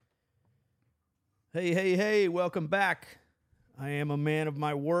Hey, hey, hey, welcome back. I am a man of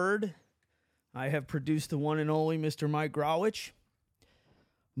my word. I have produced the one and only Mr. Mike Grawitch.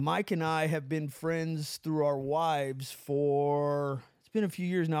 Mike and I have been friends through our wives for, it's been a few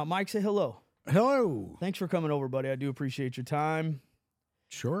years now. Mike, say hello. Hello. Thanks for coming over, buddy. I do appreciate your time.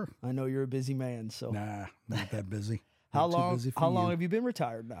 Sure. I know you're a busy man, so. Nah, not that busy. How Not too long busy for How you. long have you been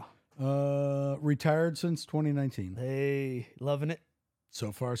retired now? Retired since 2019. Hey, loving it?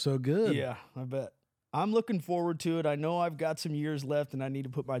 So far, so good. Yeah, I bet. I'm looking forward to it. I know I've got some years left and I need to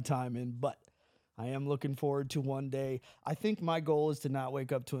put my time in, but I am looking forward to one day. I think my goal is to not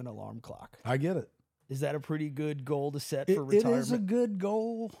wake up to an alarm clock. I get it. Is that a pretty good goal to set It for retirement? It is a good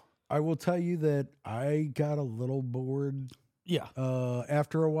goal. I will tell you that I got a little bored Yeah.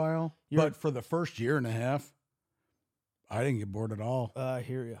 after a while. You're- But for the first year and a half, I didn't get bored at all. I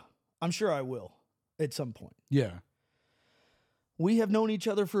hear you. I'm sure I will at some point. Yeah. We have known each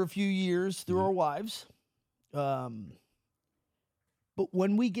other for a few years through our wives. But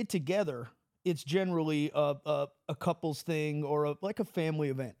when we get together, it's generally a couples thing or like a family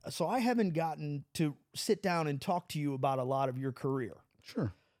event. So I haven't gotten to sit down and talk to you about a lot of your career.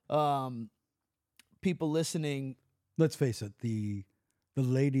 Sure. People listening, Let's face it, the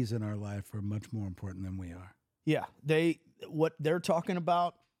ladies in our life are much more important than we are. yeah, what they're talking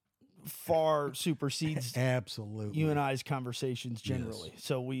about far supersedes Absolutely. you and I's conversations generally. Yes.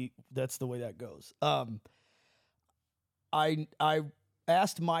 So that's the way that goes. I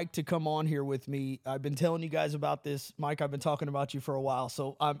asked Mike to come on here with me. I've been telling you guys about this, Mike. I've been talking about you for a while,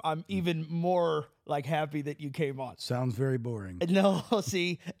 so I'm even more like happy that you came on. Sounds very boring. No,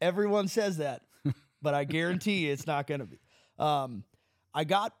 see, everyone says that, but I guarantee you it's not going to be.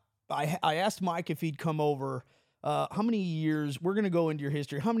 I asked Mike if he'd come over. How many years? We're going to go into your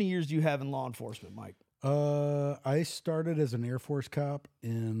history. How many years do you have in law enforcement, Mike? I started as an Air Force cop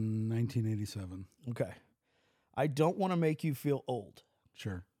in 1987. Okay. I don't want to make you feel old.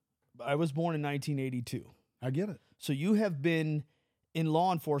 Sure. I was born in 1982. I get it. So you have been in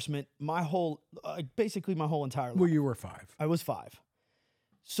law enforcement basically my whole entire life. Well, you were 5. I was 5.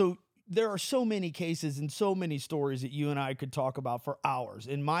 So there are so many cases and so many stories that you and I could talk about for hours.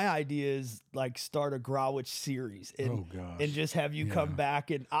 And my idea is like start a Grawitch series and, Oh, gosh. and just have you Yeah. come back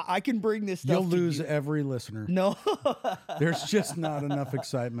and I can bring this stuff You'll to lose you. every listener. No, There's just not enough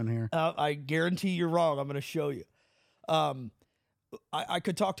excitement here. I guarantee you're wrong. I'm going to show you. I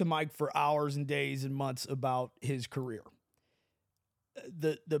could talk to Mike for hours and days and months about his career.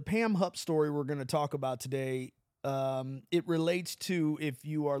 The Pam Hupp story we're going to talk about today, it relates to, if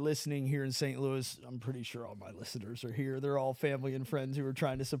you are listening here in St. Louis, I'm pretty sure all my listeners are here. They're all family and friends who are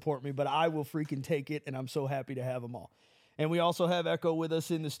trying to support me, but I will freaking take it, and I'm so happy to have them all. And we also have Echo with us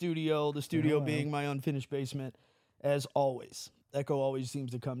in the studio being my unfinished basement, as always. Echo always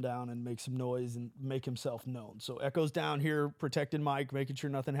seems to come down and make some noise and make himself known. So Echo's down here protecting Mike, making sure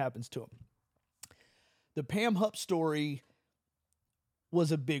nothing happens to him. The Pam Hupp story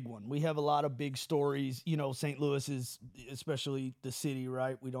was a big one. We have a lot of big stories. You know, St. Louis is, especially the city,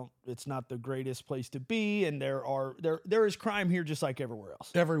 right? It's not the greatest place to be, and there is crime here just like everywhere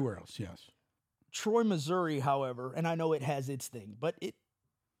else. Everywhere else, yes. Troy, Missouri, however, and I know it has its thing, but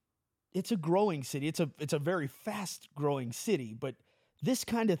it's a growing city. It's a very fast growing city, but this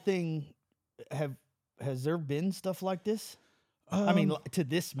kind of thing, has there been stuff like this? I mean, to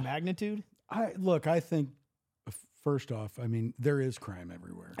this magnitude? I think, first off, I mean, there is crime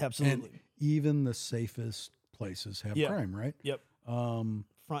everywhere. Absolutely. And even the safest places have crime, right? Yep.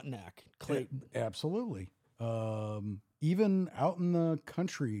 Frontenac, Clayton. Absolutely. Even out in the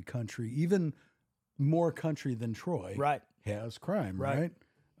country, even more country than Troy, Right. has crime, Right.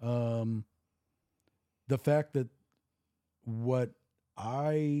 right? The fact that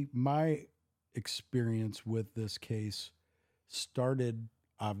my experience with this case started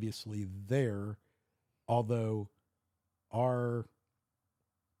obviously there, although our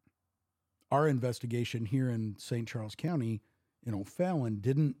investigation here in St. Charles County,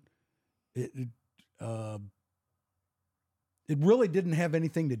 O'Fallon it really didn't have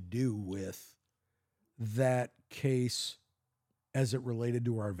anything to do with that case as it related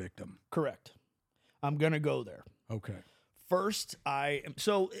to our victim. Correct. I'm going to go there. Okay. First,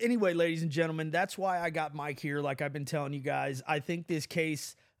 so anyway, ladies and gentlemen, that's why I got Mike here. Like I've been telling you guys, I think this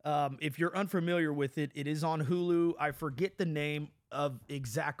case, if you're unfamiliar with it, it is on Hulu. I forget the name of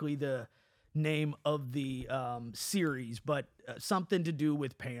exactly the name of the series, but something to do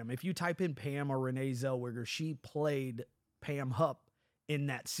with Pam. If you type in Pam or Renee Zellweger, she played Pam Hupp in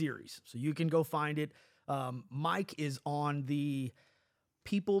that series. So you can go find it. Mike is on the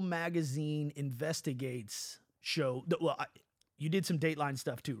People Magazine Investigates show. Well, You did some Dateline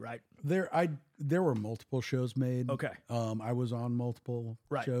stuff too, right? There were multiple shows made. Okay. I was on multiple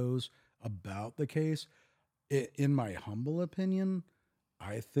Right. shows about the case. In my humble opinion,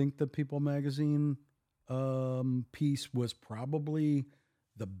 I think the People magazine piece was probably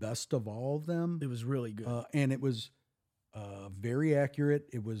the best of all of them. It was really good. And it was very accurate.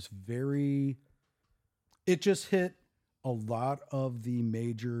 It just hit a lot of the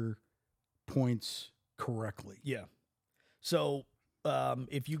major points correctly. Yeah. So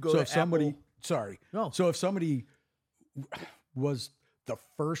if you go So to if somebody, Apple, sorry. No. So if somebody was the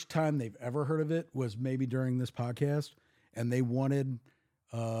first time they've ever heard of it was maybe during this podcast and they wanted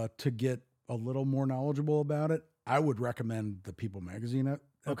to get a little more knowledgeable about it, I would recommend the People magazine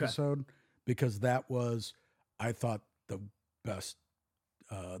episode because that was, I thought, the best,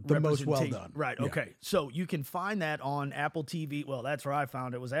 the most well done. Right. Yeah. Okay. So you can find that on Apple TV. Well, that's where I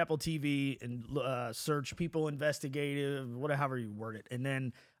found it. Was Apple TV and search People Investigative, whatever you word it. And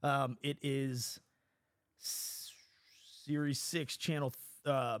then it is Series 6, Channel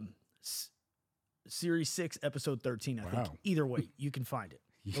Series 6, Episode 13, I think. Wow. Either way, you can find it.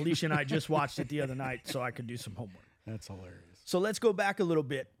 Alicia and I just watched it the other night so I could do some homework. That's hilarious. So let's go back a little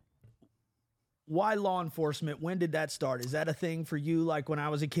bit. Why law enforcement? When did that start? Is that a thing for you? Like when I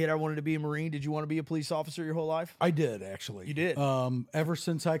was a kid, I wanted to be a Marine. Did you want to be a police officer your whole life? I did, actually. You did? Ever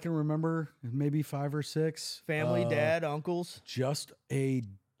since I can remember, maybe 5 or 6. Family, dad, uncles? Just a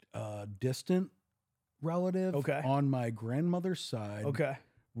distant relative on my grandmother's side Okay.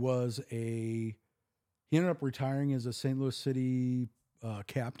 he ended up retiring as a St. Louis City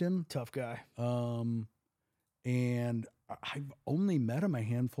captain. Tough guy. And I've only met him a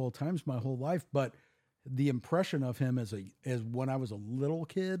handful of times my whole life, but the impression of him as when I was a little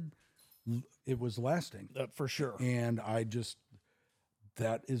kid, it was lasting. For sure. And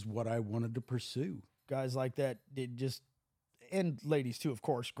that is what I wanted to pursue. Guys like that, and ladies too, of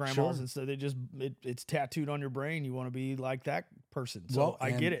course, grandmas Sure. and stuff, it's tattooed on your brain. You want to be like that person. So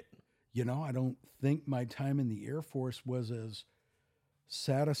I get it. You know, I don't think my time in the Air Force was as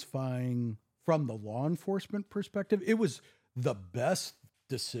satisfying from the law enforcement perspective. It was the best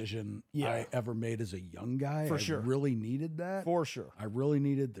decision I ever made as a young guy. For sure. I really needed that. For sure. I really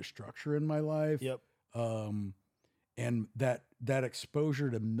needed the structure in my life. Yep. And that exposure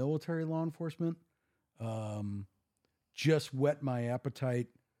to military law enforcement just whet my appetite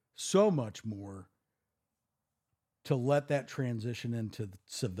so much more to let that transition into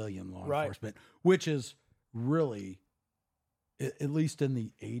civilian law enforcement, which is really, at least in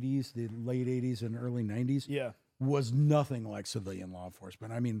the 80s, the late 80s and early 90s, was nothing like civilian law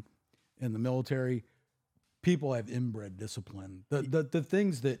enforcement. I mean, in the military, people have inbred discipline. The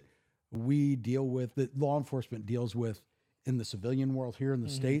things that we deal with, that law enforcement deals with in the civilian world here in the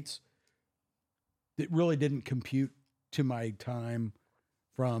States, it really didn't compute to my time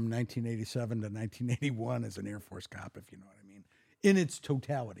from 1987 to 1981 as an Air Force cop, if you know what I mean, in its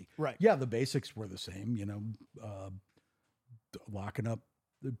totality. Right. Yeah, the basics were the same, locking up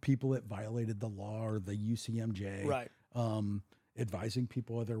the people that violated the law or the UCMJ. Right. Advising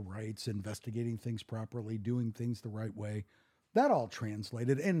people of their rights, investigating things properly, doing things the right way. That all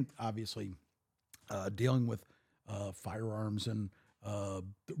translated. And obviously dealing with firearms and the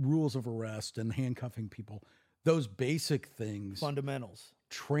rules of arrest and handcuffing people. Those basic things. Fundamentals.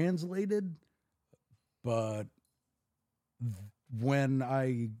 Translated. But when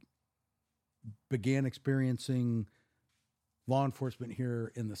I began experiencing law enforcement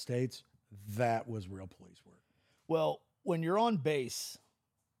here in the States, that was real police work. Well, when you're on base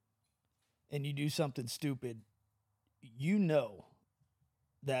and you do something stupid, you know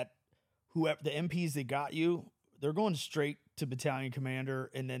that whoever the MPs that got you, they're going straight to battalion commander,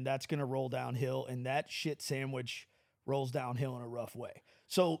 and then that's going to roll downhill, and that shit sandwich rolls downhill in a rough way.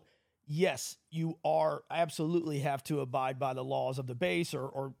 So, yes, you are absolutely have to abide by the laws of the base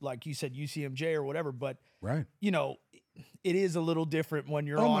or like you said, UCMJ or whatever, but right. It is a little different when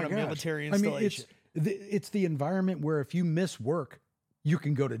you're on a military installation. I mean, it's the environment where if you miss work, you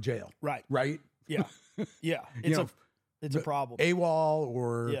can go to jail. Right. Right. Yeah. Yeah. It's a problem. AWOL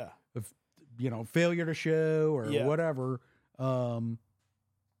or, failure to show or whatever.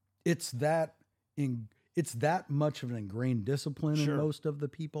 It's that much of an ingrained discipline in most of the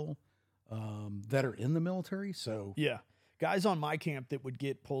people that are in the military. So guys on my camp that would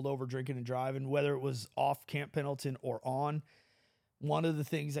get pulled over drinking and driving, whether it was off Camp Pendleton or on, one of the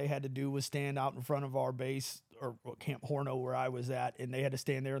things they had to do was stand out in front of our base or Camp Horno where I was at, and they had to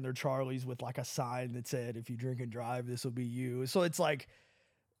stand there in their Charlies with like a sign that said, if you drink and drive, this will be you. So it's like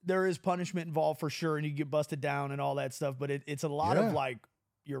there is punishment involved for sure, and you get busted down and all that stuff, but it's a lot of like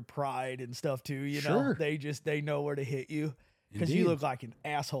your pride and stuff too. You know, they know where to hit you. Because you look like an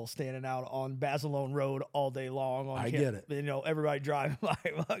asshole standing out on Basilone Road all day long. Get it. You know, everybody driving by,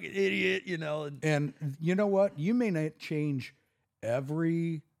 fucking idiot, you know. And you know what? You may not change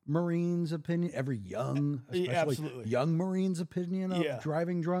every Marine's opinion, every young, especially young Marine's opinion of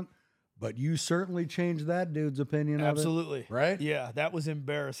driving drunk, but you certainly changed that dude's opinion Absolutely. of it. Right? Yeah, that was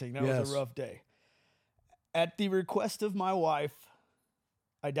embarrassing. That was a rough day. At the request of my wife,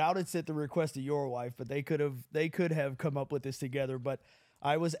 I doubt it's at the request of your wife, but they could have come up with this together. But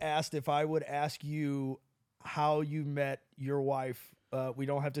I was asked if I would ask you how you met your wife. We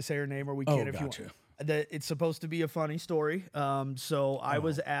don't have to say her name, or we can if you want. That it's supposed to be a funny story. So I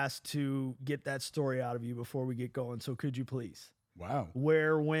was asked to get that story out of you before we get going. So could you please? Wow.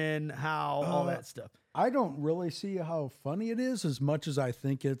 Where, when, how, all that stuff. I don't really see how funny it is as much as I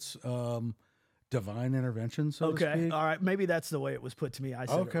think it's divine intervention, so to speak. All right. Maybe that's the way it was put to me. I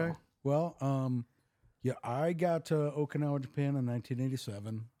said it wrong. Well, I got to Okinawa, Japan in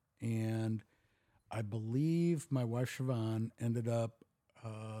 1987, and I believe my wife Siobhan ended up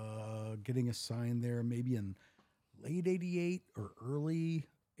getting assigned there maybe in late 88 or early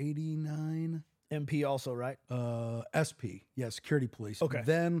 89. MP also, right? SP, security police. Okay.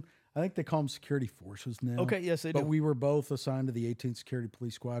 Then I think they call them security forces now. Okay, yes, they do. But we were both assigned to the 18th Security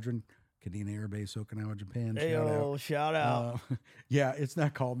Police Squadron, Kadena Air Base, Okinawa, Japan. Shout out. Yeah, it's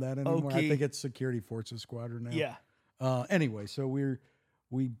not called that anymore. Okay. I think it's Security Forces Squadron now. Yeah. Anyway, so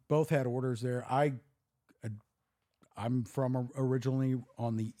we both had orders there. I'm from originally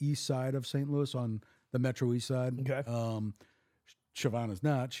on the east side of St. Louis, on the Metro East Side. Okay. Siobhan is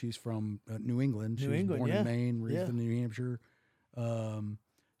not. She's from New England. She was born in Maine, raised in New Hampshire.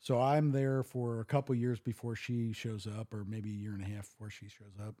 So I'm there for a couple years before she shows up, or maybe a year and a half before she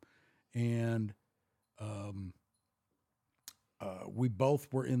shows up. And we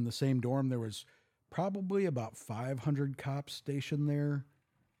both were in the same dorm. There was probably about 500 cops stationed there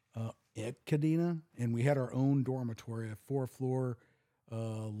at Kadena, and we had our own dormitory, a 4-floor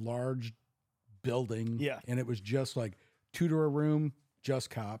large building. Yeah. And it was just like 2-door room, just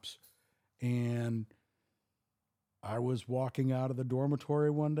cops. And I was walking out of the dormitory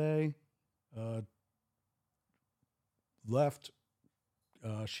one day, left.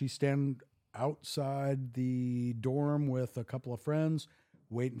 She's standing outside the dorm with a couple of friends,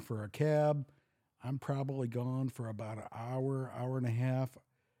 waiting for a cab. I'm probably gone for about an hour, hour and a half.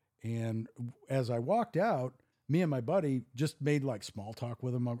 And as I walked out, me and my buddy just made like small talk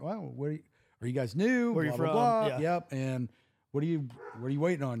with him. I'm like, oh, are you guys new? Where are you from? Blah. Yeah. Yep. And what are you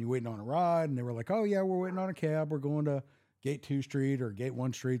waiting on? You waiting on a ride? And they were like, oh yeah, we're waiting on a cab. We're going to Gate 2 Street or Gate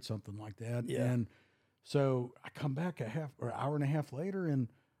 1 Street, something like that. Yeah. And so I come back an hour and a half later, and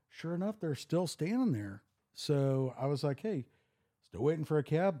sure enough, they're still standing there. So I was like, hey, still waiting for a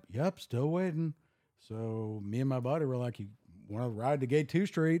cab? Yep, still waiting. So me and my buddy were like, you want to ride to Gate 2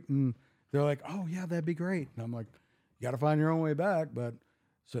 Street? And they're like, oh yeah, that'd be great. And I'm like, you got to find your own way back. But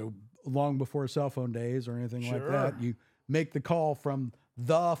so long before cell phone days or anything like that, you make the call from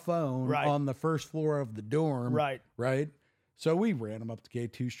the phone on the first floor of the dorm. Right. So we ran them up to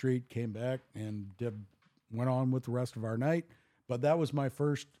Gate 2 Street, came back, and went on with the rest of our night. But that was my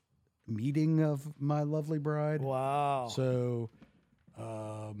first meeting of my lovely bride. Wow. So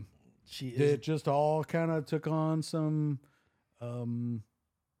it just all kind of took on some kind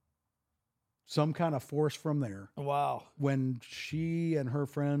of force from there. Wow. When she and her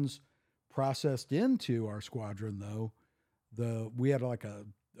friends processed into our squadron, though, we had like a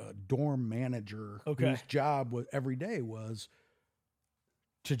dorm manager whose job every day was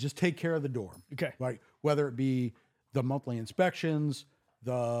to just take care of the dorm. Okay. Like whether it be the monthly inspections,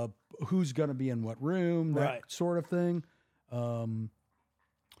 who's going to be in what room, that sort of thing.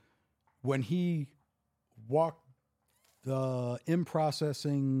 When he walked the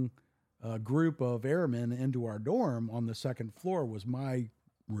in-processing group of airmen into our dorm on the second floor was my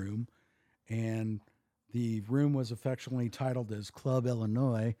room, and the room was affectionately titled as Club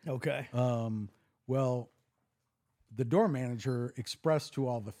Illinois. Okay. Well, the dorm manager expressed to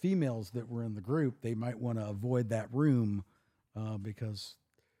all the females that were in the group they might want to avoid that room because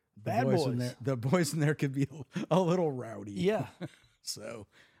the boys in there could be a little rowdy. Yeah. So,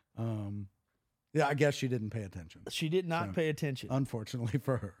 yeah, I guess she didn't pay attention. She did not pay attention. Unfortunately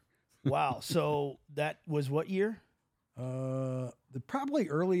for her. Wow. So that was what year? Probably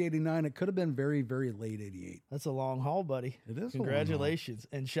early 89. It could have been very, very late 88. That's a long haul, buddy. It is. Congratulations.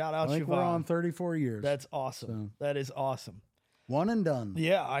 And shout out I think Siobhan. we're on 34 years. That's awesome. So. That is awesome. One and done.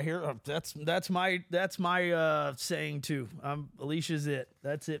 Yeah, I hear that's my saying too. Alicia's it.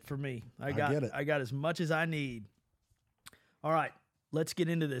 That's it for me. I got as much as I need. All right, let's get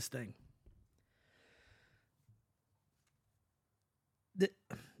into this thing.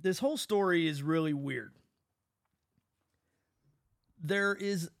 this whole story is really weird. There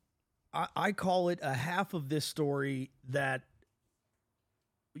is, I call it a half of this story that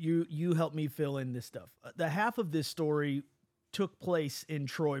you help me fill in this stuff. The half of this story took place in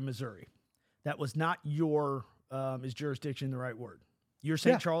Troy, Missouri. That was not your, is jurisdiction the right word? You're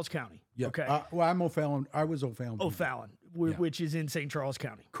St. Charles County. Yeah. Okay. Well, I'm O'Fallon. I was O'Fallon. O'Fallon, which is in St. Charles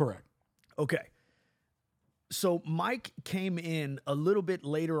County. Correct. Okay. So Mike came in a little bit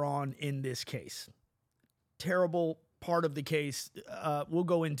later on in this case. Terrible part of the case. We'll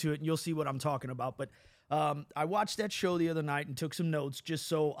go into it and you'll see what I'm talking about. But I watched that show the other night and took some notes just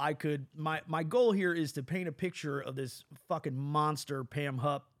so I could. My goal here is to paint a picture of this fucking monster, Pam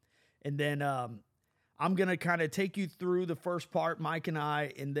Hupp. And then I'm going to kind of take you through the first part, Mike and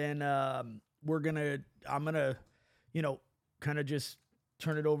I, and then I'm going to, kind of just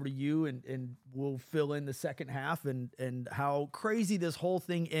turn it over to you and we'll fill in the second half and how crazy this whole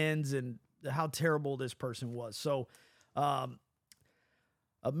thing ends and how terrible this person was. So a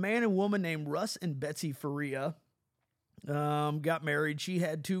man and woman named Russ and Betsy Faria got married. She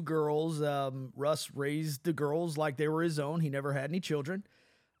had 2 girls. Russ raised the girls like they were his own. He never had any children.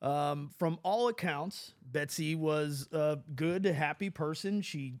 From all accounts, Betsy was a good, happy person.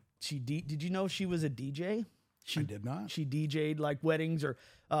 Did you know she was a DJ? I did not. She DJ'd like weddings, or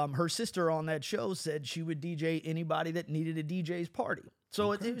her sister on that show said she would DJ anybody that needed a DJ's party.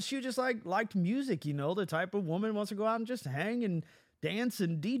 So she just liked music, the type of woman wants to go out and just hang and dance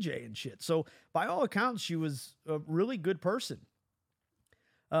and DJ and shit. So by all accounts, she was a really good person.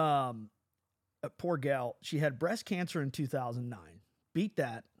 A poor gal. She had breast cancer in 2009. Beat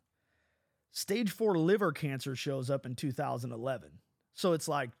that. Stage 4 liver cancer shows up in 2011. So it's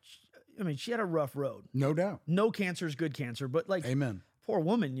like, she had a rough road. No doubt. No cancer is good cancer, but amen. Poor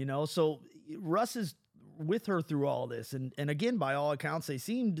woman, So Russ is with her through all this. And again, by all accounts, they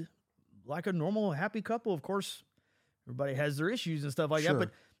seemed like a normal, happy couple. Of course, everybody has their issues and stuff like that, but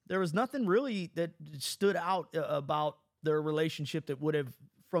there was nothing really that stood out about their relationship that would have,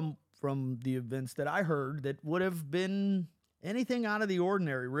 from the events that I heard, that would have been anything out of the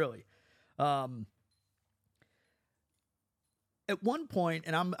ordinary, really. At one point,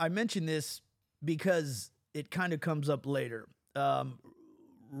 and I mention this because it kind of comes up later,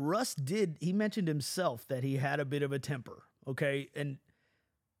 Russ he mentioned himself that he had a bit of a temper, okay? And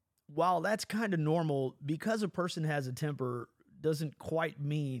while that's kind of normal, because a person has a temper doesn't quite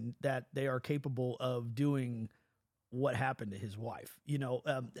mean that they are capable of doing what happened to his wife.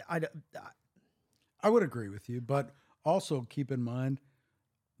 I would agree with you, but also keep in mind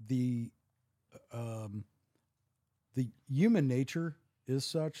the human nature is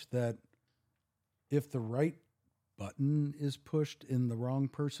such that if the right button is pushed in the wrong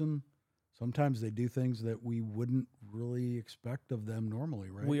person, sometimes they do things that we wouldn't really expect of them normally,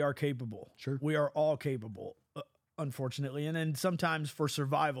 right? We are capable. Sure. We are all capable, unfortunately. And then sometimes for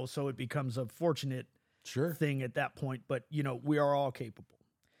survival, so it becomes a fortunate thing at that point. But, we are all capable.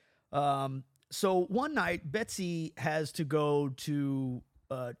 So one night, Betsy has to go to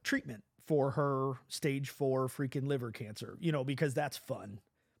treatment for her stage 4 freaking liver cancer, because that's fun.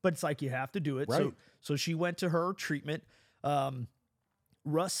 But it's like you have to do it. Right. So she went to her treatment.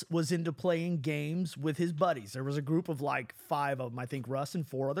 Russ was into playing games with his buddies. There was a group of 5 of them, I think Russ and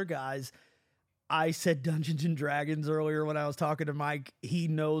 4 other guys. I said Dungeons and Dragons earlier when I was talking to Mike. He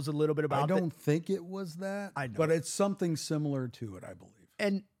knows a little bit about it. I don't think it was that. I know. But it's something similar to it, I believe.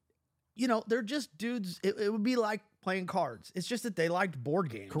 And, they're just dudes. It would be like playing cards. It's just that they liked board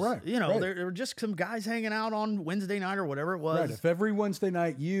games. Correct. Right. There were just some guys hanging out on Wednesday night or whatever it was. Right. If every Wednesday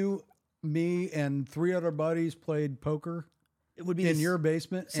night you, me, and 3 other buddies played poker, it would be in your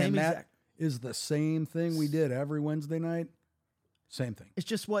basement, and that is the same thing we did every Wednesday night. Same thing. It's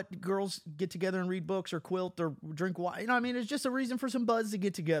just what girls get together and read books or quilt or drink wine. It's just a reason for some buds to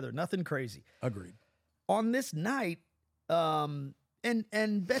get together. Nothing crazy. Agreed. On this night,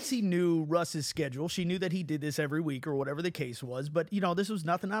 and Betsy knew Russ's schedule. She knew that he did this every week or whatever the case was. But, this was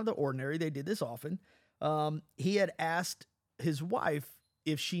nothing out of the ordinary. They did this often. He had asked his wife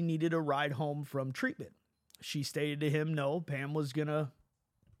if she needed a ride home from treatment. She stated to him, no. Pam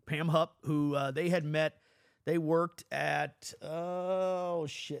Hupp, who they had met. They worked at,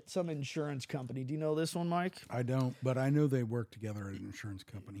 some insurance company. Do you know this one, Mike? I don't, but I know they worked together at an insurance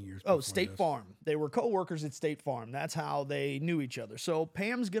company years before. State Farm. They were co-workers at State Farm. That's how they knew each other. So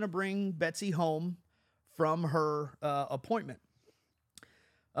Pam's going to bring Betsy home from her appointment.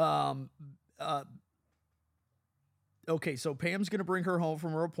 So Pam's going to bring her home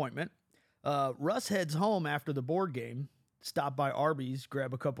from her appointment. Russ heads home after the board game stop by Arby's,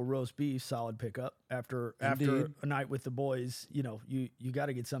 grab a couple roast beef, solid pickup. After a night with the boys, you know, you got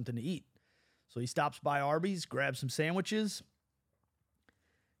to get something to eat. So he stops by Arby's, grabs some sandwiches,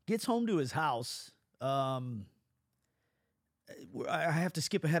 gets home to his house. I have to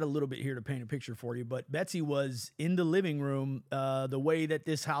skip ahead a little bit here to paint a picture for you, but Betsy was in the living room. The way that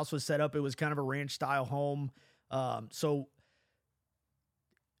this house was set up, it was kind of a ranch style home. So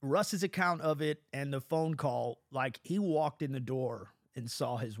Russ's account of it and the phone call, like he walked in the door and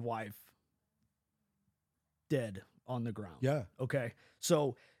saw his wife dead on the ground. Yeah. Okay.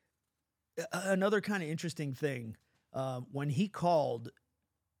 So another kind of interesting thing, when he called,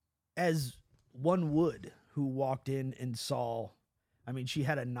 as one would, who walked in and saw, I mean, she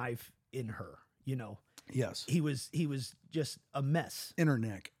had a knife in her, you know. Yes. He was just a mess. In her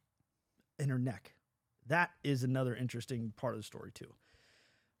neck. That is another interesting part of the story too.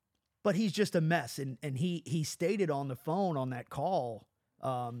 But he's just a mess. And he stated on the phone on that call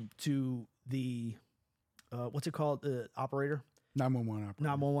to the, what's it called? The operator? 911 operator.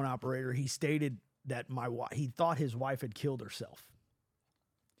 911 operator. He stated that he thought his wife had killed herself.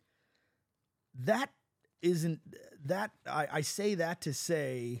 I say that to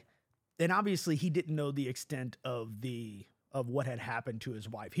say, and obviously he didn't know the extent of what had happened to his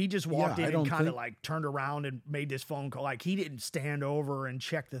wife. He just walked in and kind of like turned around and made this phone call. Like he didn't stand over and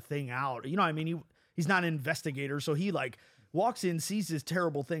check the thing out. You know what I mean? He's not an investigator. So he like walks in, sees this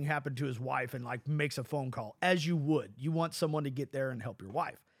terrible thing happen to his wife and like makes a phone call, as you would. You want someone to get there and help your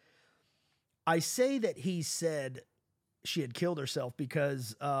wife. I say that he said she had killed herself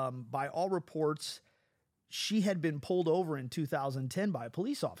because by all reports, she had been pulled over in 2010 by a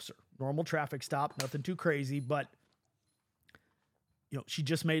police officer. Normal traffic stop, nothing too crazy, but you know, she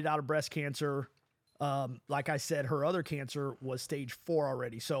just made it out of breast cancer. Like I said, her other cancer was stage 4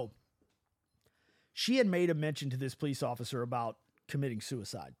 already. So she had made a mention to this police officer about committing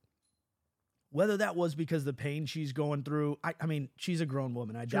suicide. Whether that was because of the pain she's going through, I mean, she's a grown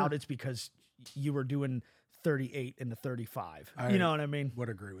woman. I doubt it's because you were doing 38 and the 35. You know what I mean? Would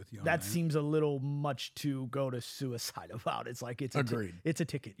agree with you on that. Seems a little much to go to suicide about. It's like, it's a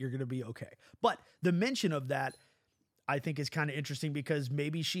ticket. You're going to be okay. But the mention of that, I think, is kind of interesting because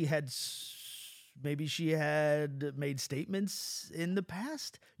maybe she had made statements in the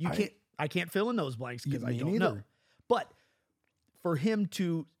past. I can't fill in those blanks because I don't know. But for him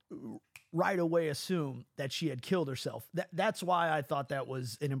to right away assume that she had killed herself, that's why I thought that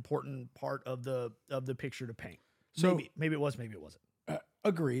was an important part of the picture to paint. So maybe it was, maybe it wasn't.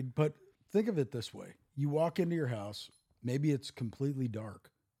 Agreed. But think of it this way. You walk into your house, maybe it's completely dark,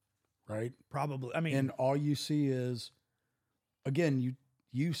 right? Probably. I mean, and all you see is, again,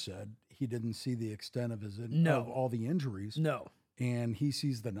 you said he didn't see the extent of of all the injuries. No. And he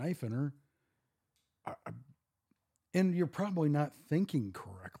sees the knife in her. And you're probably not thinking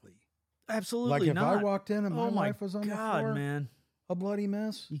correctly. Absolutely like not. If I walked in and my wife was on the floor, man, a bloody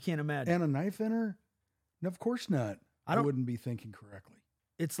mess. You can't imagine. And a knife in her? No, of course not. I wouldn't be thinking correctly.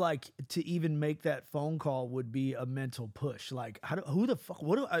 It's like to even make that phone call would be a mental push. Like, who the fuck?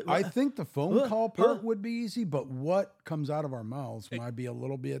 I think the phone call part would be easy, but what comes out of our mouths might be a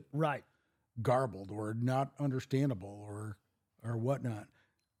little bit garbled or not understandable or whatnot.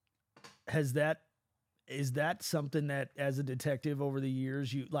 Is that something that, as a detective over the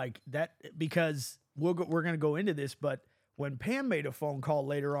years, you like that? Because we're going to go into this, but when Pam made a phone call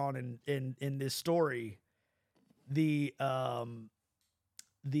later on in this story, the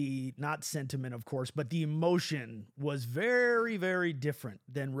not sentiment, of course, but the emotion was very, very different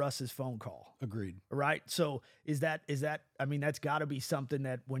than Russ's phone call. Agreed. Right. So is that, I mean, that's gotta be something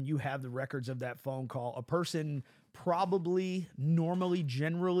that when you have the records of that phone call, a person probably normally,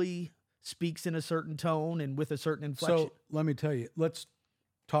 generally speaks in a certain tone and with a certain inflection. So let me tell you, let's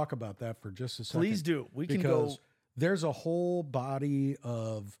talk about that for just a second. Please do. We can go. There's There's a whole body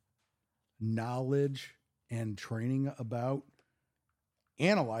of knowledge and training about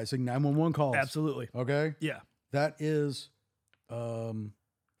analyzing 911 calls. Absolutely. Okay. Yeah. That is,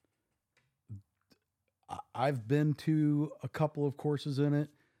 I've been to a couple of courses in it.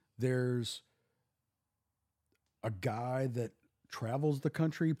 There's a guy that travels the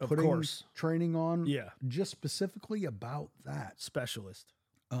country putting training on. Yeah. Just specifically about that. Specialist.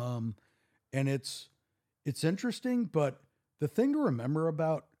 And it's interesting, but the thing to remember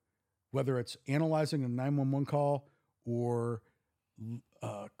about whether it's analyzing a 911 call or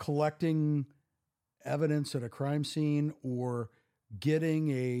collecting evidence at a crime scene or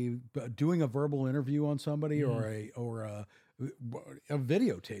doing a verbal interview on somebody or a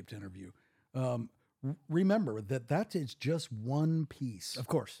videotaped interview. Remember that is just one piece. Of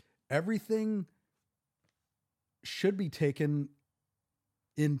course. Everything should be taken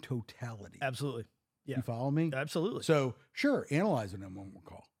in totality. Absolutely. Yeah. You follow me? Absolutely. So sure, analyze a 911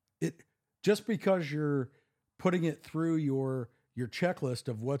 call. It just because you're putting it through your checklist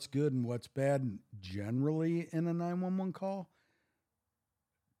of what's good and what's bad generally in a 911 call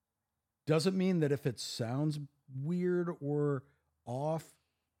doesn't mean that if it sounds weird or off,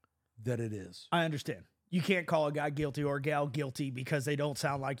 that it is. I understand. You can't call a guy guilty or a gal guilty because they don't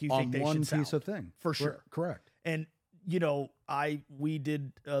sound like you think they should sound. On one piece of thing. For sure. Correct. And, we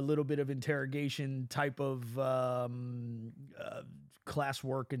did a little bit of interrogation type of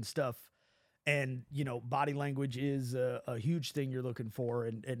classwork and stuff. And, body language is a huge thing you're looking for.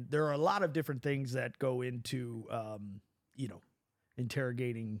 And there are a lot of different things that go into,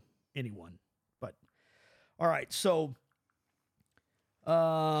 interrogating anyone. But, all right. So,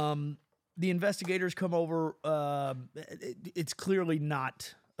 the investigators come over. It's clearly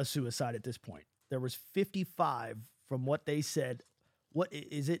not a suicide at this point. There was 55 from what they said. What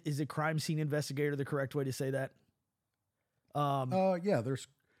is it? Is a crime scene investigator the correct way to say that? Yeah,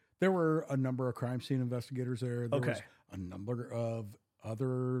 there were a number of crime scene investigators there. There was a number of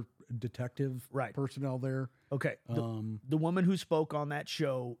other detective personnel there. Okay. The woman who spoke on that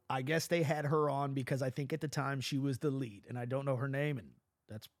show, I guess they had her on because I think at the time she was the lead, and I don't know her name, and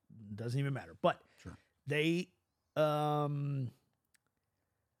that's doesn't even matter. But sure. They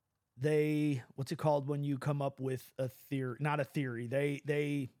what's it called when you come up with a theory? Not a theory.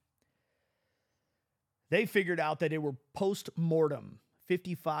 They figured out that they were post-mortem,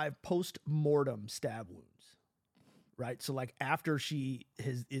 55 post-mortem stab wounds. Right. So like after she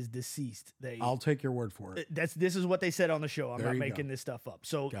is deceased, I'll take your word for it. This is what they said on the show. I'm not making this stuff up.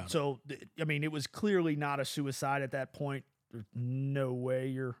 I mean, it was clearly not a suicide at that point. There's no way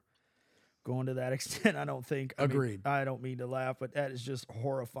you're going to that extent. I don't think. Agreed. I don't mean to laugh, but that is just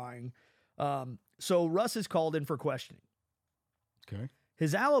horrifying. So Russ is called in for questioning. Okay.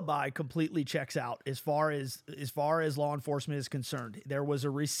 His alibi completely checks out as far as law enforcement is concerned. There was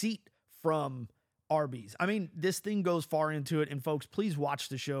a receipt from Arby's. I mean, this thing goes far into it, and folks, please watch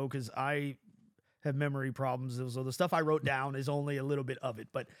the show because I have memory problems. So the stuff I wrote down is only a little bit of it,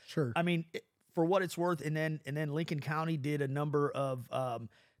 but sure. I mean, for what it's worth, and then Lincoln County did a number of.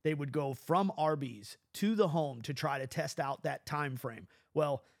 They would go from Arby's to the home to try to test out that time frame.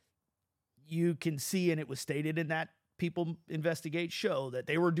 Well, you can see, and it was stated in that People Investigate show that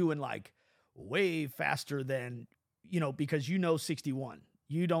they were doing like way faster than because 61.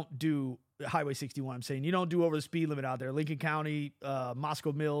 You don't do Highway 61. I'm saying you don't do over the speed limit out there. Lincoln County,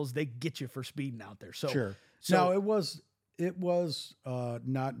 Moscow Mills, they get you for speeding out there. So sure. So now it was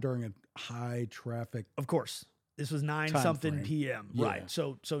not during a high traffic. Of course, this was 9-something p.m. Yeah. Right.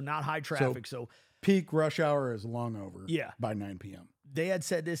 So not high traffic. So peak rush hour is long over. Yeah. By 9 p.m. They had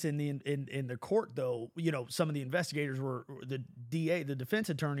said this in the court though. Some of the investigators were the DA, the defense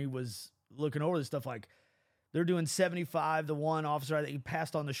attorney was looking over this stuff like. They're doing 75. The one officer I think he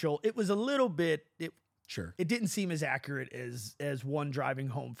passed on the shoulder. It was a little bit. Sure. It didn't seem as accurate as one driving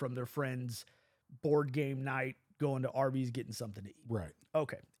home from their friend's board game night, going to Arby's, getting something to eat. Right.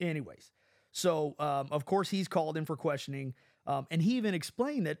 Okay. Anyways, so of course he's called in for questioning, and he even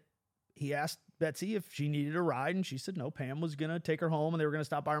explained that he asked Betsy if she needed a ride, and she said no. Pam was gonna take her home, and they were gonna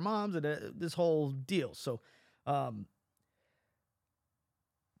stop by her mom's, and this whole deal. So.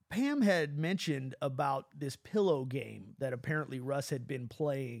 Pam had mentioned about this pillow game that apparently Russ had been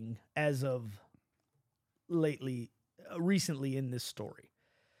playing as of recently in this story.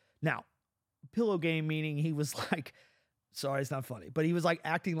 Now, pillow game meaning he was like, sorry, it's not funny, but he was like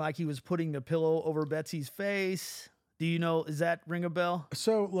acting like he was putting the pillow over Betsy's face. Do you know, does that ring a bell?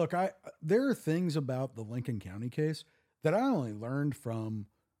 So look, there are things about the Lincoln County case that I only learned from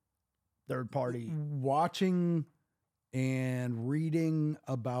third party watching and reading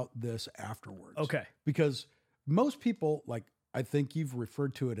about this afterwards. Okay. Because most people, like, I think you've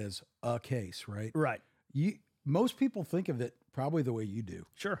referred to it as a case, right? Right. Most people think of it probably the way you do.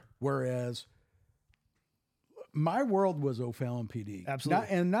 Sure. Whereas my world was O'Fallon PD.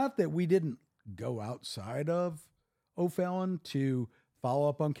 Absolutely. Not that we didn't go outside of O'Fallon to follow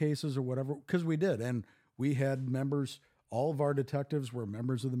up on cases or whatever, because we did. And we had members, all of our detectives were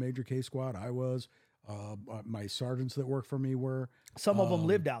members of the major case squad. I was. My sergeants that work for me were. Some of them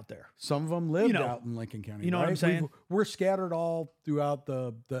lived out there. Some of them lived out in Lincoln County. You know what I'm saying? We're scattered all throughout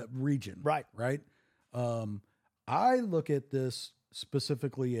the region. Right. Right. I look at this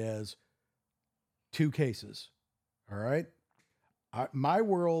specifically as two cases. All right. My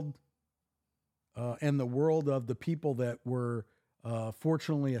world and the world of the people that were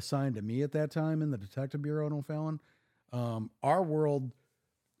fortunately assigned to me at that time in the Detective Bureau in O'Fallon, our world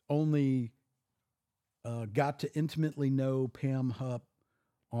only got to intimately know Pam Hupp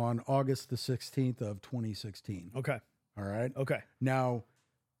on August the 16th of 2016. Okay. All right. Okay. Now,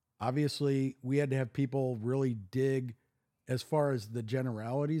 obviously, we had to have people really dig as far as the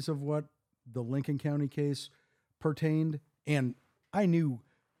generalities of what the Lincoln County case pertained. And I knew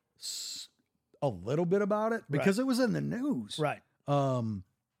a little bit about it because it was in the news. Right. I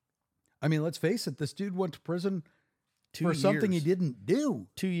mean, let's face it, this dude went to prison 2 for years. something he didn't do.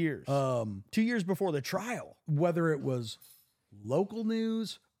 2 years. 2 years before the trial. Whether it was local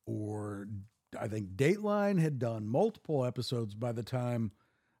news or I think Dateline had done multiple episodes by the time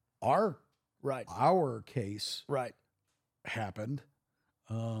our case happened.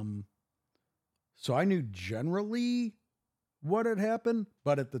 So I knew generally what had happened,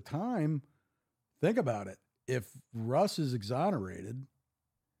 but at the time, think about it. If Russ is exonerated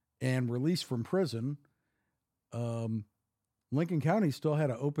and released from prison, Lincoln County still had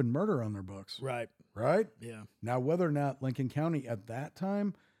an open murder on their books. Right. Right? Yeah. Now, whether or not Lincoln County at that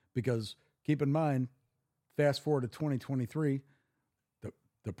time, because keep in mind, fast forward to 2023,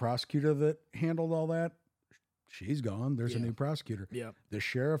 the prosecutor that handled all that, she's gone. There's a new prosecutor. Yeah. The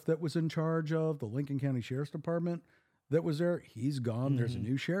sheriff that was in charge of the Lincoln County Sheriff's Department that was there, he's gone. Mm-hmm. There's a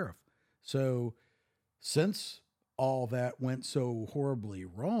new sheriff. So since all that went so horribly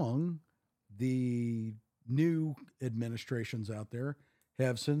wrong, the new administrations out there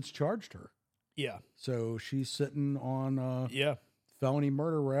have since charged her. Yeah. So she's sitting on felony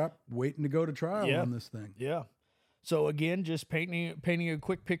murder rap waiting to go to trial on this thing. Yeah. So again, just painting a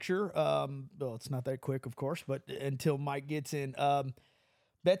quick picture. Well, it's not that quick, of course, but until Mike gets in,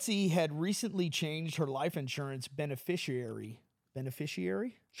 Betsy had recently changed her life insurance beneficiary,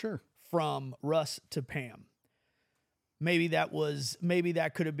 Sure, from Russ to Pam. Maybe that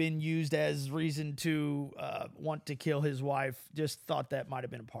could have been used as reason to want to kill his wife. Just thought that might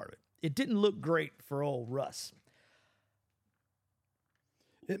have been a part of it. It didn't look great for old Russ.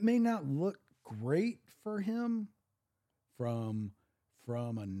 It may not look great for him from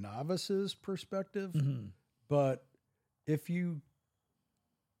a novice's perspective, but if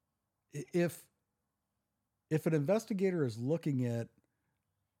an investigator is looking at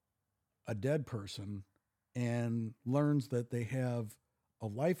a dead person and learns that they have a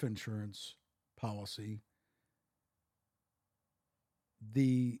life insurance policy,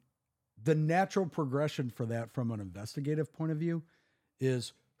 the natural progression for that from an investigative point of view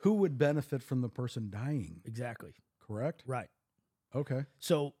is who would benefit from the person dying. Exactly. Correct? Right. Okay.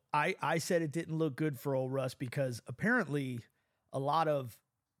 So I said it didn't look good for old Russ because apparently a lot of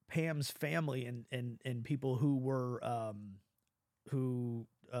Pam's family and people who were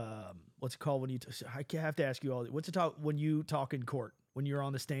what's it called when you I have to ask you all, what's it called when you talk in court, when you're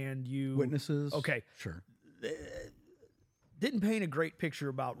on the stand, witnesses. Okay. Sure. Didn't paint a great picture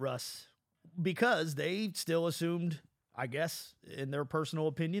about Russ because they still assumed, I guess, in their personal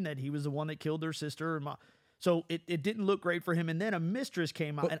opinion, that he was the one that killed their sister and mom. So it didn't look great for him. And then a mistress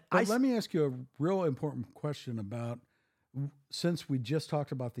came out. But let me ask you a real important question about, since we just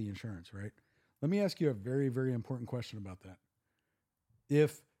talked about the insurance, right? Let me ask you a very, very important question about that.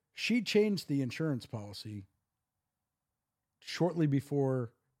 If she changed the insurance policy shortly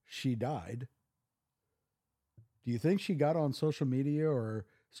before she died, do you think she got on social media or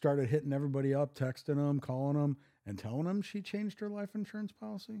started hitting everybody up, texting them, calling them, and telling them she changed her life insurance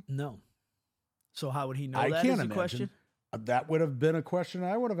policy? No. So how would he know I that can't is the imagine. question? That would have been a question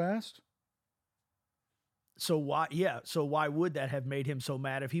I would have asked. So why would that have made him so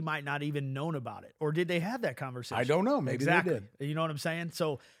mad if he might not even known about it? Or did they have that conversation? I don't know. Maybe they did. You know what I'm saying?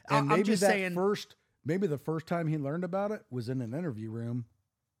 So and I'm just saying, maybe the first time he learned about it was in an interview room.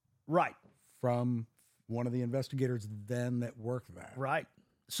 Right. From one of the investigators then that worked that. Right.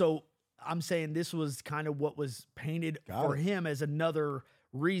 So I'm saying this was kind of what was painted for him as another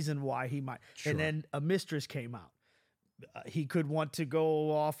reason why he might. Sure. And then a mistress came out. He could want to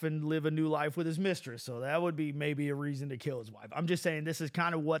go off and live a new life with his mistress. So that would be maybe a reason to kill his wife. I'm just saying this is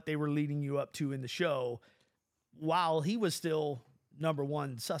kind of what they were leading you up to in the show while he was still number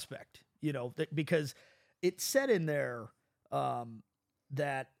one suspect, because it said in there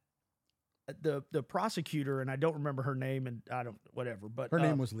that the prosecutor, and I don't remember her name and but her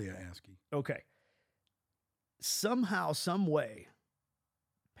name was Leah Askey. Okay. Somehow, some way,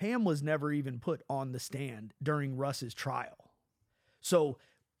 Pam was never even put on the stand during Russ's trial. So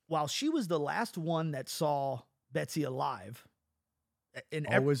while she was the last one that saw Betsy alive, and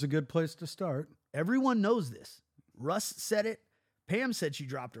always a good place to start. Everyone knows this. Russ said it. Pam said she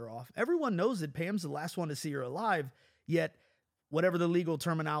dropped her off. Everyone knows that Pam's the last one to see her alive, yet whatever the legal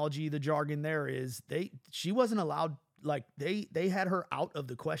terminology, the jargon there is, she wasn't allowed, they had her out of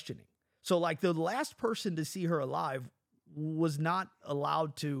the questioning. So like the last person to see her alive was not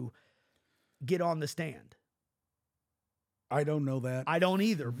allowed to get on the stand. I don't know that. I don't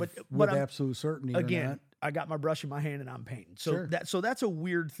either, but with absolute certainty. Again, or not. I got my brush in my hand and I'm painting. So Sure. that's a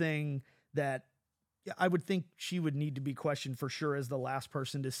weird thing that I would think she would need to be questioned for sure as the last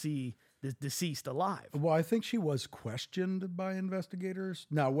person to see the deceased alive. Well, I think she was questioned by investigators.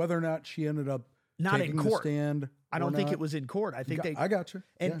 Now, whether or not she ended up Not taking in court. the stand, I don't think it was in court. I think I got you.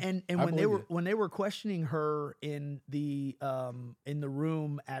 And when they were questioning her in the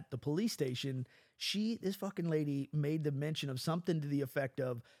room at the police station, this fucking lady made the mention of something to the effect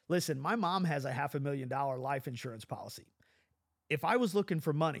of, listen, my mom has a $500,000 life insurance policy. If I was looking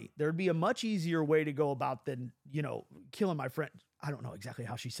for money, there'd be a much easier way to go about than, killing my friend. I don't know exactly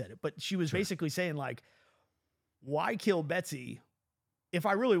how she said it, but she was basically saying like, why kill Betsy? If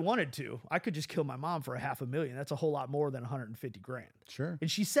I really wanted to, I could just kill my mom for $500,000. That's a whole lot more than $150,000. Sure. And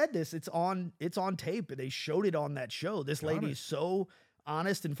she said this, it's on tape. They showed it on that show. This lady's so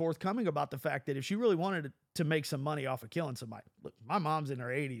honest and forthcoming about the fact that if she really wanted to make some money off of killing somebody, look, my mom's in her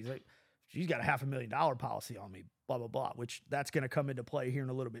 80s. Like, she's got a $500,000 policy on me, blah, blah, blah, which that's going to come into play here in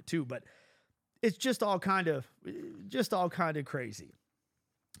a little bit too. But it's just all kind of crazy.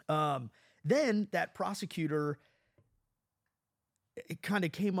 Then that prosecutor, it kind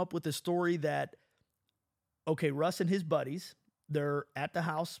of came up with a story that, okay, Russ and his buddies, they're at the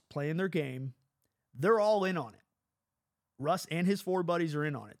house playing their game. They're all in on it. Russ and his 4 buddies are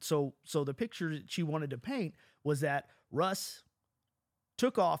in on it. So the picture that she wanted to paint was that Russ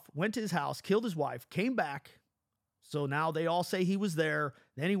took off, went to his house, killed his wife, came back. So now they all say he was there.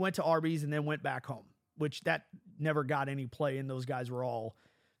 Then he went to Arby's and then went back home, which that never got any play. And those guys were all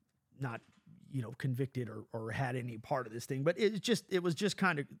not, convicted or had any part of this thing. But it was just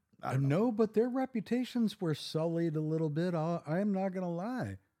kind of, I don't know. No, but their reputations were sullied a little bit. I'm not going to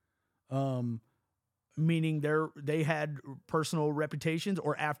lie. Meaning they had personal reputations,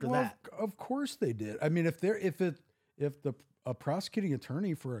 or after that? Of course they did. I mean, if a prosecuting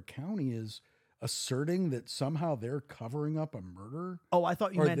attorney for a county is asserting that somehow they're covering up a murder. Oh, I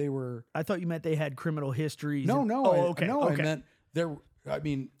thought you meant they had criminal histories. No. Okay. I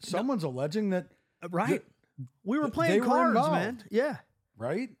meant someone's alleging that. Right. We were playing cards, man. Yeah.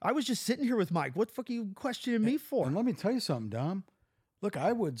 Right. I was just sitting here with Mike. What the fuck are you questioning me for? And let me tell you something, Dom. Look,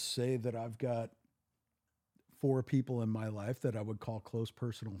 I would say that I've got 4 people in my life that I would call close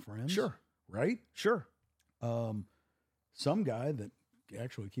personal friends. Sure. Right? Sure. Some guy that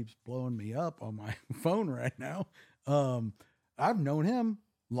actually keeps blowing me up on my phone right now. I've known him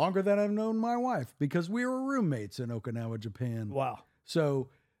longer than I've known my wife because we were roommates in Okinawa, Japan. Wow. So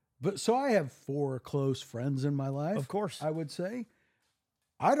I have 4 close friends in my life. Of course. I would say.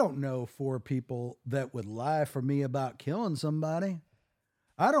 I don't know 4 people that would lie for me about killing somebody.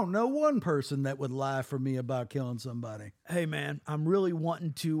 I don't know one person that would lie for me about killing somebody. Hey, man, I'm really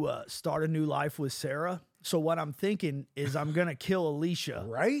wanting to start a new life with Sarah. So what I'm thinking is I'm going to kill Alicia.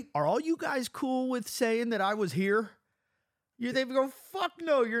 Right? Are all you guys cool with saying that I was here? They go, fuck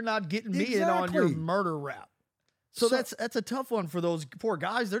no, you're not getting me in on your murder rap. So that's a tough one for those poor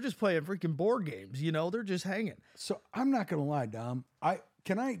guys. They're just playing freaking board games. They're just hanging. So I'm not going to lie, Dom. I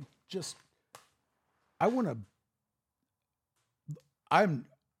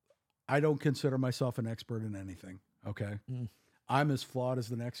don't consider myself an expert in anything. Okay. Mm. I'm as flawed as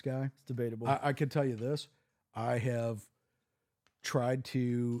the next guy. It's debatable. I can tell you this. I have tried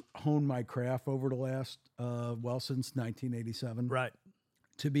to hone my craft over the last, since 1987. Right.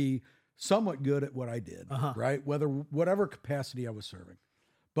 To be somewhat good at what I did. Right. Whatever capacity I was serving.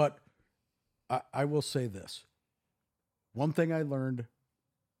 But I will say this. One thing I learned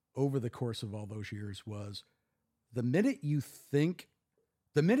over the course of all those years was the minute you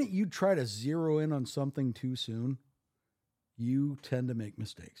try to zero in on something too soon, you tend to make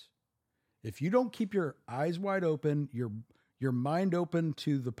mistakes. If you don't keep your eyes wide open, your mind open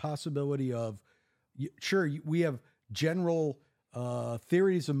to the possibility of, we have general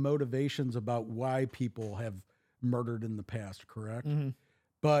theories and motivations about why people have murdered in the past, correct? Mm-hmm.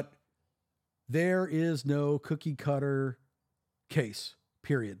 But there is no cookie cutter case,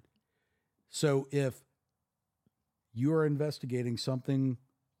 period. So if you are investigating something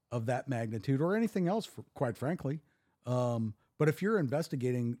of that magnitude or anything else, quite frankly, but if you're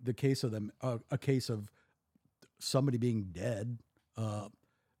investigating the case of a case of somebody being dead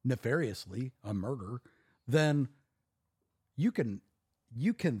nefariously, a murder, then you can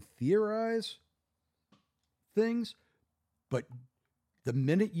theorize things, but the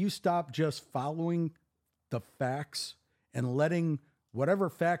minute you stop just following the facts and letting whatever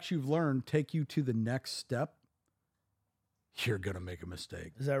facts you've learned take you to the next step, you're going to make a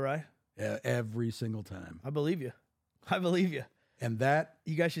mistake. Is that right? every single time. I believe you. I believe you. And that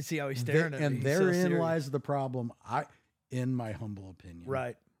you guys should see how he's staring at me. And therein lies the problem. In my humble opinion,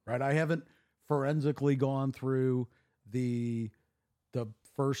 right. I haven't forensically gone through the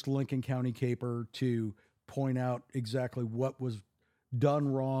first Lincoln County caper to point out exactly what was done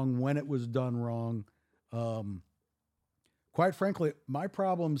wrong, when it was done wrong. Quite frankly, my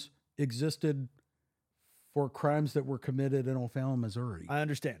problems existed for crimes that were committed in O'Fallon, Missouri. I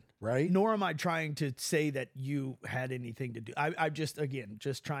understand. Right? Nor am I trying to say that you had anything to do. I'm just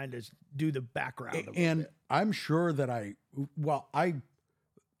trying to do the background. And I'm sure that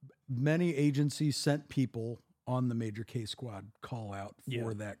many agencies sent people on the major case squad call out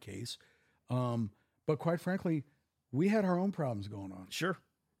for that case. But quite frankly, we had our own problems going on. Sure.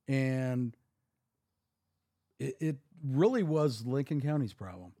 And it really was Lincoln County's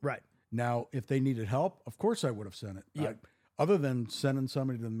problem. Right. Now, if they needed help, of course I would have sent it. Yeah. Other than sending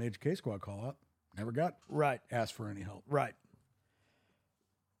somebody to the major case squad call out, never got asked for any help. Right.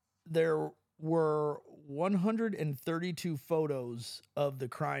 There were 132 photos of the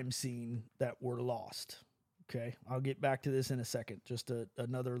crime scene that were lost. Okay. I'll get back to this in a second. Just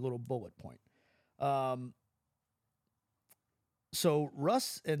another little bullet point. So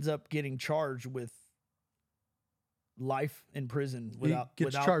Russ ends up getting charged with life in prison without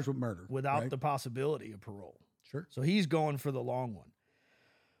charged with murder without the possibility of parole. Sure. So he's going for the long one.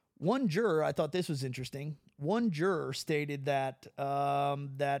 One juror, I thought this was interesting. One juror stated that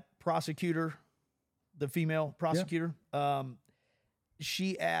that prosecutor, the female prosecutor, it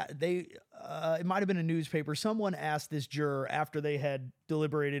might have been a newspaper. Someone asked this juror after they had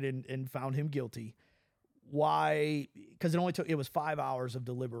deliberated and found him guilty, why? Because it was 5 hours of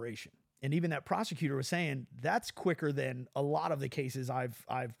deliberation. And even that prosecutor was saying that's quicker than a lot of the cases I've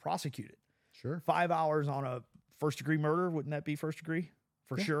prosecuted. Sure. 5 hours on a first-degree murder, wouldn't that be first degree?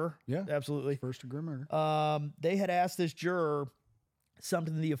 For sure. Yeah. Absolutely. First-degree murder. They had asked this juror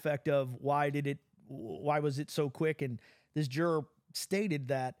something to the effect of why was it so quick? And this juror stated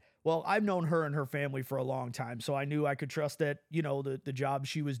that, well, I've known her and her family for a long time, so I knew I could trust that, the job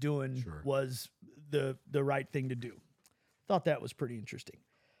she was doing was the right thing to do. Thought that was pretty interesting.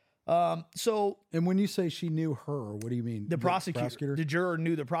 And when you say she knew her, what do you mean? The prosecutor? The juror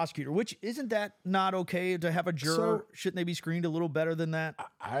knew the prosecutor, which isn't that not okay to have a juror? Shouldn't they be screened a little better than that?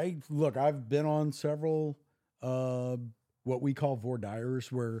 I've been on several, what we call voir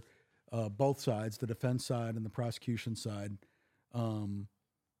dires, where both sides, the defense side and the prosecution side,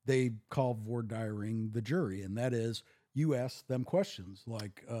 they call voir diring the jury. And that is, you ask them questions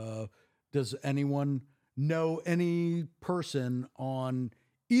like, does anyone know any person on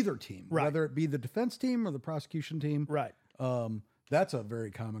either team, whether it be the defense team or the prosecution team? Right. That's a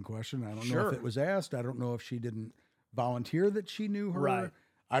very common question. I don't know if it was asked. I don't know if she didn't volunteer that she knew her. Right.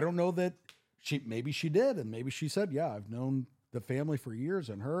 I don't know that maybe she did. And maybe she said, yeah, I've known the family for years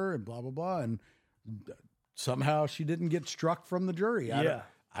and her and blah, blah, blah. And somehow she didn't get struck from the jury.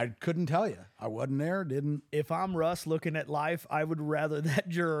 I couldn't tell you. I wasn't there. Didn't. If I'm Russ looking at life, I would rather that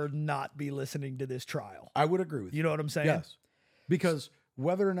juror not be listening to this trial. I would agree with you. You know what I'm saying? Yes. Because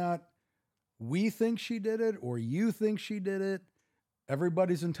whether or not we think she did it or you think she did it,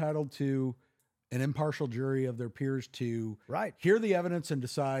 everybody's entitled to an impartial jury of their peers to hear the evidence and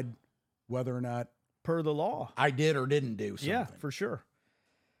decide whether or not, per the law, I did or didn't do something. Yeah, for sure.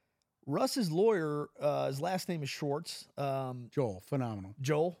 Russ's lawyer, his last name is Schwartz. Joel, phenomenal.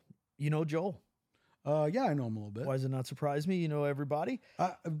 Joel, you know Joel? Yeah, I know him a little bit. Why does it not surprise me? You know everybody?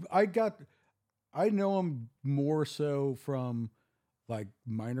 I know him more so from like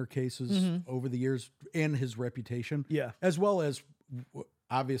minor cases over the years and his reputation. Yeah. As well as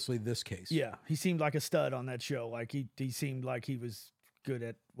obviously this case. Yeah. He seemed like a stud on that show. Like he seemed like he was good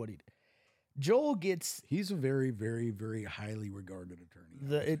at what he did. Joel gets... He's a very, very, very highly regarded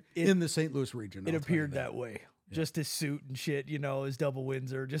attorney in the St. Louis region. It appeared that way. Yeah. Just his suit and shit, his double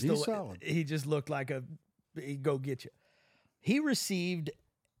Windsor. He's solid. He just looked like he'd go get you. He received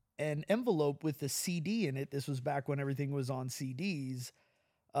an envelope with a CD in it. This was back when everything was on CDs.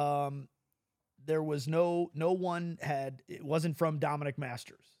 There was it wasn't from Dominic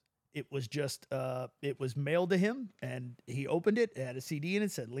Masters. It was just, it was mailed to him and he opened it. It had a CD in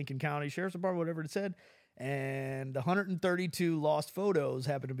it, said Lincoln County Sheriff's Department, whatever it said. And 132 lost photos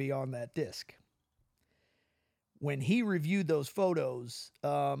happened to be on that disc. When he reviewed those photos,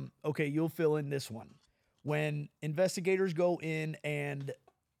 okay, you'll fill in this one. When investigators go in and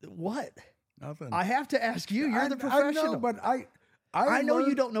what? Nothing. I have to ask you. You're the professional. I know, but I know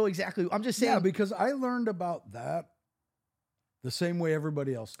you don't know exactly. I'm just saying. Yeah, because I learned about that the same way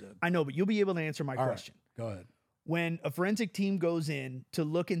everybody else did. I know, but you'll be able to answer my question. Right, go ahead. when a forensic team goes in to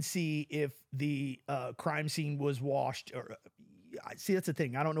look and see if the crime scene was washed, or see, that's the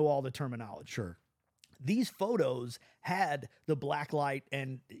thing. I don't know all the terminology. Sure. These photos had the black light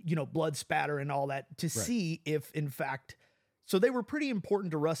and, blood spatter and all that to see if, in fact, so they were pretty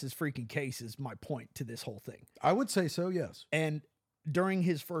important to Russ's freaking case, is my point to this whole thing. I would say so, yes. And during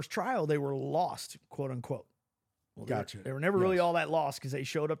his first trial, they were lost, quote unquote. Well, gotcha. They were never really all that lost because they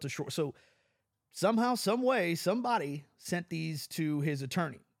showed up to short. So somehow, some way, somebody sent these to his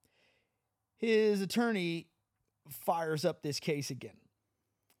attorney. His attorney fires up this case again.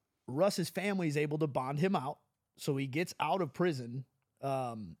 Russ's family is able to bond him out, so he gets out of prison.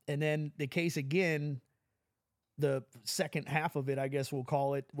 And then the case again, the second half of it, I guess we'll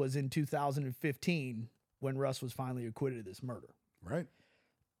call it, was in 2015 when Russ was finally acquitted of this murder. Right.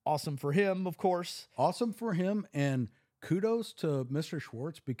 Awesome for him, of course. Awesome for him, and kudos to Mr.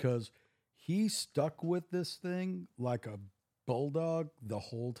 Schwartz because he stuck with this thing like a bulldog the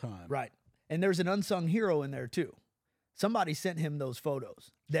whole time. Right. And there's an unsung hero in there too. Somebody sent him those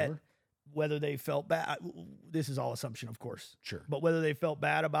photos that whether they felt bad, this is all assumption, of course. Sure. But whether they felt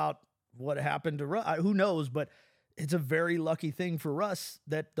bad about what happened to Russ, who knows? But it's a very lucky thing for Russ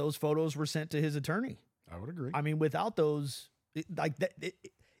that those photos were sent to his attorney. I would agree. I mean, without those,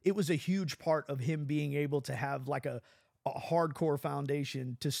 it was a huge part of him being able to have like a hardcore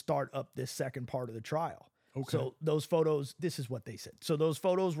foundation to start up this second part of the trial. Okay. So those photos, this is what they said. So those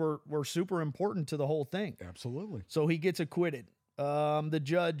photos were super important to the whole thing. Absolutely. So he gets acquitted. The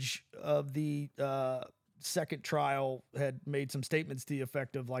judge of the second trial had made some statements to the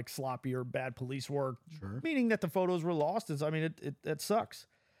effect of like sloppy or bad police work, meaning that the photos were lost. That sucks.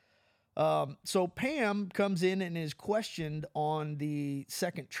 So Pam comes in and is questioned on the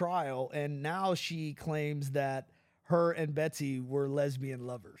second trial, and now she claims that her and Betsy were lesbian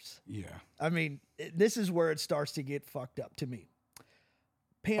lovers. Yeah. I mean, this is where it starts to get fucked up to me.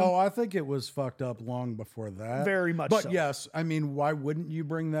 Pam, I think it was fucked up long before that. Very much but so. Yes, I mean, why wouldn't you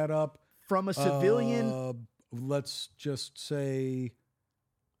bring that up? From a civilian... let's just say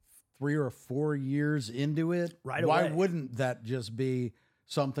 3 or 4 years into it. Right Why away. wouldn't that just be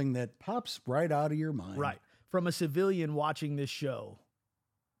something that pops right out of your mind? Right. From a civilian watching this show,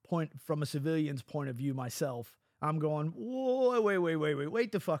 from a civilian's point of view myself, I'm going, whoa,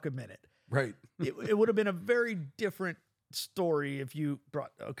 wait the fuck a minute. Right. It would have been a very different story if you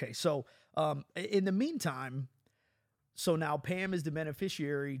brought, okay. So, in the meantime, so now Pam is the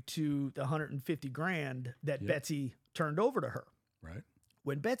beneficiary to the $150,000 that Betsy turned over to her. Right.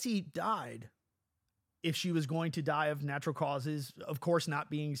 When Betsy died, if she was going to die of natural causes, of course, not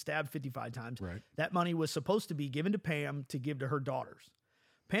being stabbed 55 times, that money was supposed to be given to Pam to give to her daughters.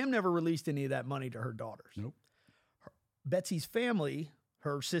 Pam never released any of that money to her daughters. Nope. Betsy's family,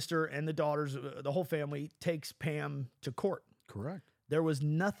 her sister and the daughters, the whole family, takes Pam to court. Correct. There was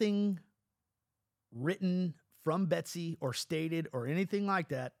nothing written from Betsy or stated or anything like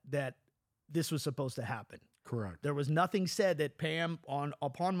that this was supposed to happen. Correct. There was nothing said that Pam,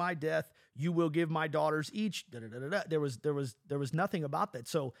 upon my death, you will give my daughters each. Da, da, da, da, da. There was nothing about that.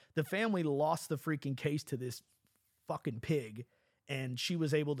 So the family lost the freaking case to this fucking pig, and she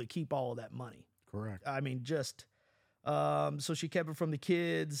was able to keep all of that money. Correct. I mean, just so she kept it from the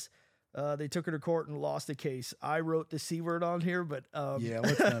kids. They took her to court and lost the case. I wrote the C word on here, but yeah,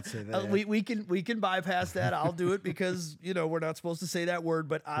 let's not say that. we can bypass that. I'll do it because we're not supposed to say that word,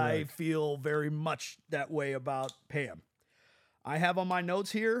 but I feel very much that way about Pam. I have on my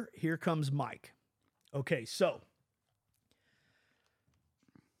notes here. Here comes Mike. Okay, so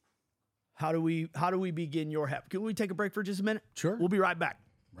how do we begin your half? Can we take a break for just a minute? Sure. We'll be right back.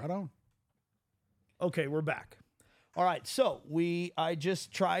 Right on. Okay, we're back. All right, so I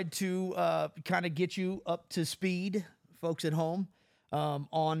just tried to kind of get you up to speed, folks at home,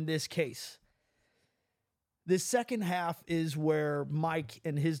 on this case. This second half is where Mike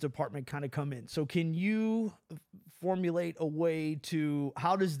and his department kind of come in. So can you formulate a way to,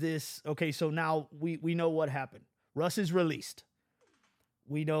 how does this, okay, so now we know what happened. Russ is released.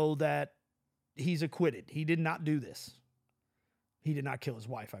 We know that he's acquitted. He did not do this. He did not kill his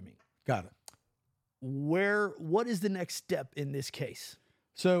wife, I mean. Got it. What is the next step in this case?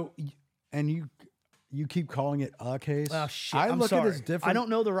 So, and you keep calling it a case. Oh shit! I look sorry. at it as different. I don't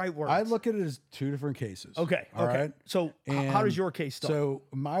know the right words. I look at it as two different cases. Okay. All right. So how does your case start? So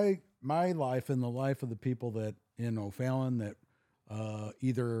my life and the life of the people that in O'Fallon that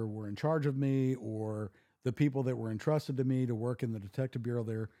either were in charge of me or the people that were entrusted to me to work in the detective bureau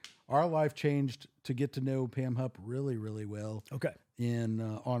there, our life changed to get to know Pam Hupp really, really well. Okay.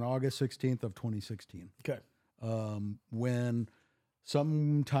 On August 16th of 2016. Okay. When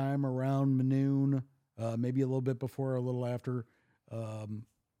sometime around noon, maybe a little bit before or a little after.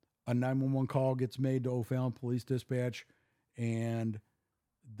 A 911 call gets made to O'Fallon Police Dispatch, and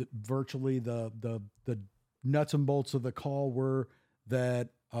virtually the nuts and bolts of the call were that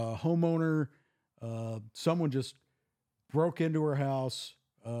a homeowner, someone just broke into her house,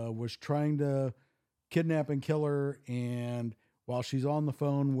 was trying to kidnap and kill her, and while she's on the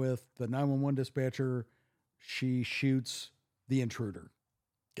phone with the 911 dispatcher, she shoots the intruder.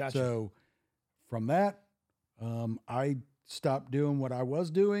 Gotcha. So from that, I stopped doing what I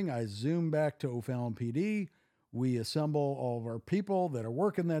was doing. I zoomed back to O'Fallon PD. We assemble all of our people that are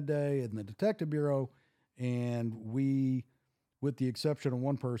working that day in the detective bureau, and we, with the exception of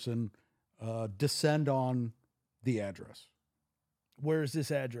one person, descend on the address. Where is this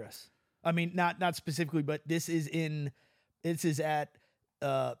address? I mean, not specifically, but this is at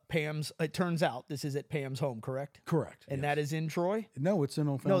Pam's. It turns out this is at Pam's home, correct? Correct. And yes. that is in Troy? No, it's in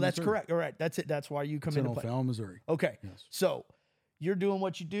O'Fallon. No, that's Missouri. correct. All right, that's it. That's why you come It's in into play. O'Fallon, Missouri. Okay. Yes. So you're doing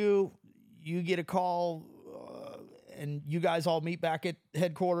what you do. You get a call, and you guys all meet back at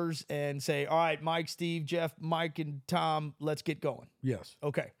headquarters and say, all right, Mike, Steve, Jeff, Mike, and Tom, let's get going. Yes.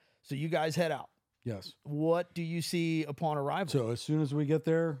 Okay. So you guys head out. Yes. What do you see upon arrival? So as soon as we get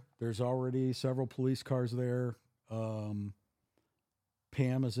there, there's already several police cars there.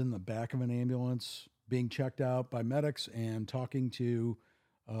 Pam is in the back of an ambulance being checked out by medics and talking to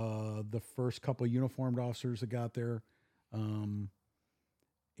the first couple of uniformed officers that got there. And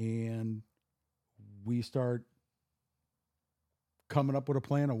we start coming up with a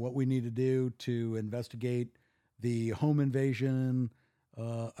plan on what we need to do to investigate the home invasion,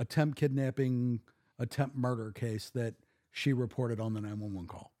 attempt kidnapping, attempt murder case that she reported on the 911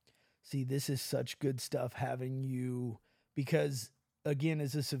 call. See, this is such good stuff having you, because again,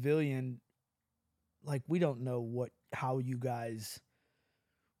 as a civilian, like, we don't know how you guys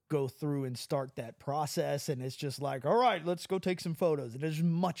go through and start that process. And it's just like, all right, let's go take some photos. And there's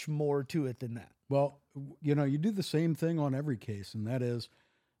much more to it than that. Well, you know, you do the same thing on every case. And that is,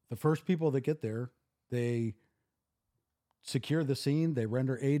 the first people that get there, they secure the scene. They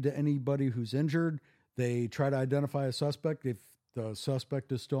render aid to anybody who's injured. They try to identify a suspect. If the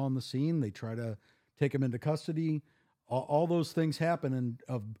suspect is still on the scene, they try to take him into custody. All those things happen in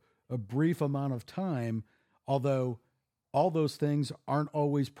a brief amount of time, although all those things aren't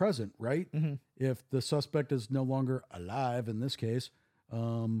always present, right? Mm-hmm. If the suspect is no longer alive, in this case,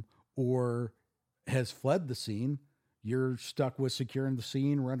 or has fled the scene, you're stuck with securing the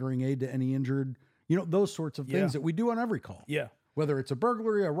scene, rendering aid to any injured, those sorts of things that we do on every call. Yeah. Whether it's a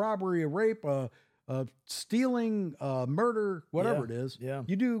burglary, a robbery, a rape, a stealing, murder, whatever it is,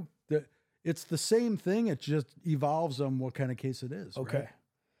 you do it's the same thing. It just evolves on what kind of case it is. Okay. Right?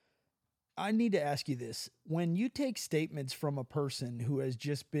 I need to ask you this. When you take statements from a person who has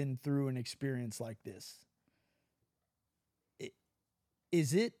just been through an experience like this,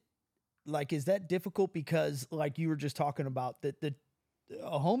 is that difficult? Because, like you were just talking about,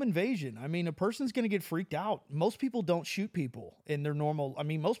 a home invasion, I mean, a person's going to get freaked out. Most people don't shoot people in their normal. I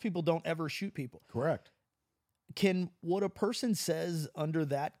mean, most people don't ever shoot people. Correct. Can what a person says under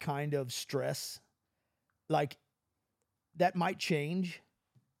that kind of stress, like, that might change,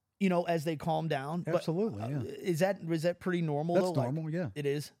 as they calm down? Absolutely. But, is that pretty normal? That's though? normal. Yeah, it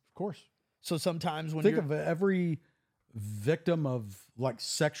is. Of course. So sometimes when think of every victim of like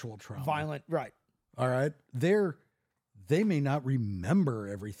sexual trauma, violent, right? All right, they may not remember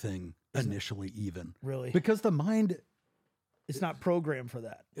everything initially, even really, because the mind. It's not programmed for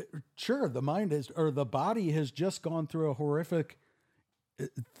that. Sure, the mind is, or the body has just gone through a horrific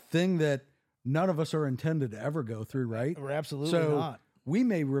thing that none of us are intended to ever go through, right? We're absolutely so not. We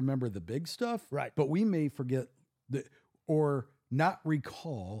may remember the big stuff, right? But we may forget or not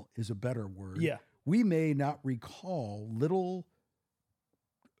recall is a better word. Yeah. We may not recall little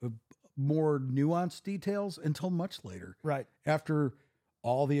more nuanced details until much later. Right. After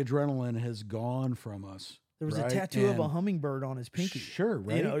all the adrenaline has gone from us. There was a tattoo of a hummingbird on his pinky. Sure,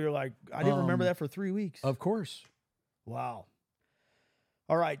 right? You're like, I didn't remember that for 3 weeks. Of course. Wow.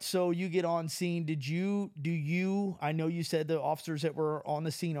 All right, so you get on scene. I know you said the officers that were on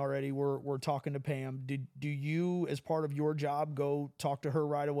the scene already were talking to Pam. Do you, as part of your job, go talk to her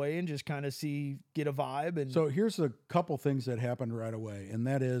right away and just kind of get a vibe? And so here's a couple things that happened right away, and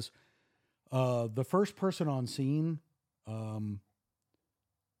that is the first person on scene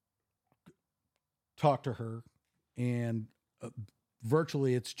talk to her, and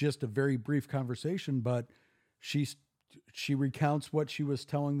virtually it's just a very brief conversation, but she recounts what she was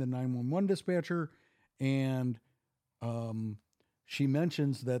telling the 911 dispatcher, and she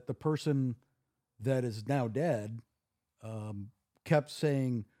mentions that the person that is now dead kept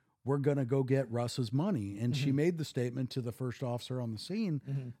saying, we're going to go get Russ's money. And she made the statement to the first officer on the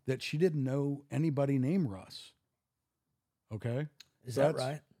scene that she didn't know anybody named Russ. Okay. Is that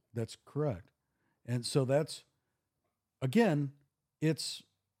right? That's correct. And so that's, again, it's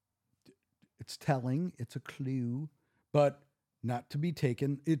telling, it's a clue, but not to be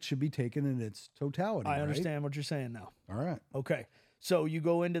taken. It should be taken in its totality. I understand what you're saying now. All right. Okay. So you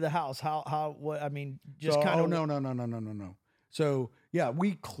go into the house. What, I mean, just so, kind of. No. So yeah,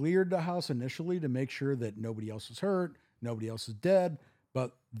 we cleared the house initially to make sure that nobody else is hurt, nobody else is dead,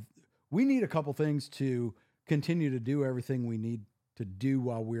 but we need a couple things to continue to do everything we need to do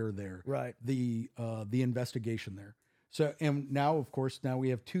while we're there. Right. The investigation there. So, and now, of course, now we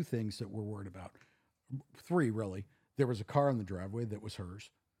have two things that we're worried about. Three, really. There was a car in the driveway that was hers.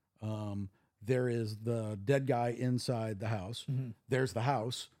 There is the dead guy inside the house. There's the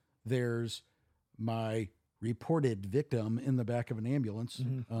house. There's my reported victim in the back of an ambulance.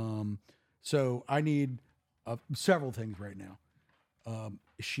 So I need several things right now.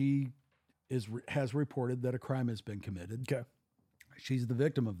 She has reported that a crime has been committed. Okay. She's the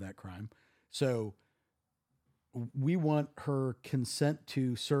victim of that crime. So we want her consent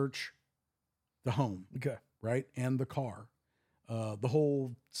to search the home. Okay. Right? And the car. The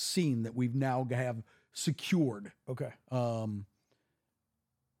whole scene that we've now have secured. Okay.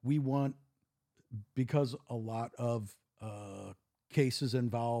 We want, because a lot of cases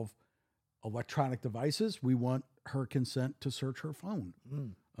involve electronic devices, we want her consent to search her phone.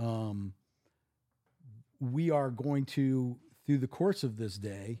 We are going to, through the course of this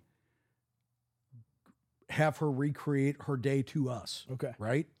day, have her recreate her day to us. Okay.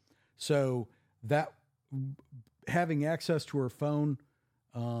 Right? So that having access to her phone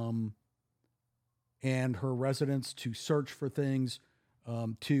and her residence to search for things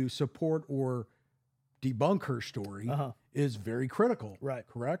to support or debunk her story is very critical. Right.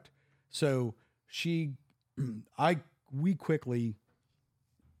 Correct? So we quickly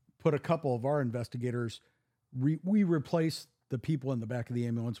put a couple of our investigators, we replaced the people in the back of the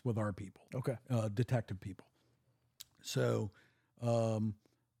ambulance with our people. Okay. Detective people. So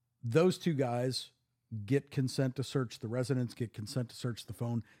those two guys get consent to search the residence, get consent to search the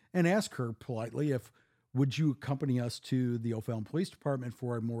phone, and ask her politely would you accompany us to the O'Fallon Police Department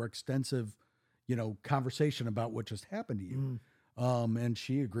for a more extensive, conversation about what just happened to you. And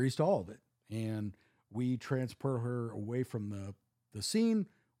she agrees to all of it. And we transfer her away from the scene.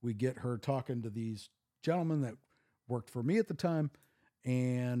 We get her talking to these gentlemen that worked for me at the time.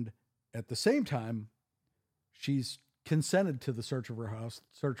 And at the same time, she's consented to the search of her house,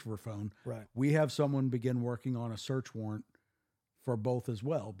 search of her phone. Right. We have someone begin working on a search warrant for both as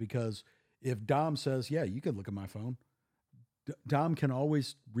well, because if Dom says, yeah, you can look at my phone, Dom can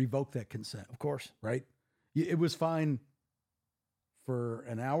always revoke that consent. Of course. Right? It was fine for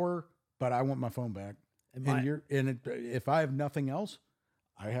an hour, but I want my phone back. If I have nothing else,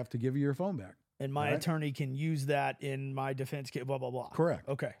 I have to give you your phone back. And my attorney can use that in my defense case, blah, blah, blah. Correct.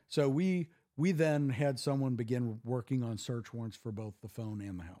 Okay. So we then had someone begin working on search warrants for both the phone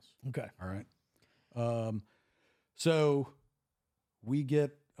and the house. Okay. All right. So we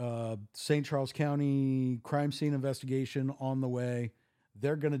get St. Charles County crime scene investigation on the way.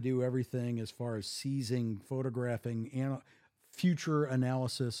 They're going to do everything as far as seizing, photographing, and future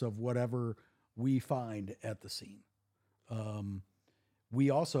analysis of whatever we find at the scene. We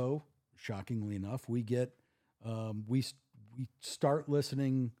also, shockingly enough, we get we start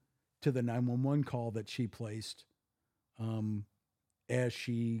listening to the 911 call that she placed as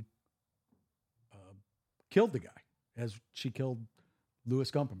she killed the guy, as she killed Louis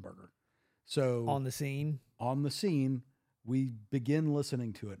Gumpenberger. So on the scene, we begin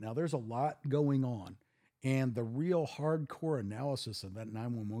listening to it. Now there's a lot going on, and the real hardcore analysis of that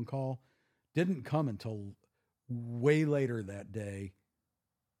 911 call didn't come until way later that day,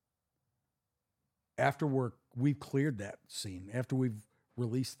 after we've cleared that scene, after we've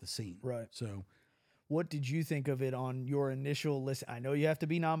released the scene. Right. So what did you think of it on your initial listen? I know you have to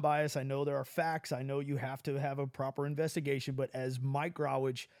be non-biased. I know there are facts. I know you have to have a proper investigation, but as Mike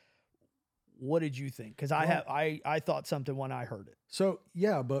Grawitch, what did you think? Because I thought something when I heard it. So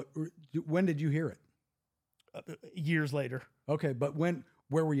yeah, but when did you hear it? Years later. Okay, but where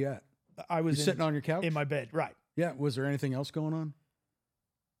were you at? I was sitting on your couch in my bed. Right. Yeah. Was there anything else going on?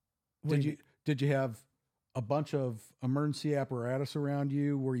 Did you have a bunch of emergency apparatus around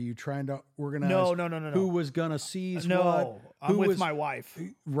you? Were you trying to organize? No. Who was going to seize what? No, I'm with my wife.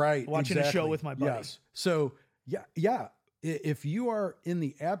 Right. Watching a show with my buddy. Yes. So yeah. If you are in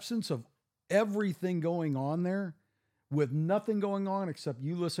the absence of everything going on there, with nothing going on except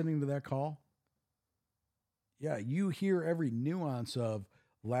you listening to that call, yeah, you hear every nuance of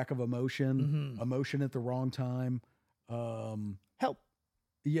lack of emotion, emotion at the wrong time. Help.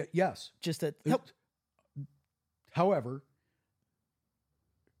 Yeah. Yes. Just that help. However,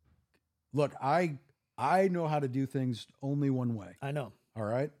 look, I know how to do things only one way. I know. All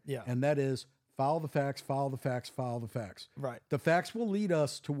right. Yeah. And that is follow the facts, follow the facts, follow the facts. Right. The facts will lead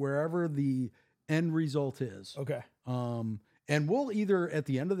us to wherever the end result is. Okay. And we'll either at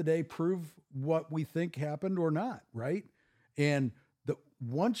the end of the day prove what we think happened or not. Right. And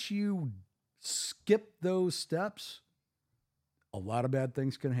once you skip those steps, a lot of bad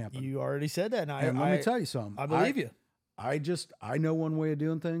things can happen. You already said that. And let me tell you something. I believe you. I know one way of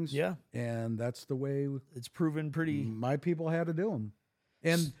doing things. Yeah. And that's the way it's proven pretty. My people had to do them.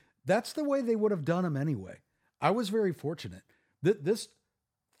 And that's the way they would have done them anyway. I was very fortunate that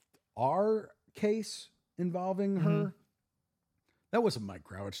our case involving her, that wasn't Mike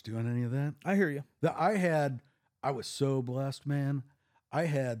Grawitch doing any of that. I hear you. I was so blessed, man. I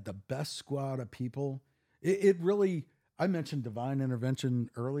had the best squad of people. It really, I mentioned divine intervention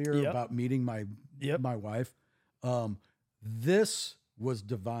earlier about meeting my wife. This was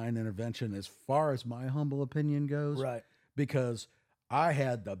divine intervention as far as my humble opinion goes. Right. Because I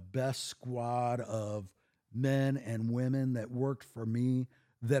had the best squad of men and women that worked for me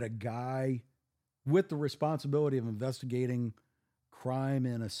that a guy with the responsibility of investigating crime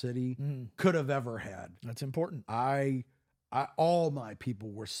in a city could have ever had. That's important. All my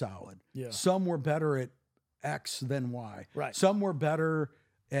people were solid. Yeah. Some were better at X than Y. Right. Some were better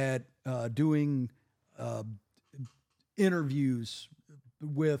at doing interviews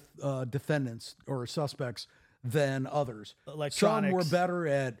with defendants or suspects than others. Some were better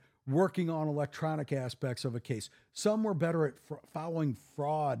at working on electronic aspects of a case. Some were better at following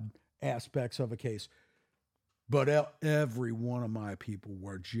fraud aspects of a case. But every one of my people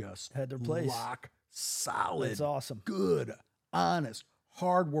were just had their place. Lock solid. That's awesome. Good, honest,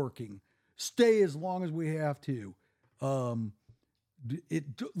 hardworking. Stay as long as we have to.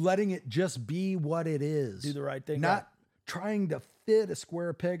 Letting it just be what it is. Do the right thing. Not trying to fit a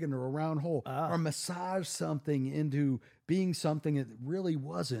square peg into a round hole or massage something into being something it really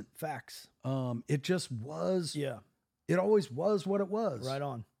wasn't. Facts. It just was. Yeah. It always was what it was. Right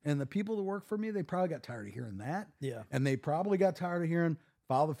on. And the people that work for me, they probably got tired of hearing that. Yeah. And they probably got tired of hearing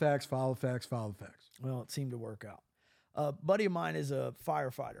follow the facts, follow the facts, follow the facts. Well, it seemed to work out. A buddy of mine is a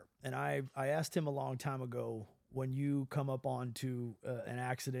firefighter, and I asked him a long time ago, when you come up onto an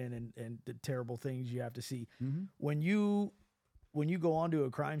accident and the terrible things you have to see, when you go onto a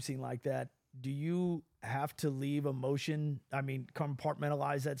crime scene like that, do you have to leave emotion? I mean,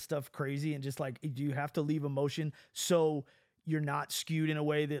 compartmentalize that stuff crazy and just like, do you have to leave emotion so you're not skewed in a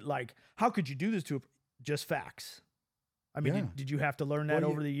way that like, how could you do this to just facts? I mean, did you have to learn that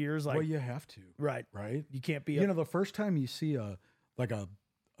over the years? Like, well, you have to, right? You can't be, the first time you see a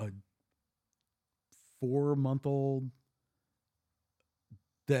 4-month-old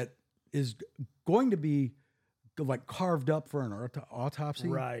that is going to be like carved up for an autopsy,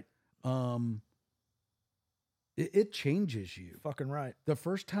 right? It changes you. Fucking right. The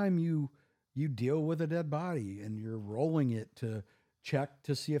first time you deal with a dead body and you're rolling it to check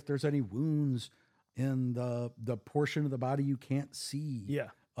to see if there's any wounds in the portion of the body you can't see. Yeah.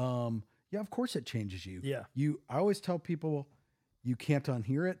 Of course it changes you. Yeah. I always tell people you can't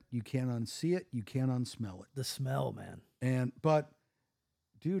unhear it, you can't unsee it, you can't unsmell it. The smell, man. But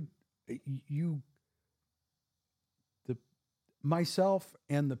dude, myself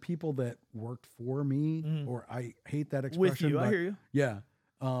and the people that worked for me, or I hate that expression. With you, but I hear you. Yeah.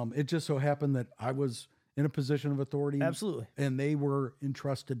 It just so happened that I was in a position of authority. Absolutely. And they were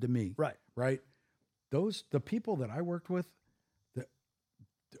entrusted to me. Right. Right. The people that I worked with,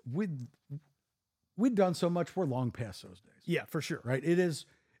 we'd done so much, we're long past those days. Yeah, for sure. Right.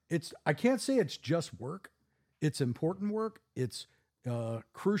 I can't say it's just work. It's important work. It's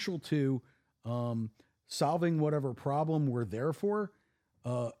crucial to solving whatever problem we're there for.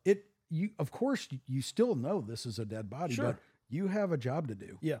 Of course, you still know this is a dead body, sure, but you have a job to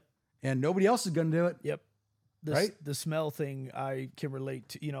do. Yeah. And nobody else is going to do it. Yep. Right? The smell thing I can relate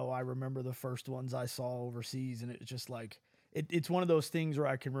to. I remember the first ones I saw overseas, and it's just like, it's one of those things where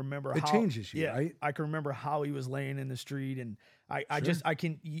I can remember it changes you, right? I can remember how he was laying in the street, and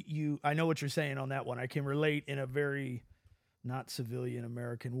I know what you're saying on that one. I can relate in a very not civilian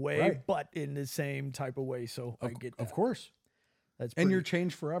American way, right, but in the same type of way. So I get that. Of course. And you're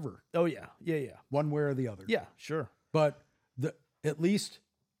changed forever. Oh yeah. Yeah. Yeah. One way or the other. Yeah, sure. But at least,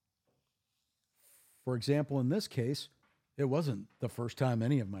 for example, in this case, it wasn't the first time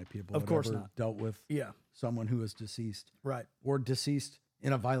any of my people of course ever not dealt with someone who was deceased. Right. Or deceased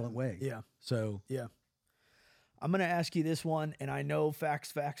in a violent way. Yeah. So yeah. I'm going to ask you this one, and I know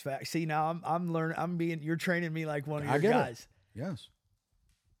facts. See, now I'm learning. You're training me like one of your guys. Yes.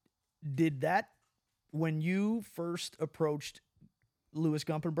 Did that, when you first approached Louis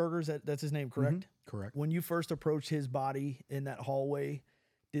Gumpenberger, that's his name, correct? Mm-hmm. Correct. When you first approached his body in that hallway,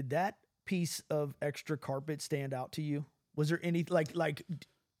 did that piece of extra carpet stand out to you? Was there any, like,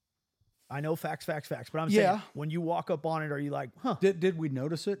 I know facts, but I'm saying, when you walk up on it, are you like, huh? Did we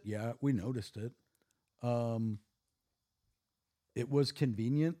notice it? Yeah, we noticed it. It was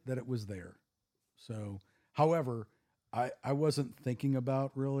convenient that it was there. So, however, I wasn't thinking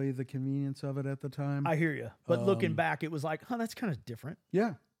about really the convenience of it at the time. I hear you. But looking back, it was like, huh, that's kind of different.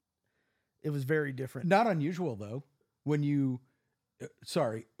 Yeah. It was very different. Not unusual, though, when you,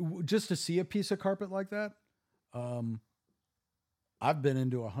 just to see a piece of carpet like that. I've been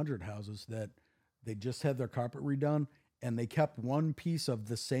into 100 houses that they just had their carpet redone and they kept one piece of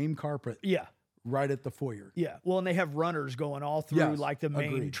the same carpet. Yeah. Right at the foyer. Yeah. Well, and they have runners going all through like the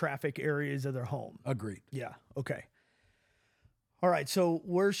main agreed. traffic areas of their home. Agreed. Yeah. Okay. All right. So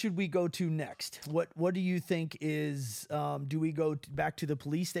where should we go to next? What do you think is, do we go back to the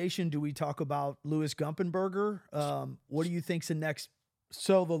police station? Do we talk about Louis Gumpenberger? What do you think's the next?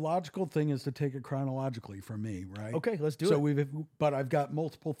 So the logical thing is to take it chronologically for me, right? Okay, let's do it. But I've got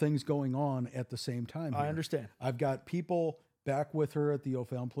multiple things going on at the same time here. I understand. I've got people back with her at the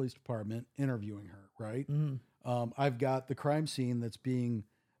O'Fallon Police Department interviewing her, right? Mm-hmm. I've got the crime scene that's being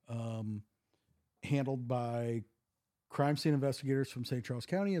handled by crime scene investigators from St. Charles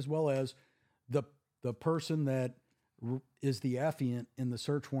County, as well as the person that is the affiant in the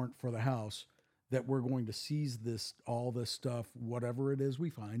search warrant for the house that we're going to seize all this stuff, whatever it is we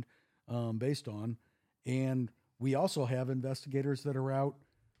find, based on. And we also have investigators that are out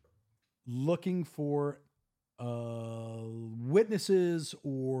looking for witnesses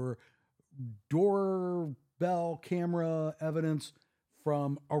or doorbell camera evidence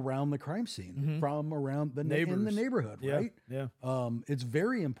from around the crime scene, from around the in the neighborhood, right? Yeah. It's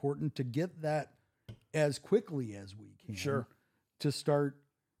very important to get that as quickly as we can. Sure. To start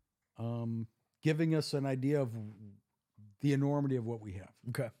giving us an idea of the enormity of what we have.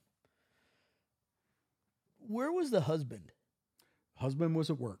 Okay. Where was the husband? Husband was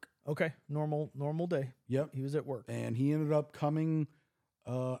at work. Okay. Normal day. Yep. He was at work. And he ended up coming,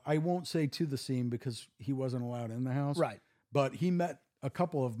 I won't say to the scene because he wasn't allowed in the house. Right. But he met a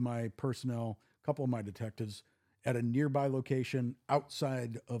couple of my personnel, a couple of my detectives at a nearby location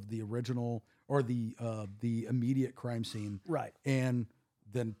outside of the original or the immediate crime scene. Right. And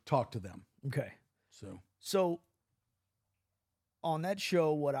then talked to them. Okay. So on that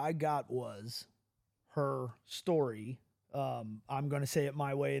show, what I got was her story. I'm going to say it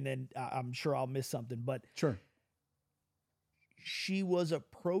my way, and then I'm sure I'll miss something, but sure. She was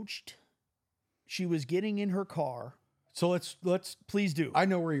approached. She was getting in her car. So let's please do. I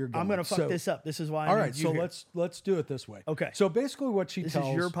know where you're going. I'm going to fuck this up. This is why. All right. So let's do it this way. Okay. So basically what she tells. This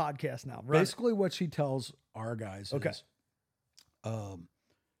is your podcast now. Right? Basically what she tells our guys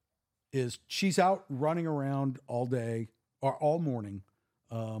is she's out running around all day or all morning,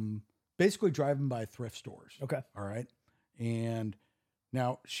 basically driving by thrift stores. Okay. All right. And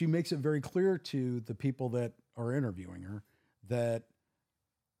now she makes it very clear to the people that are interviewing her that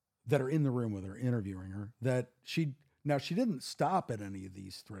are in the room with her, interviewing her, that she didn't stop at any of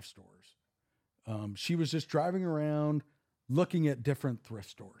these thrift stores. She was just driving around looking at different thrift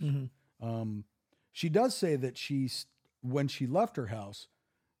stores. Mm-hmm. She does say that when she left her house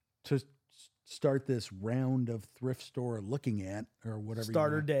to start this round of thrift store looking at or whatever.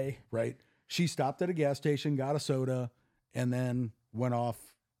 Start her day. Right. She stopped at a gas station, got a soda, and then went off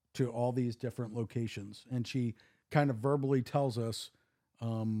to all these different locations. And she kind of verbally tells us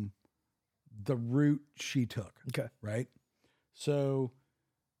the route she took. Okay. Right. So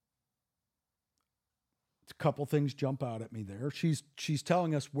a couple things jump out at me there. She's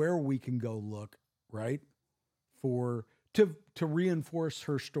telling us where we can go look, right? To reinforce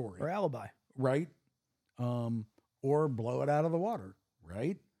her story. Or alibi. Right. Or blow it out of the water.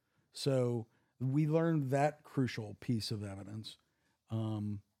 Right. So we learned that crucial piece of evidence,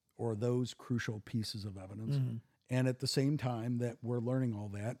 or those crucial pieces of evidence. Mm-hmm. And at the same time that we're learning all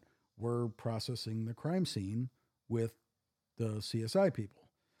that, we're processing the crime scene with the CSI people.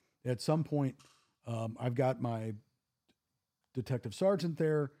 At some point, I've got my detective sergeant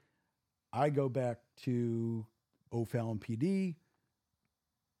there. I go back to O'Fallon PD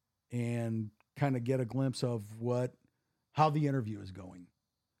and kind of get a glimpse of how the interview is going,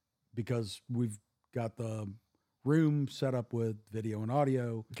 because we've got the room set up with video and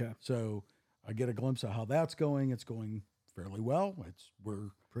audio. Okay. So I get a glimpse of how that's going. It's going fairly well. We're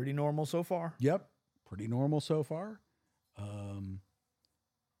pretty normal so far. Yep. pretty normal so far.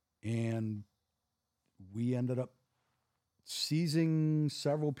 And we ended up seizing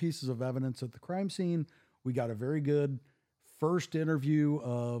several pieces of evidence at the crime scene. We got a very good first interview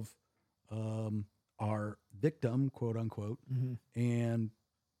of our victim, quote unquote, and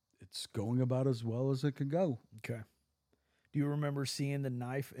it's going about as well as it could go. Okay. Do you remember seeing the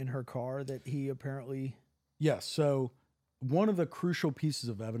knife in her car that he apparently... Yes. So one of the crucial pieces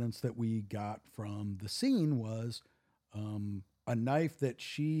of evidence that we got from the scene was a knife that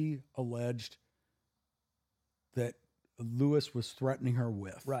she alleged that Lewis was threatening her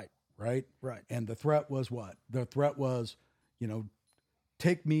with. Right. Right? Right. And the threat was what? The threat was,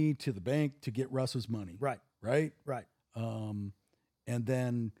 take me to the bank to get Russ's money. Right. Right? Right. And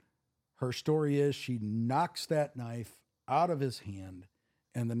then her story is she knocks that knife out of his hand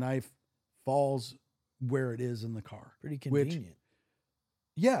and the knife falls where it is in the car. Pretty convenient.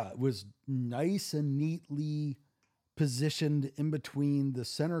 It was nice and neatly positioned in between the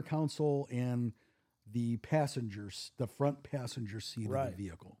center console and the front passenger seat of the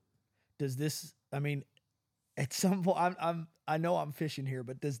vehicle. Does this, at some point, I know I'm fishing here,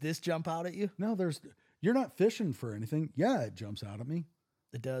 but does this jump out at you? No, you're not fishing for anything. Yeah, it jumps out at me.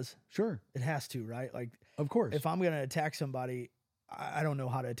 It does? Sure. It has to, right? Like, of course. If I'm going to attack somebody, I don't know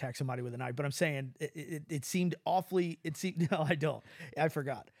how to attack somebody with a knife, but I'm saying it seemed awfully, no, I don't. I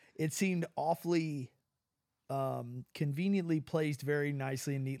forgot. It seemed awfully conveniently placed very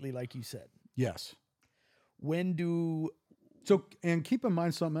nicely and neatly, like you said. Yes. And keep in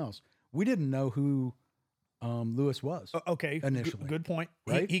mind something else. We didn't know who Lewis was. Okay. Initially. Good point.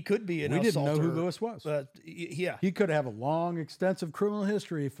 Right? He could be an We didn't know assaulter, who Lewis was. Yeah. He could have a long, extensive criminal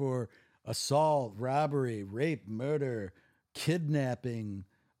history for assault, robbery, rape, murder, kidnapping.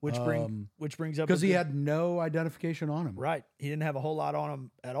 Which brings up... Because he had no identification on him. Right. He didn't have a whole lot on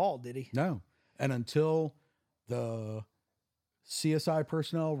him at all, did he? No. And until the CSI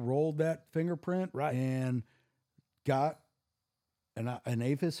personnel rolled that fingerprint and got an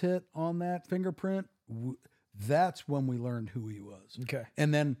APHIS hit on that fingerprint, that's when we learned who he was. Okay.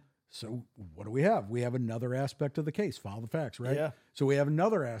 And then, so what do we have? We have another aspect of the case. Follow the facts, right? Yeah. So we have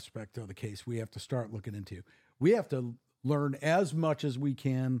another aspect of the case we have to start looking into. We have to learn as much as we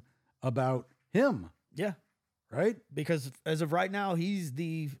can about him. Yeah. Right? Because as of right now, he's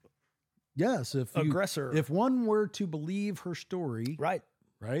the aggressor. If one were to believe her story, right,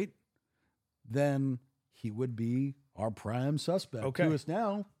 then he would be our prime suspect. Okay. Who is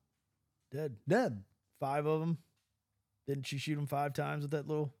now dead. 5 of them. Didn't she shoot him 5 times with that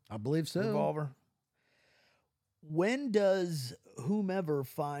little... I believe so. Revolver. When does whomever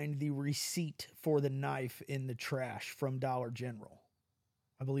find the receipt for the knife in the trash from Dollar General?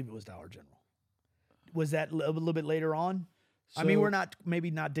 I believe it was Dollar General. Was that a little bit later on? So, we're not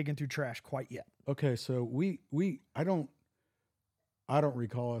digging through trash quite yet. Okay, so I don't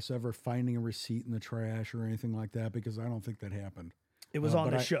recall us ever finding a receipt in the trash or anything like that because I don't think that happened. It was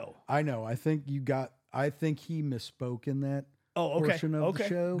on the show. I know. I think he misspoke in that portion of the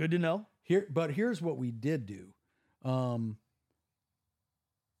show. Good to know. Here's what we did do.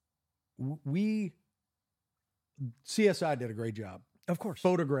 CSI did a great job. Of course.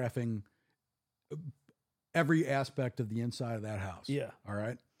 Photographing every aspect of the inside of that house. Yeah. All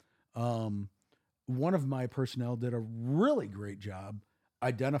right. One of my personnel did a really great job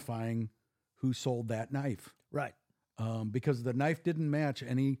identifying who sold that knife. Right. Because the knife didn't match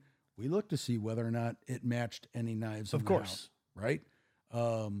any. We looked to see whether or not it matched any knives. Of course. Right.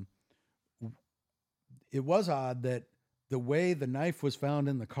 It was odd that the way the knife was found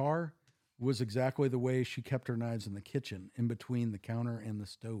in the car was exactly the way she kept her knives in the kitchen, in between the counter and the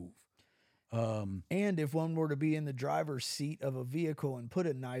stove. And if one were to be in the driver's seat of a vehicle and put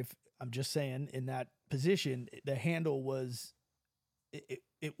a knife, I'm just saying, in that position, the handle was,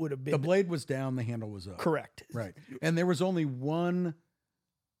 it would have been... The blade was down, the handle was up. Correct. Right. And there was only one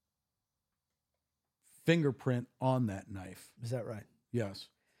fingerprint on that knife. Is that right? Yes.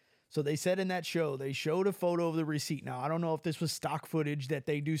 So they said in that show, they showed a photo of the receipt. Now, I don't know if this was stock footage that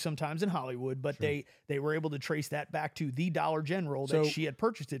they do sometimes in Hollywood, but sure. they were able to trace that back to the Dollar General that she had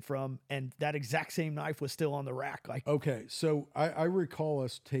purchased it from, and that exact same knife was still on the rack. Okay, so I recall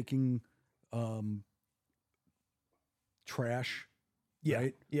us taking trash,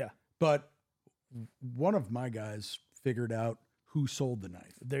 right? Yeah. But one of my guys figured out who sold the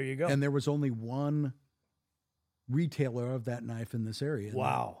knife. There you go. And there was only one retailer of that knife in this area.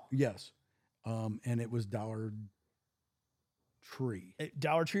 Wow. Yes. And it was Dollar Tree.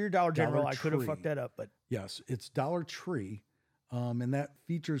 Dollar Tree or Dollar General? I could have fucked that up, but yes, it's Dollar Tree. And that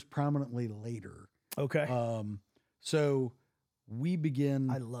features prominently later. Okay. So we begin.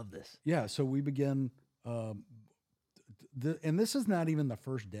 I love this. Yeah. So we begin and this is not even the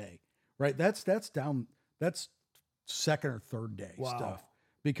first day, right? That's second or third day stuff,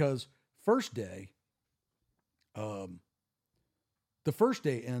 because first day, the first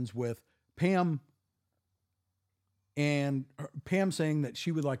day ends with Pam saying that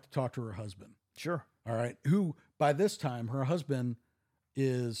she would like to talk to her husband. Sure. All right. Who by this time, her husband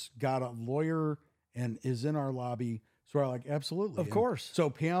got a lawyer and is in our lobby. So we're like, absolutely. Of course. So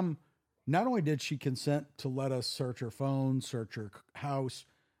Pam, not only did she consent to let us search her phone, search her house,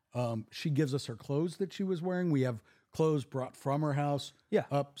 she gives us her clothes that she was wearing. We have clothes brought from her house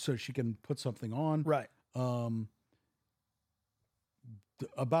up so she can put something on. Right.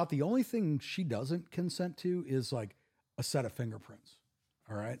 About the only thing she doesn't consent to is like a set of fingerprints.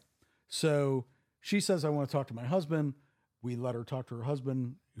 All right. So she says, I want to talk to my husband. We let her talk to her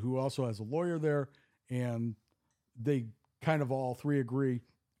husband, who also has a lawyer there. And they kind of all three agree,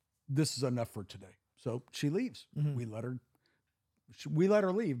 this is enough for today. So she leaves. Mm-hmm. We let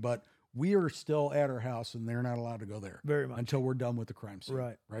her leave, but we are still at her house and they're not allowed to go there very much until we're done with the crime scene.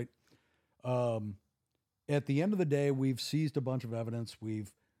 Right. Right. At the end of the day, we've seized a bunch of evidence.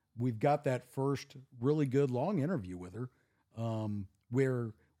 We've got that first really good long interview with her,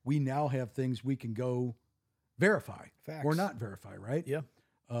 where we now have things we can go verify or not verify. Right. Yeah.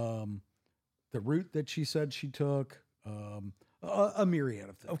 The route that she said she took, a myriad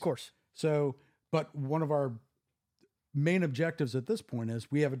of things. Of course. So, but one of our main objectives at this point is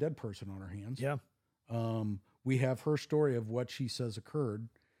we have a dead person on our hands. Yeah. We have her story of what she says occurred,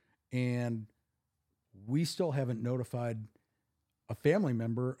 and we still haven't notified a family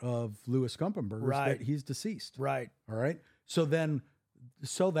member of Louis Gumpenberger that he's deceased. Right. All right. So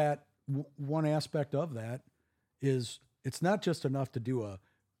that one aspect of that is it's not just enough to do a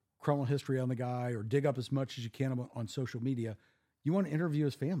criminal history on the guy or dig up as much as you can on social media. You want to interview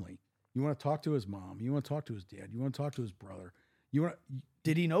his family. You want to talk to his mom. You want to talk to his dad. You want to talk to his brother.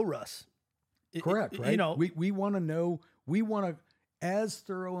 Did he know Russ? Correct. Right. We want to know, we want as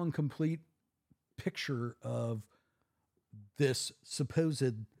thorough and complete picture of this supposed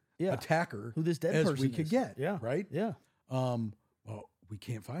attacker who this dead as person we could get. Yeah. Right. Yeah. Well, we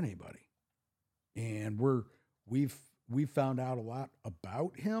can't find anybody. And we've found out a lot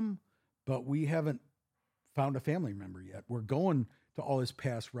about him, but we haven't found a family member yet. We're going to all his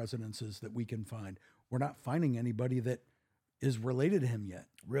past residences that we can find. We're not finding anybody that is related to him yet.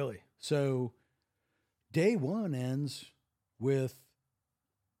 Really? So day one ends with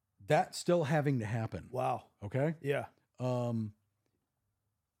that still having to happen. Wow. Okay. Yeah. We're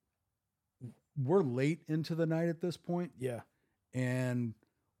late into the night at this point. Yeah. And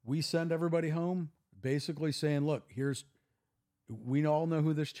we send everybody home basically saying, look, we all know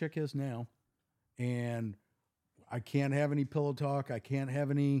who this chick is now. And I can't have any pillow talk. I can't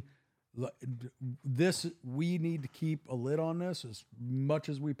have any we need to keep a lid on this as much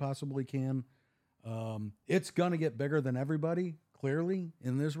as we possibly can. It's going to get bigger than everybody, clearly,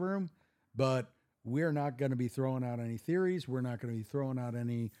 in this room, but we're not going to be throwing out any theories. We're not going to be throwing out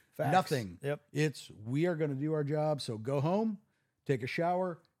any facts. Nothing. Yep. We are going to do our job. So go home, take a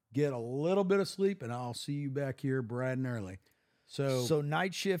shower, get a little bit of sleep, and I'll see you back here bright and early. So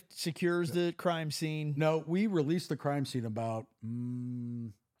night shift secures the crime scene. No, we released the crime scene about,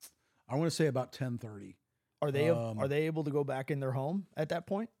 I want to say about 10:30. Are they able to go back in their home at that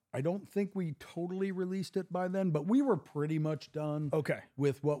point? I don't think we totally released it by then, but we were pretty much done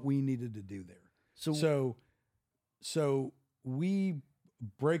with what we needed to do there. So we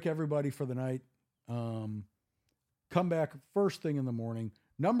break everybody for the night, come back first thing in the morning.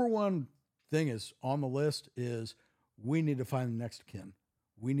 Number one thing is on the list is we need to find the next kin.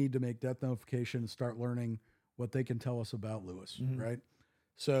 We need to make death notification and start learning what they can tell us about Louis, right?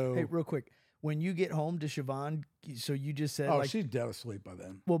 So, hey, real quick, when you get home to Siobhan, so you just said, she's dead asleep by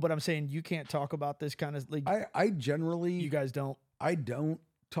then. Well, but I'm saying you can't talk about this kind of like. I generally, you guys don't. I don't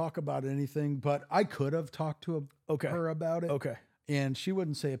talk about anything, but I could have talked to her about it. Okay, and she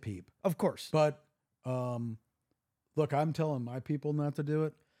wouldn't say a peep. Of course, but look, I'm telling my people not to do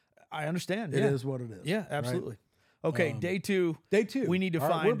it. I understand. It is what it is. Yeah, absolutely. Right? Okay, day two. We need to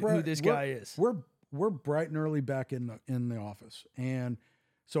find who this guy is. We're bright and early back in the office, and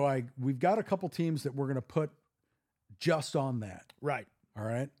so we've got a couple teams that we're going to put just on that. Right. All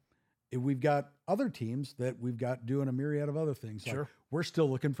right. We've got other teams that we've got doing a myriad of other things. Sure. Like we're still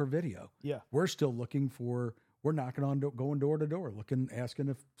looking for video. Yeah. We're still looking for. We're knocking on, going door to door, asking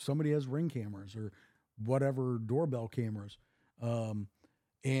if somebody has Ring cameras or whatever doorbell cameras. And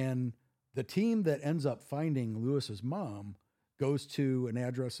the team that ends up finding Louis's mom goes to an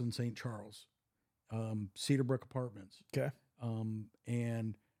address in St. Charles, Cedarbrook Apartments. Okay.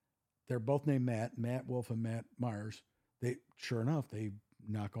 And they're both named Matt Wolf and Matt Myers. Sure enough, they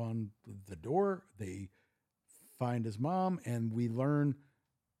knock on the door. They find his mom, and we learn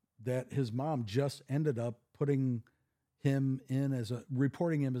that his mom just ended up putting him in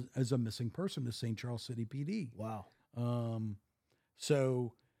reporting him as a missing person to St. Charles City PD. Wow.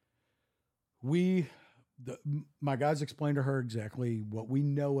 So my guys explained to her exactly what we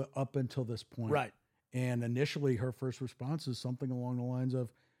know up until this point. Right. And initially her first response is something along the lines of,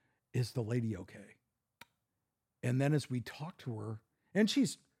 is the lady okay? And then as we talk to her, and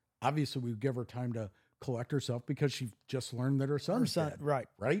she's obviously, we give her time to collect herself because she just learned that her son's dead. Right.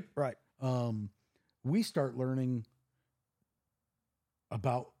 Right. Right. We start learning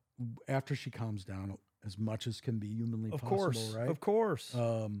about, after she calms down as much as can be humanly possible, right? Of course.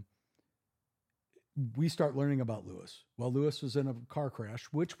 We start learning about Lewis. Well, Lewis was in a car crash,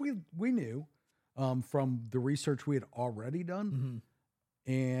 which we knew from the research we had already done. Mm-hmm.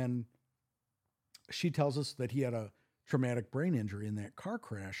 And she tells us that he had a traumatic brain injury in that car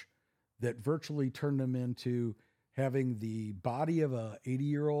crash that virtually turned him into having the body of a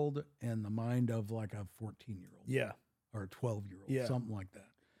 80-year-old and the mind of like a 14-year-old. Yeah. Or a 12-year-old, yeah. something like that.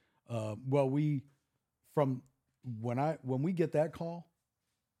 When we get that call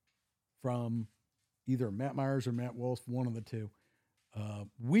from either Matt Myers or Matt Wolf, one of the two,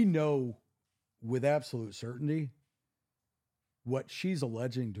 we know with absolute certainty what she's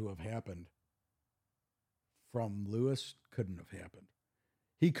alleging to have happened from Lewis couldn't have happened.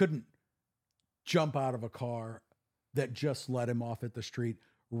 He couldn't jump out of a car that just let him off at the street,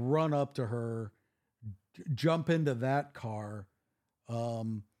 run up to her, jump into that car,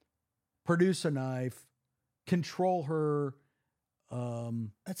 produce a knife, control her.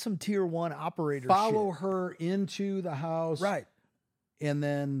 That's some tier 1 operator follow shit. Her into the house. Right. And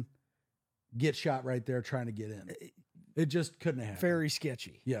then get shot right there trying to get in. It just couldn't happen. Very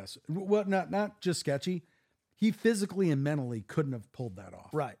sketchy. Yes. Well, not just sketchy. He physically and mentally couldn't have pulled that off.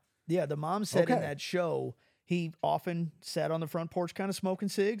 Right. Yeah. The mom said in that show, he often sat on the front porch kind of smoking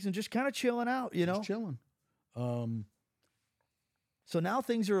cigs and just kind of chilling out, you know? Just chilling. So now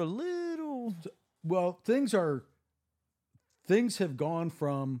things are a little... Well, things have gone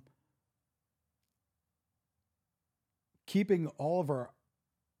from keeping all of our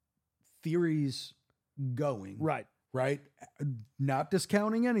theories going. Right. Right. Not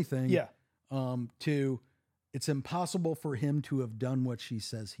discounting anything. Yeah. To it's impossible for him to have done what she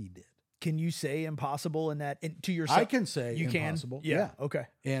says he did. Can you say impossible in that to yourself? I can say you impossible. Can? Yeah. Okay.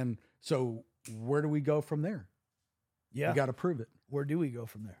 And so where do we go from there? Yeah. We got to prove it. Where do we go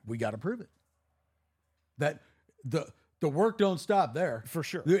from there? We got to prove it. That the work don't stop there. For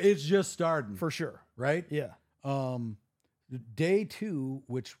sure. It's just starting. For sure. Right? Yeah. Day 2,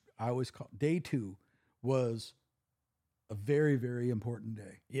 which I always call day 2, was a very, very important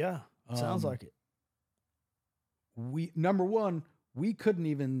day. Yeah. Sounds like it. Number one, we couldn't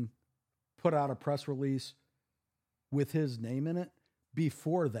even put out a press release with his name in it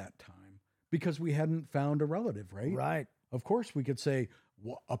before that time because we hadn't found a relative, right? Right. Of course, we could say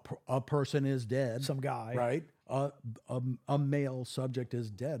a person is dead. Some guy. Right. A male subject is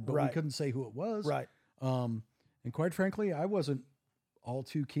dead, but we couldn't say who it was. Right. And quite frankly, I wasn't all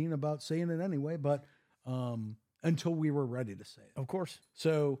too keen about saying it anyway, but until we were ready to say it. Of course.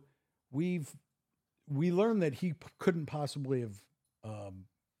 So we learned that he couldn't possibly have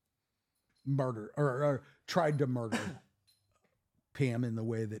murdered or tried to murder Pam in the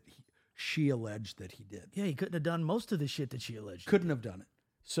way that she alleged that he did. Yeah, he couldn't have done most of the shit that she alleged. Couldn't have done it.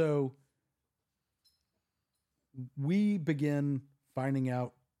 So we begin finding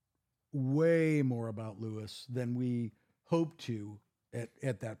out way more about Lewis than we hoped to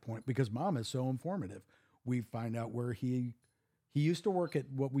at that point because Mom is so informative. We find out where he used to work at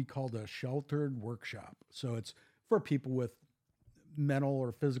what we called a sheltered workshop. So it's for people with mental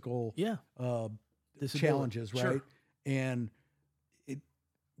or physical challenges, right? Sure. And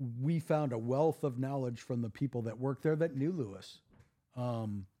we found a wealth of knowledge from the people that worked there that knew Lewis.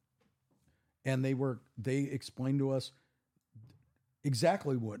 And they explained to us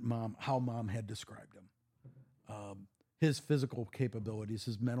exactly how Mom had described him. His physical capabilities,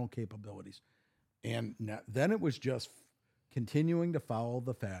 his mental capabilities. And then it was just continuing to follow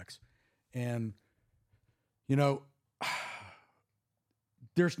the facts. And,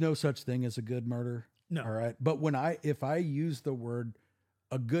 there's no such thing as a good murder. No. All right. But if I use the word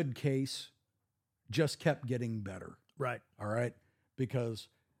a good case, just kept getting better. Right. All right. Because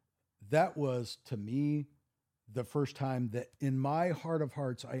that was, to me, the first time that in my heart of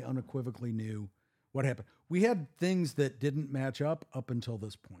hearts, I unequivocally knew what happened. We had things that didn't match up until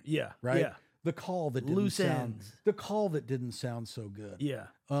this point. Yeah. Right. Yeah. the call that didn't sound so good. Yeah.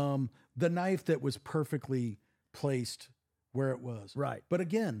 The knife that was perfectly placed where it was. Right. But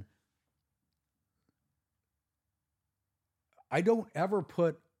again, I don't ever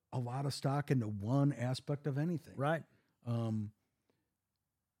put a lot of stock into one aspect of anything. Right.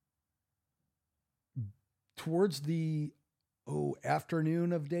 Towards the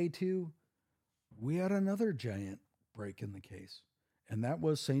afternoon of day 2, we had another giant break in the case. And that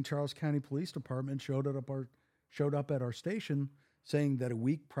was St. Charles County Police Department showed up at our station saying that a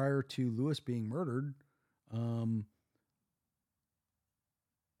week prior to Lewis being murdered, a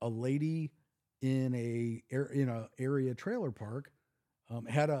lady in a area trailer park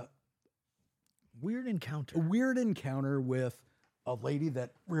had a weird encounter. With a lady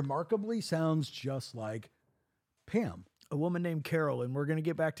that remarkably sounds just like Pam. A woman named Carol, and we're going to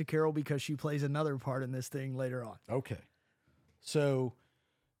get back to Carol because she plays another part in this thing later on. Okay. So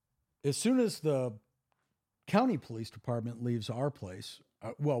as soon as the county police department leaves our place,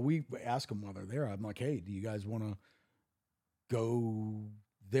 we ask them while they're there. I'm like, hey, do you guys want to go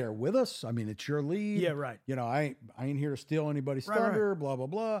there with us? I mean, it's your lead. Yeah, right. You know, I ain't here to steal anybody's thunder, blah, blah,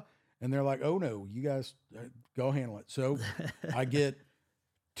 blah. And they're like, oh, no, you guys go handle it. So I get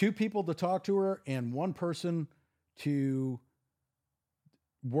 2 people to talk to her and 1 person to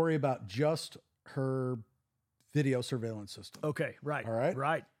worry about just her video surveillance system. Okay, right. All right.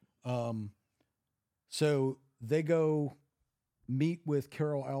 Right. So they go meet with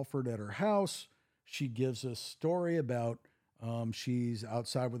Carol Alford at her house. She gives a story about she's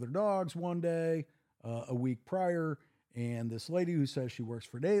outside with her dogs one day, a week prior, and this lady who says she works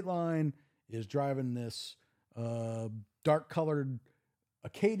for Dateline is driving this dark-colored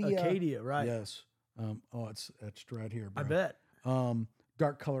Acadia. Acadia, right. Yes. It's etched right here, bro. I bet.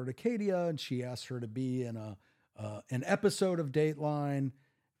 Dark-colored Acadia, and she asked her to be in an episode of Dateline,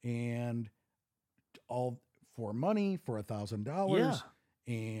 and all for money, for $1,000. Yeah.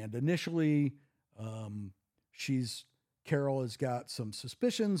 And initially, Carol has got some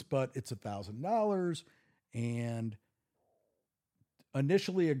suspicions, but it's $1,000, and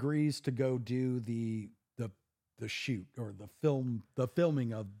initially agrees to go do the shoot or the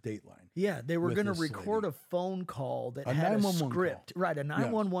filming of Dateline. Yeah, they were going to record a phone call that had a script. Right, a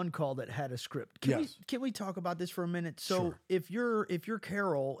 911 call that had a script. Can we talk about this for a minute? So sure. if you're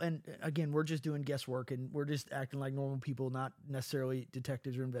Carol, and again, we're just doing guesswork and we're just acting like normal people, not necessarily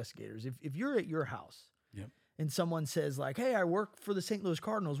detectives or investigators. If you're at your house and someone says like, hey, I work for the St. Louis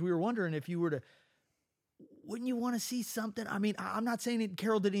Cardinals, we were wondering if you were to, wouldn't you want to see something? I mean, I'm not saying that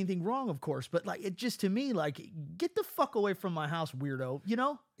Carol did anything wrong, of course, but like, it just, to me, like, get the fuck away from my house, weirdo, you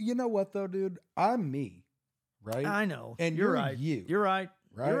know? You know what though, dude? I'm me, right? I know. And you're right. You're right.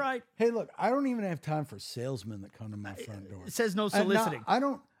 You're right. Hey, look, I don't even have time for salesmen that come to my front door. It says no soliciting. I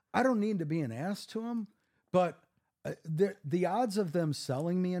don't need to be an ass to them, but the odds of them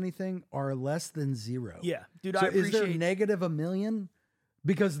selling me anything are less than 0. Yeah, dude. So is there negative $1 million?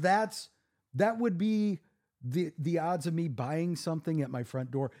 Because that would be the odds of me buying something at my front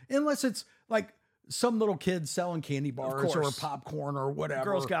door, unless it's like some little kid selling candy bars or popcorn or whatever.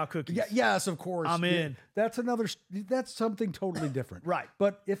 Girl Scout cookies. Yeah, yes, of course. I'm in. That's something totally different. Right.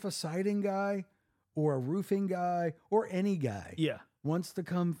 But if a siding guy or a roofing guy or any guy wants to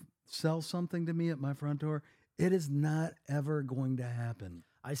come sell something to me at my front door, it is not ever going to happen.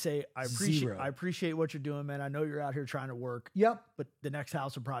 I appreciate what you're doing, man. I know you're out here trying to work. Yep. But the next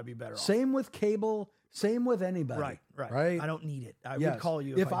house will probably be better off. Same with cable. Same with anybody. Right. I don't need it. I would call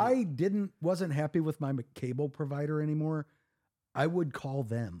you if I wasn't happy with my cable provider anymore, I would call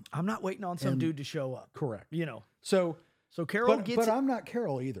them. I'm not waiting on some dude to show up. Correct. You know. So Carol gets. But I'm not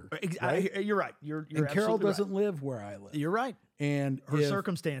Carol either. Right? You're right. You're and Carol doesn't right. live where I live. You're right. And her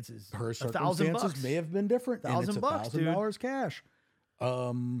circumstances may have been different. And it's $1,000 cash.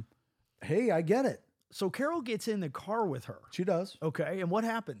 Hey, I get it. So Carol gets in the car with her. She does. Okay. And what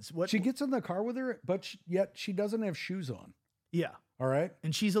happens? She gets in the car with her, but yet she doesn't have shoes on. Yeah. All right.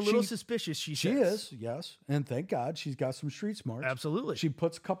 And she's a little suspicious, she says. She is, yes. And thank God she's got some street smarts. Absolutely. She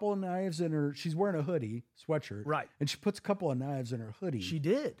puts a couple of knives in her. She's wearing a hoodie, sweatshirt. Right. And she puts a couple of knives in her hoodie. She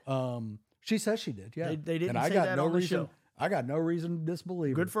did. She says she did, yeah. They didn't say that on the show. I got no reason to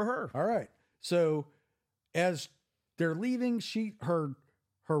disbelieve her. Good for her. All right. So as they're leaving, her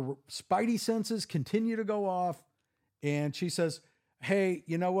spidey senses continue to go off, and she says, hey,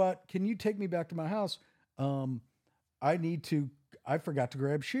 you know what? Can you take me back to my house? I forgot to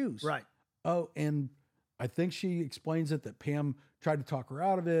grab shoes. Right. Oh, and I think she explains it that Pam tried to talk her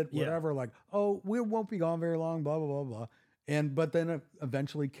out of it, whatever, like, oh, we won't be gone very long, blah, blah, blah, blah. But then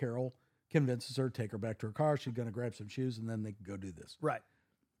eventually Carol convinces her to take her back to her car. She's going to grab some shoes, and then they can go do this. Right.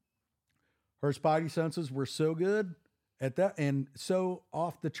 her spidey senses were so good at that and so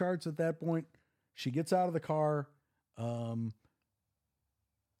off the charts at that point. She gets out of the car,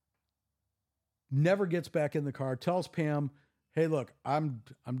 never gets back in the car, tells Pam, hey, look, I'm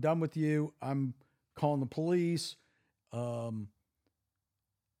done with you. I'm calling the police. And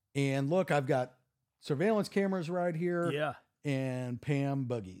look, I've got surveillance cameras right here. Yeah. And Pam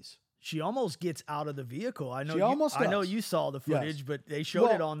buggies. She almost gets out of the vehicle. I know. I know you saw the footage, yes. but they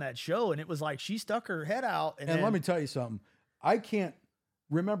showed it on that show, and it was like she stuck her head out. And let me tell you something. I can't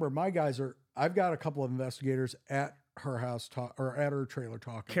remember. My guys are. I've got a couple of investigators at her house or at her trailer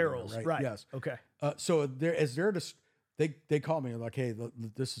talking. Carol's, right? Yes. Okay. So they're just they call me like, hey,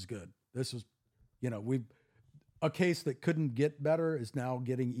 this is good. This is, we've a case that couldn't get better is now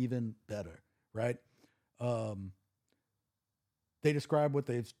getting even better, right? They describe what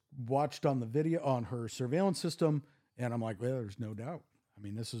they've watched on the video on her surveillance system. And I'm like, well, there's no doubt. I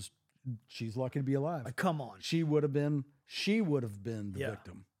mean, she's lucky to be alive. Come on. She would have been the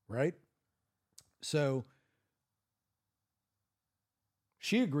victim. Right. So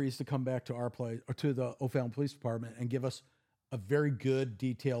she agrees to come back to our place or to the O'Fallon Police Department and give us a very good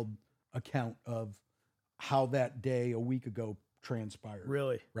detailed account of how that day a week ago transpired.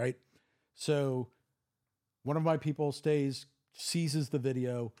 Really? Right. So one of my people seizes the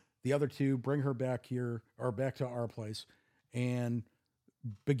video. The other two bring her back here or back to our place and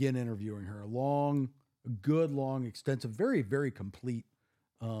begin interviewing her. Good, long, extensive, very, very complete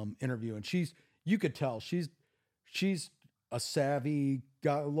interview. And you could tell she's a savvy,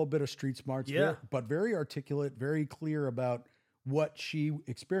 got a little bit of street smarts, but very articulate, very clear about what she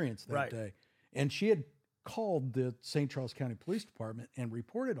experienced that day. And she had called the St. Charles County Police Department and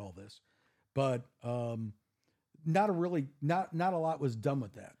reported all this, but not a lot was done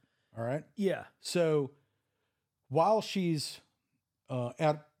with that. All right. Yeah. So while she's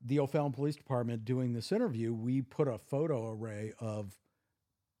at the O'Fallon Police Department doing this interview, we put a photo array of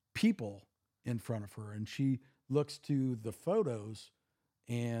people in front of her, and she looks to the photos,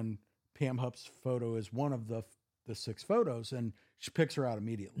 and Pam Hupp's photo is one of the 6 photos, and she picks her out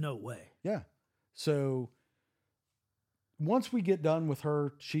immediately. No way. Yeah. So once we get done with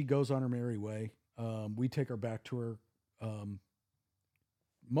her, she goes on her merry way. We take her back to her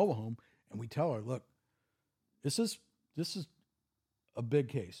mobile home, and we tell her, look, this is a big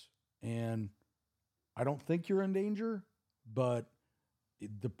case, and I don't think you're in danger, but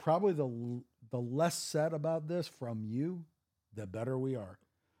probably the less said about this from you, the better we are.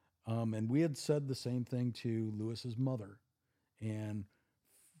 And we had said the same thing to Lewis's mother, and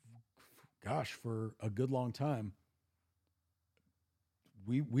gosh, for a good long time,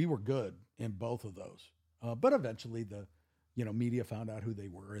 we were good in both of those. But eventually the media found out who they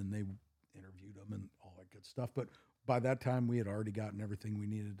were, and they interviewed them and all that good stuff. But by that time, we had already gotten everything we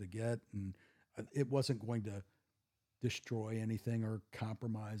needed to get, and it wasn't going to destroy anything or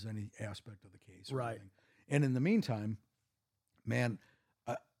compromise any aspect of the case. Right. Anything. And in the meantime, man,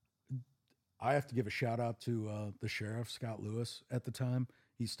 I have to give a shout out to the sheriff, Scott Lewis, at the time.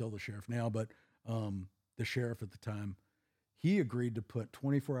 He's still the sheriff now, but the sheriff at the time, he agreed to put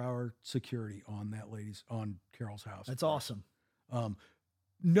 24-hour security on Carol's house. That's awesome.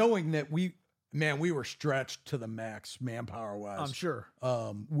 Knowing that we were stretched to the max manpower wise. I'm sure.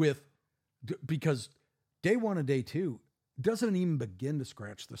 Because day 1 and day 2 doesn't even begin to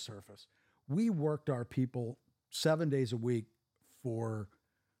scratch the surface. We worked our people 7 days a week for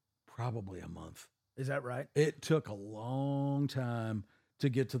probably a month. Is that right? It took a long time to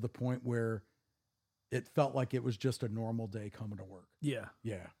get to the point where it felt like it was just a normal day coming to work. Yeah.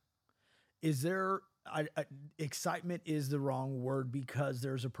 Yeah. Is there excitement is the wrong word because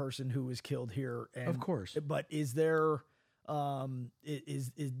there's a person who was killed here. And, of course. But is there,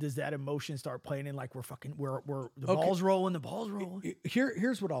 does that emotion start playing in like we're the ball's rolling, the ball's rolling?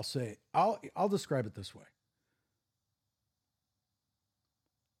 Here's what I'll say. I'll describe it this way.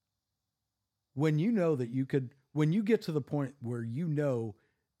 When you know that when you get to the point where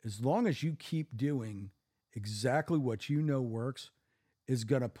as long as you keep doing exactly what works, is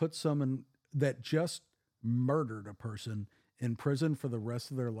going to put someone that just murdered a person in prison for the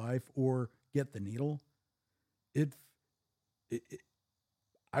rest of their life or get the needle.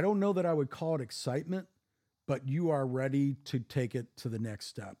 I don't know that I would call it excitement, but you are ready to take it to the next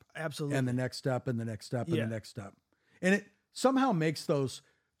step. Absolutely. And the next step and the next step and the next step. And it somehow makes those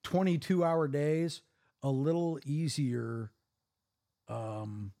 22-hour days a little easier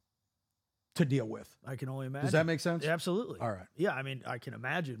to deal with. I can only imagine. Does that make sense? Absolutely. All right. Yeah, I mean, I can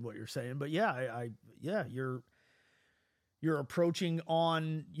imagine what you're saying, but yeah, you're approaching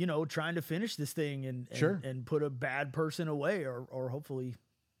on, trying to finish this thing and sure. and put a bad person away or hopefully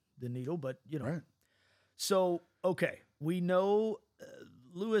the needle, but you know. Right. So, okay, we know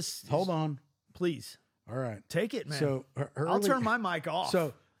Lewis. Hold on. Please. All right. Take it, man. So I'll turn my mic off.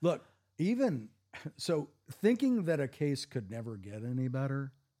 So look, so thinking that a case could never get any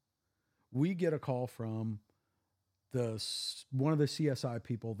better, we get a call from one of the CSI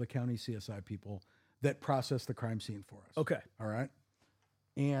people, the county CSI people that process the crime scene for us. Okay. All right.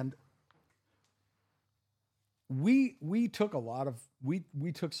 And we took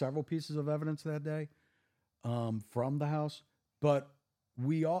we took several pieces of evidence that day from the house, but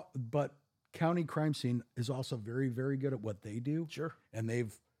county crime scene is also very, very good at what they do. Sure. And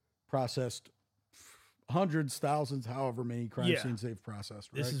they've processed hundreds, thousands, however many crime scenes they've processed.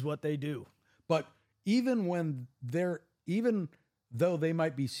 Right? This is what they do. But even though they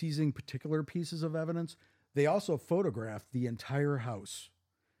might be seizing particular pieces of evidence, they also photograph the entire house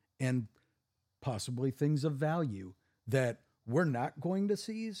and possibly things of value that we're not going to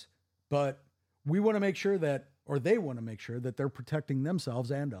seize, but we want to make sure that, or they want to make sure that they're protecting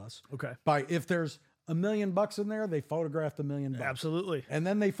themselves and us. Okay. By if there's $1 million in there, they photograph the $1 million. Absolutely. And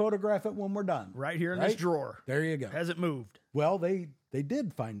then they photograph it when we're done. Right here in this drawer. There you go. Hasn't moved. Well, they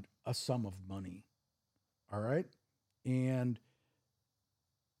did find a sum of money. All right. And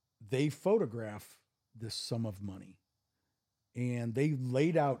they photograph this sum of money. And they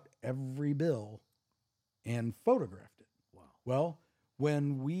laid out every bill and photographed it. Wow. Well,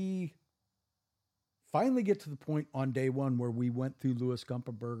 when we finally get to the point on day one where we went through Louis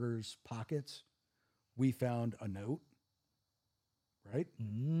Gumpenberger's pockets, we found a note, right?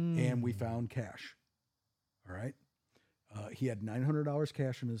 And we found cash. All right. He had $900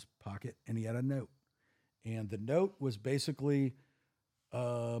 cash in his pocket and he had a note. And the note was basically,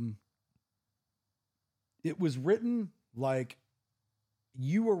 it was written like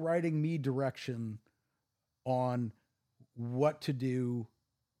you were writing me direction on what to do.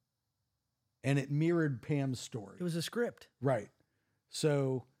 And it mirrored Pam's story. It was a script. Right.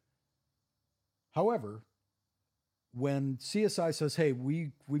 So, however, when CSI says, hey,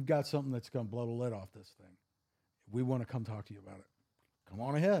 we've got something that's going to blow the lid off this thing, we want to come talk to you about it. Come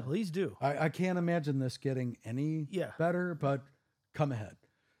on ahead. Please do. I can't imagine this getting any better, but come ahead.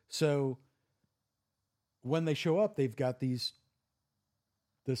 So when they show up, they've got this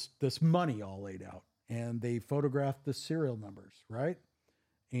money all laid out, and they photographed the serial numbers, right?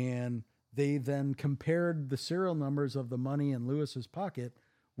 And they then compared the serial numbers of the money in Lewis's pocket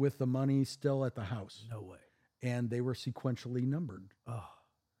with the money still at the house. No way. And they were sequentially numbered. Oh.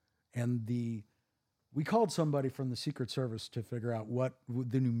 And we called somebody from the Secret Service to figure out what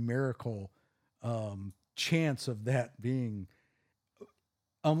the numerical chance of that being,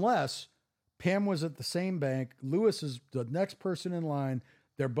 unless Pam was at the same bank, Lewis is the next person in line,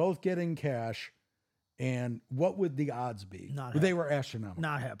 they're both getting cash, and what would the odds be? They were astronomical.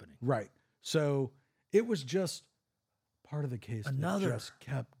 Not happening. Right. So it was just part of the case that just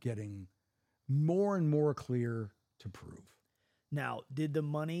kept getting more and more clear to prove. Now, did the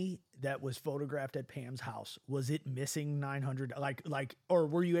money that was photographed at Pam's house, was it missing 900? Or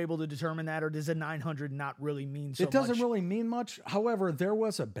were you able to determine that, or does a 900 not really mean so much? It doesn't really mean much. However, there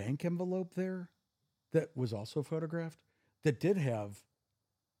was a bank envelope there that was also photographed that did have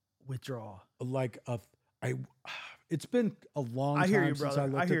withdraw. It's been a long time since I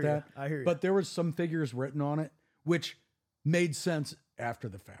looked at that. I hear you. But there was some figures written on it, which made sense after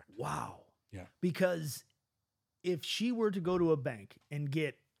the fact. Wow. Yeah. Because if she were to go to a bank and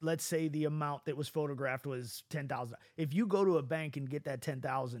get, let's say the amount that was photographed was $10,000. If you go to a bank and get that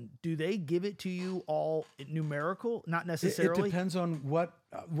 $10,000, do they give it to you all numerical? Not necessarily. It depends on what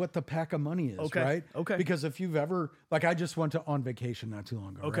the pack of money is, right? Okay. Because if you've ever, I just went on vacation not too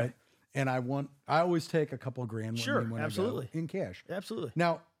long ago, right? And I always take a couple of grand when absolutely. I go in cash. Absolutely.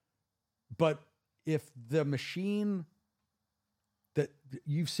 Now, but if the machine that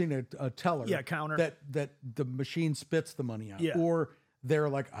you've seen a teller, counter, that the machine spits the money out, Yeah. or they're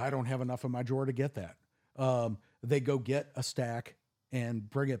like, I don't have enough in my drawer to get that. They go get a stack and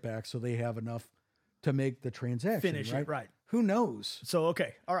bring it back so they have enough to make the transaction. Finish right? it, right. Who knows? So,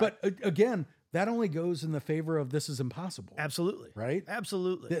 okay. All right. But again, that only goes in the favor of this is impossible. Absolutely. Right?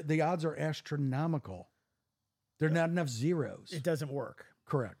 Absolutely. The odds are astronomical. There are not enough zeros. It doesn't work.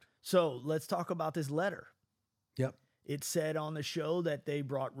 Correct. So let's talk about this letter. Yep. It said on the show that they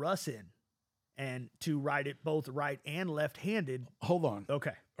brought Russ in and to write it both right and left-handed. Hold on.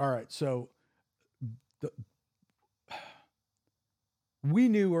 Okay. All right. So we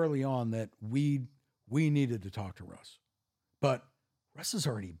knew early on that we needed to talk to Russ, but Russ has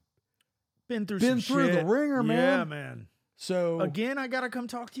already been through the ringer, man. Yeah, man. So again, I got to come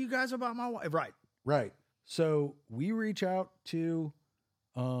talk to you guys about my wife. Right. Right. So we reach out to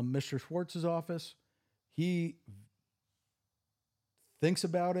Mr. Schwartz's office. He thinks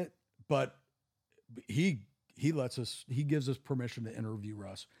about it, but he gives us permission to interview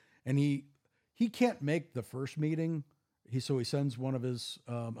Russ, and he can't make the first meeting. So he sends one of his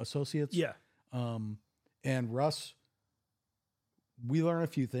associates. Yeah. And Russ, we learn a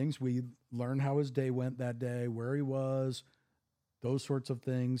few things. We learn how his day went that day, where he was, those sorts of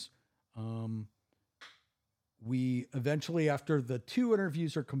things. We eventually, after the 2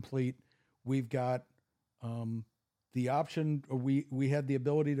 interviews are complete, we've got the option, or we had the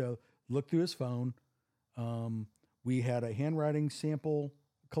ability to look through his phone. We had a handwriting sample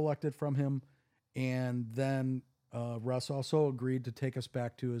collected from him, and then Russ also agreed to take us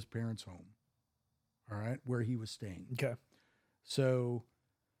back to his parents' home. All right, where he was staying. Okay. So,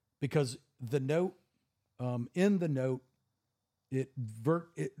 because the note, in the note,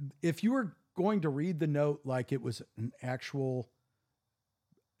 if you were going to read the note like it was an actual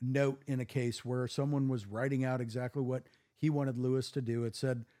note in a case where someone was writing out exactly what he wanted Lewis to do, it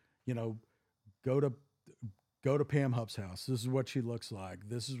said, go to Pam Hupp's house. This is what she looks like.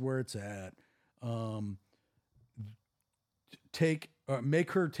 This is where it's at.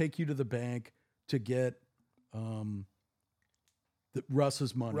 Make her take you to the bank to get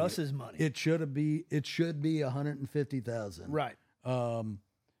Russ's money. Russ's money. It should be $150,000. Right.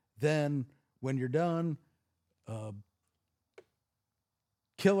 Then when you're done,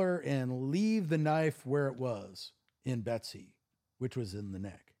 kill her and leave the knife where it was in Betsy, which was in the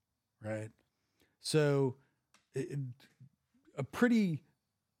neck. Right. So a pretty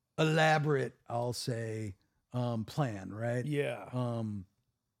elaborate, I'll say, plan. Right. Yeah.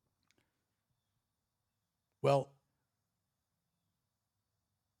 Well,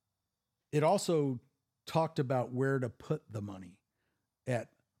 it also talked about where to put the money at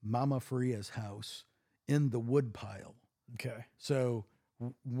Mama Faria's house in the wood pile. Okay. So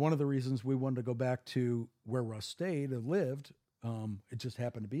one of the reasons we wanted to go back to where Russ stayed and lived, it just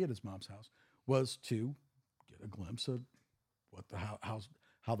happened to be at his mom's house, was to get a glimpse of what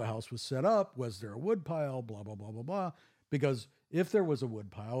how the house was set up. Was there a wood pile? Blah, blah, blah, blah, blah. Because if there was a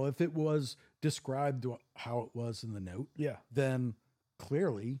wood pile, if it was described how it was in the note, yeah, then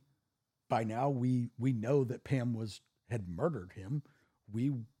clearly by now we know that Pam had murdered him.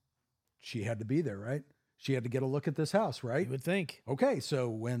 She had to be there, right? She had to get a look at this house, right? You would think. Okay, so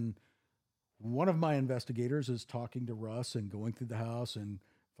when one of my investigators is talking to Russ and going through the house and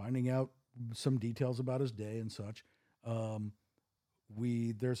finding out some details about his day and such,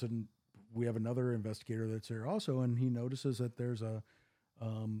 we have another investigator that's there also, and he notices that there's a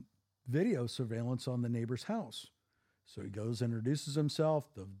video surveillance on the neighbor's house. So he goes, introduces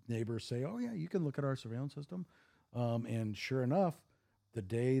himself. The neighbors say, "Oh yeah, you can look at our surveillance system." And sure enough, the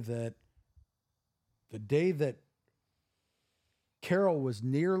day that Carol was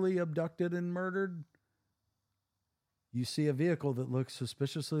nearly abducted and murdered, you see a vehicle that looks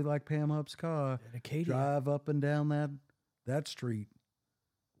suspiciously like Pam Hupp's car drive up and down that street.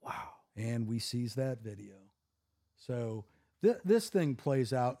 Wow. And we seize that video. So this thing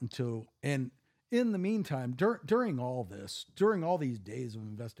plays out and in the meantime, during all these days of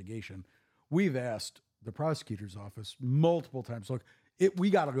investigation, we've asked the prosecutor's office multiple times, look, we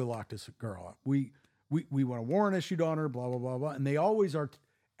got to go lock this girl up. We want a warrant issued on her, blah, blah, blah, blah. And they always are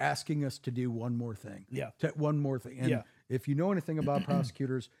asking us to do one more thing. Yeah. One more thing. And if you know anything about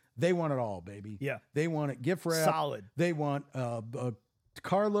prosecutors, they want it all, baby. Yeah. They want it gift wrap. Solid. They want a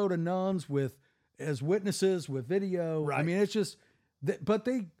carload of nuns as witnesses with video. Right. I mean, it's just, but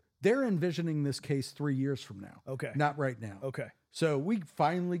they're envisioning this case 3 years from now. Okay. Not right now. Okay. So we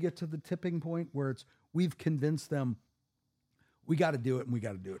finally get to the tipping point where we've convinced them we got to do it, and we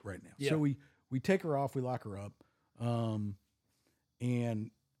got to do it right now. Yeah. So we take her off, we lock her up,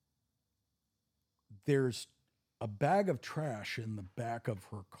 and there's a bag of trash in the back of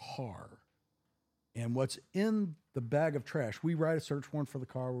her car. And what's in the bag of trash, we write a search warrant for the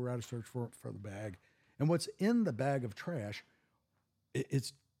car, we write a search warrant for the bag. And what's in the bag of trash,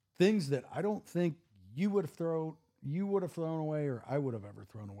 it's things that I don't think you would have thrown away, or I would have ever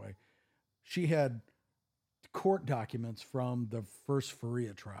thrown away. She had court documents from the first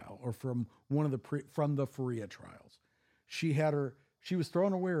Faria trial, or from from the Faria trials. She was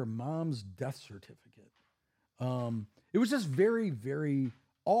throwing away her mom's death certificate. It was just very, very,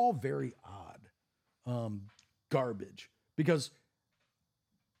 all very odd, garbage, because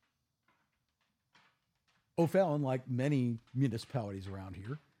O'Fallon, like many municipalities around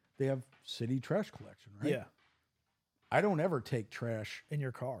here, they have city trash collection, right? Yeah. I don't ever take trash In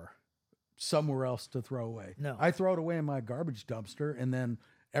your car. somewhere else to throw away. No. I throw it away in my garbage dumpster, and then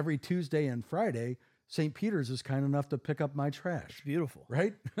every Tuesday and Friday, St. Peter's is kind enough to pick up my trash. It's beautiful.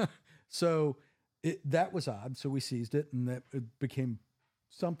 Right? So that was odd. So we seized it, and that it became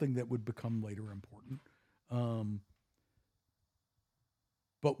something that would become later important.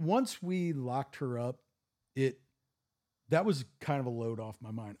 But once we locked her up, that was kind of a load off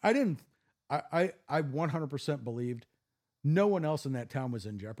my mind. I 100% believed no one else in that town was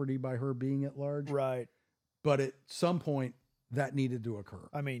in jeopardy by her being at large. Right. But at some point that needed to occur.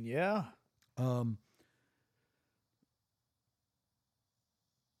 I mean, yeah.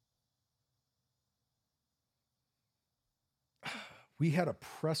 We had a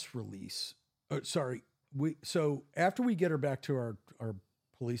press release. So after we get her back to our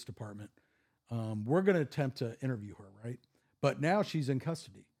police department, we're going to attempt to interview her, right? But now she's in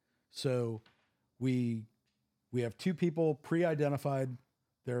custody. So we have two people pre-identified.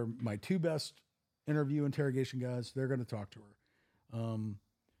 They're my two best interrogation guys. They're going to talk to her.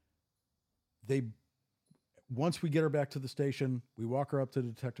 Once we get her back to the station, we walk her up to the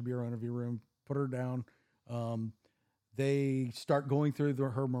Detective Bureau interview room, put her down. They start going through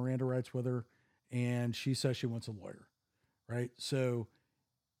her Miranda rights with her, and she says she wants a lawyer, right? So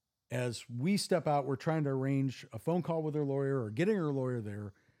as we step out, we're trying to arrange a phone call with her lawyer or getting her lawyer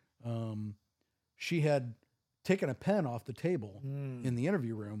there. She had taken a pen off the table in the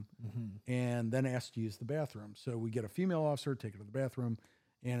interview room and then asked to use the bathroom. So we get a female officer, take her to the bathroom,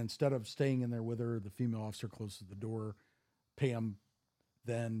 and instead of staying in there with her, the female officer closes the door. Pam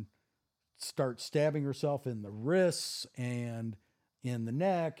then starts stabbing herself in the wrists and in the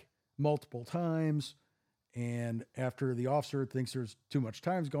neck multiple times. And after the officer thinks there's too much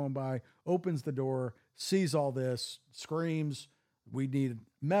time's going by, opens the door, sees all this, screams, we need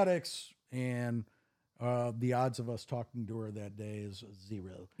medics. And the odds of us talking to her that day is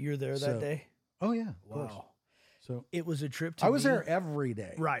 0. You're there that day? Oh yeah. Wow. Course. So it was a trip to I was there every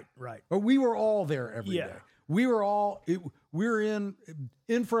day. Right. Or we were all there every day. We were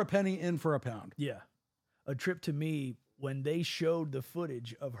in for a penny, in for a pound. Yeah. A trip to me when they showed the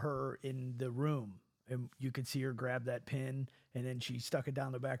footage of her in the room and you could see her grab that pin and then she stuck it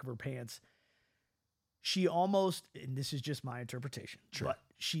down the back of her pants. She almost, and this is just my interpretation, but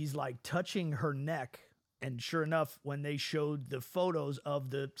she's like touching her neck. And sure enough, when they showed the photos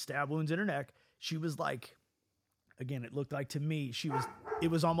of the stab wounds in her neck, she was like, again, it looked like to me, it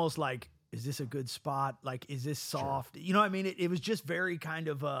was almost like, is this a good spot? Like, is this soft? You know what I mean? It was just very kind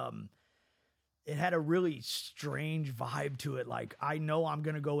of, it had a really strange vibe to it. Like, I know I'm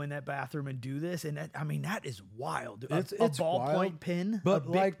going to go in that bathroom and do this. And that is wild. It's a ballpoint pin, but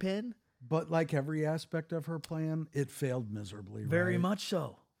a big pin. But like every aspect of her plan, it failed miserably. Very much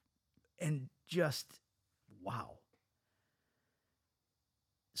so. And just, wow.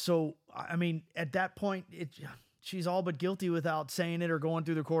 So, I mean, at that point, she's all but guilty without saying it or going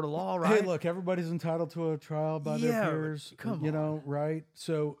through the court of law, right? Hey, look, everybody's entitled to a trial by their peers. Come on. Right?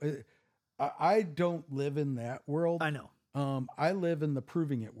 So I don't live in that world. I know. I live in the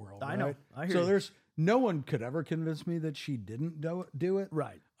proving it world. I know. I hear so you. There's no one could ever convince me that she didn't do it.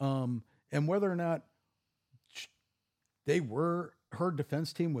 Right. And whether or not her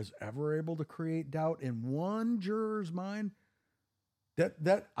defense team was ever able to create doubt in one juror's mind,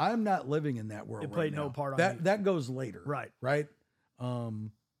 that I'm not living in that world. It played no part on that. That goes later. Right. Right.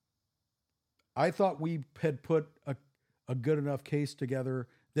 I thought we had put a good enough case together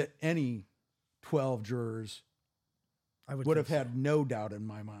that any 12 jurors would have had no doubt in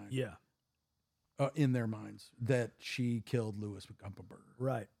my mind. Yeah. In their minds that she killed Louis Gumpenberger.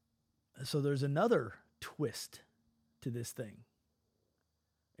 Right. So there's another twist to this thing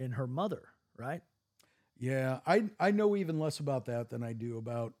in her mother, right? Yeah. I know even less about that than I do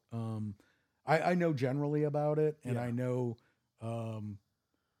about, I know generally about it. And I know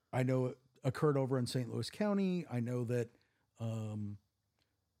it occurred over in St. Louis County. I know that,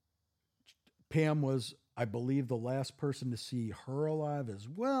 Pam was, I believe, the last person to see her alive as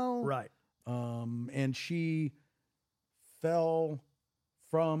well. Right. And she fell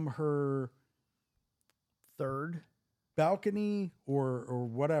from her third balcony or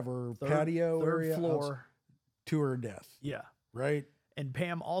whatever patio third area floor to her death. Yeah. Right. And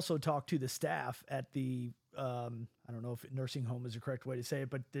Pam also talked to the staff at the, I don't know if nursing home is the correct way to say it,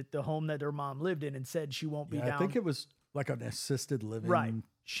 but the home that her mom lived in and said she won't be down. I think it was like an assisted living. Right.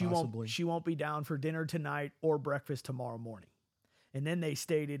 She won't be down for dinner tonight or breakfast tomorrow morning. And then they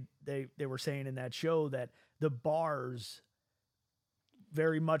stated, they were saying in that show that the bars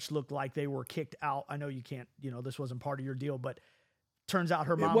very much looked like they were kicked out. I know you can't, this wasn't part of your deal, but turns out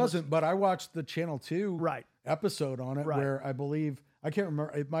her mom but I watched the Channel 2 episode on it where I believe, I can't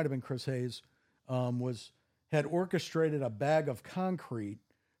remember, it might've been Chris Hayes, had orchestrated a bag of concrete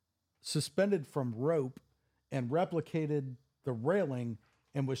suspended from rope and replicated the railing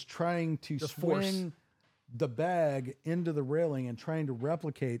and was trying to swing the bag into the railing and trying to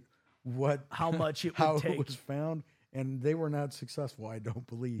replicate how much it would take. It was found, and they were not successful, I don't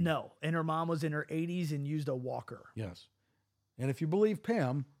believe. No, and her mom was in her 80s and used a walker. Yes. And if you believe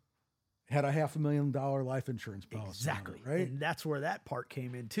Pam, had a $500,000 life insurance policy. Exactly. Right? And that's where that part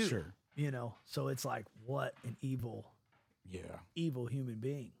came in too. Sure. You know, so it's like, what an evil human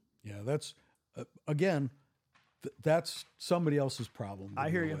being. Yeah, that's, again, that's somebody else's problem. I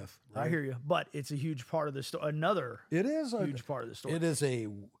hear you. With, right? I hear you. But it's a huge part of the story. Another huge part of the story. It is a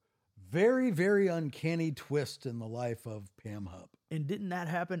very, very uncanny twist in the life of Pam Hupp. And didn't that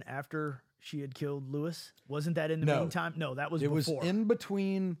happen after she had killed Lewis? Wasn't that in the meantime? No, that was before. It was in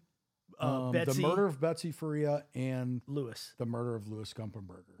between the murder of Betsy Faria and Lewis. The murder of Louis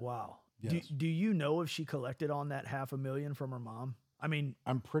Gumpenberger. Wow. Yes. Do you know if she collected on that $500,000 from her mom? I mean,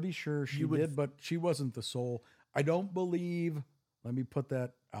 I'm pretty sure she did, but she wasn't the sole. I don't believe, let me put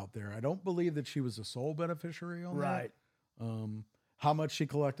that out there. I don't believe that she was the sole beneficiary on that. Right. How much she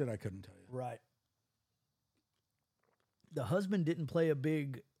collected, I couldn't tell you. Right. The husband didn't play a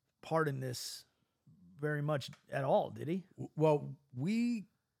big part in this very much at all, did he? Well, we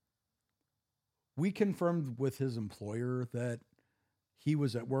confirmed with his employer that he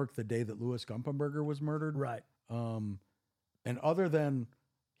was at work the day that Louis Gumpenberger was murdered. Right. And other than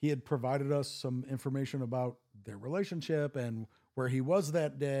he had provided us some information about their relationship and where he was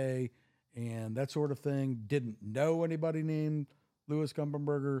that day and that sort of thing, didn't know anybody named Louis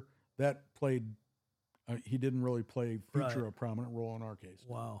Gumpenberger. That played, he didn't really feature a prominent role in our case.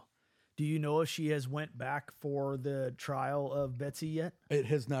 Wow. Do you know if she has went back for the trial of Betsy yet? It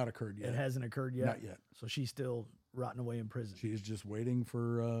has not occurred yet. It hasn't occurred yet? Not yet. So she's still rotting away in prison. She's just waiting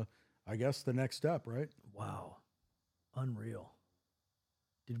for, I guess, the next step, right? Wow. Unreal.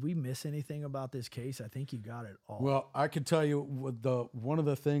 Did we miss anything about this case? I think you got it all. Well, I can tell you one of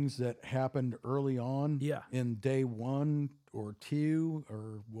the things that happened early on in day 1 or 2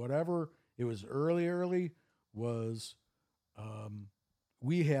 or whatever, it was early, was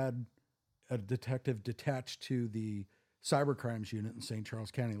we had a detective detached to the cyber crimes unit in St.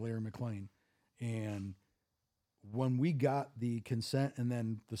 Charles County, Larry McLean. And when we got the consent and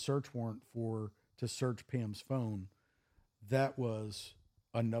then the search warrant to search Pam's phone, that was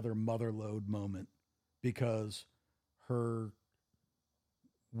another mother load moment because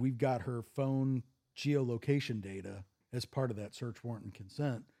we've got her phone geolocation data as part of that search warrant and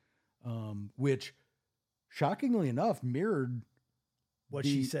consent, which shockingly enough mirrored what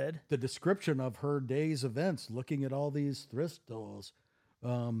she said, the description of her day's events, looking at all these thrift stores.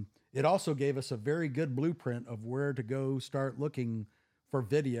 It also gave us a very good blueprint of where to go start looking for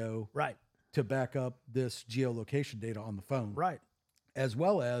video to back up this geolocation data on the phone. Right. As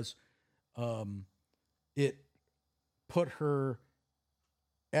well as it put her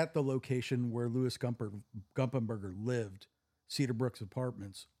at the location where Louis Gumpenberger lived, Cedar Brooks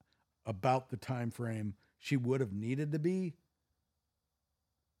Apartments, about the time frame she would have needed to be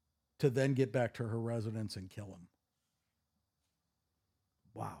to then get back to her residence and kill him.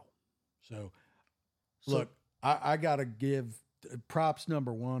 Wow. So look, I got to give props.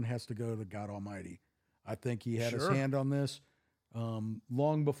 Number 1 has to go to God Almighty. I think he had his hand on this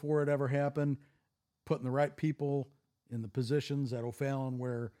long before it ever happened, putting the right people in the positions at O'Fallon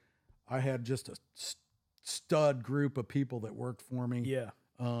where I had just a stud group of people that worked for me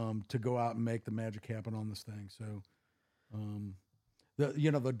to go out and make the magic happen on this thing. So,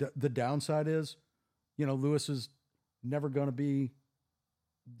 the downside is, Louis is never going to be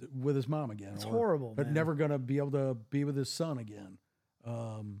with his mom again. It's horrible, but man. never going to be able to be with his son again.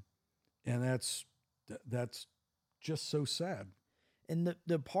 And that's just so sad. And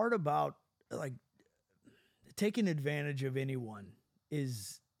the part about like taking advantage of anyone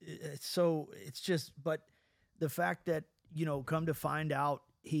but the fact that, come to find out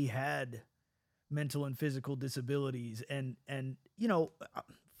he had mental and physical disabilities and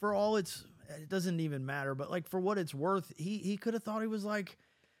for all it doesn't even matter, but like for what it's worth, he could have thought he was like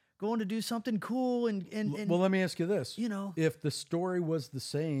going to do something cool and well, let me ask you this, if the story was the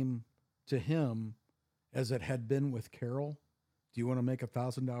same to him as it had been with Carol, do you want to make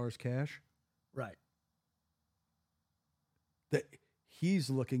 $1,000 cash? Right. That he's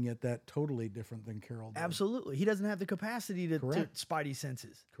looking at that totally different than Carol did. Absolutely. He doesn't have the capacity to spidey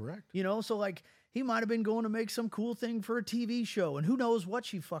senses. Correct. So like he might have been going to make some cool thing for a TV show and who knows what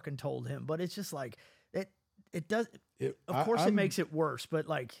she fucking told him, but it's just like it does. Of course it makes it worse, but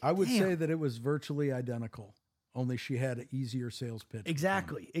like, I would say that it was virtually identical, only she had an easier sales pitch.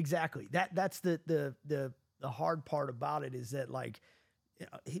 Exactly. That's the hard part about it is that like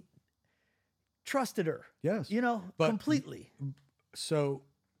trusted her. Yes. But completely. So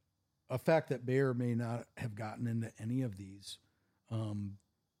a fact that may or may not have gotten into any of these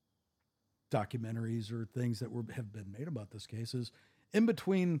documentaries or things that have been made about this case is in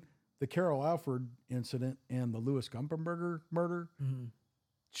between the Carol Alford incident and the Louis Gumpenberger murder,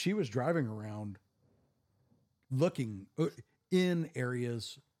 she was driving around looking in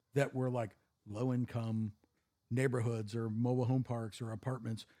areas that were like low income neighborhoods or mobile home parks or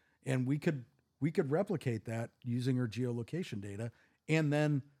apartments. And we could replicate that using her geolocation data and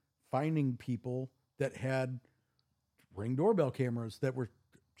then finding people that had Ring doorbell cameras that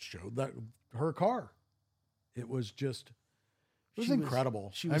showed that her car. It was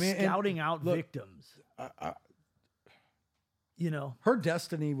incredible. She was scouting out victims. Her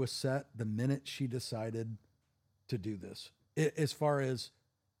destiny was set the minute she decided to do this, as far as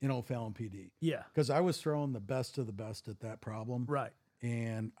in O'Fallon PD. Yeah. Because I was throwing the best of the best at that problem. Right.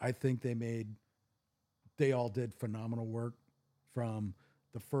 And I think they all did phenomenal work, from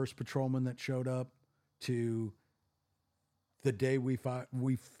the first patrolman that showed up to the day we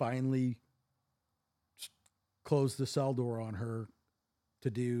finally closed the cell door on her to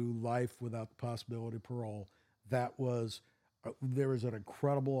do life without the possibility of parole. There was an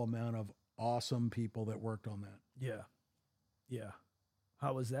incredible amount of awesome people that worked on that. Yeah. Yeah.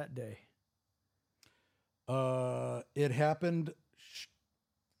 How was that day? It happened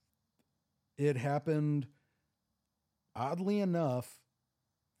oddly enough,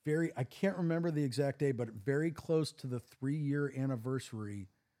 I can't remember the exact day, but very close to the 3-year anniversary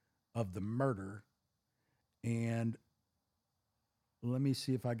of the murder. And let me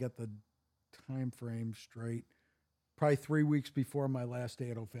see if I get the time frame straight. Probably 3 weeks before my last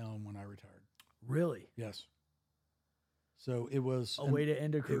day at O'Fallon when I retired. Really? Yes. So it was a way to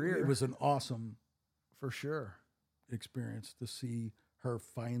end a career. It was an awesome, for sure, experience to see her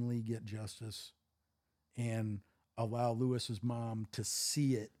finally get justice and allow Lewis's mom to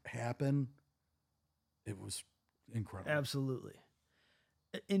see it happen. It was incredible. Absolutely.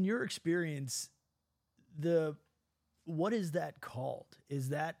 In your experience, what is that called? Is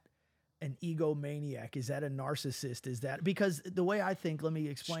that an egomaniac? Is that a narcissist? Is that, because the way I think, let me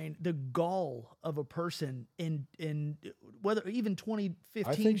explain, the gall of a person in whether even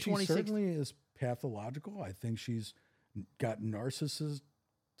 2015, I think she 2016. certainly is pathological. I think she's got narcissist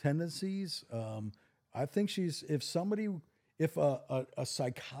tendencies. I think if a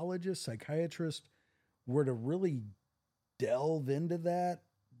psychologist, psychiatrist were to really delve into that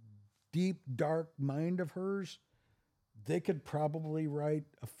deep, dark mind of hers, they could probably write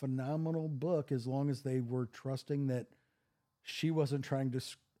a phenomenal book, as long as they were trusting that she wasn't trying to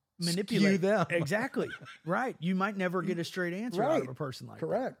manipulate them. Exactly. Right. You might never get a straight answer out of a person like that.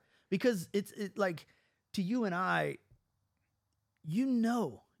 Correct. Because it's like, to you and I,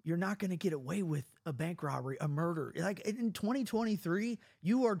 you're not going to get away with a bank robbery, a murder. Like in 2023,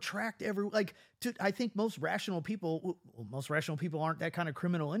 you are tracked I think most rational people aren't that kind of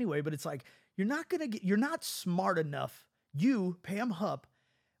criminal anyway, but it's like, you're not smart enough. You, Pam Hupp,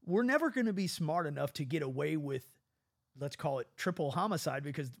 we're never going to be smart enough to get away with, let's call it triple homicide,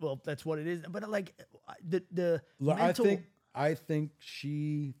 because, well, that's what it is. But like the mental, I think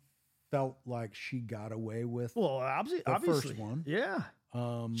she felt like she got away with obviously, the first one. Yeah.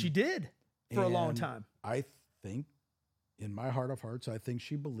 She did for a long time. I think, in my heart of hearts, I think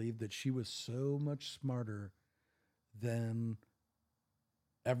she believed that she was so much smarter than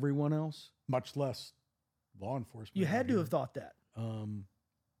everyone else, much less law enforcement. You had to have thought that.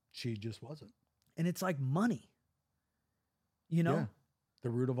 She just wasn't. And it's like money. Yeah, the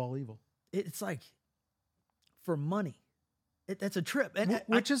root of all evil. It's like, for money. That's a trip. And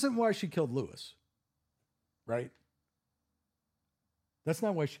which isn't why she killed Lewis, right? That's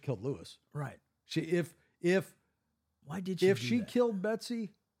not why she killed Lewis. Right. Why did she? If she killed Betsy,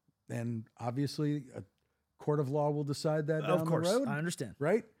 then obviously a court of law will decide that down the road. I understand.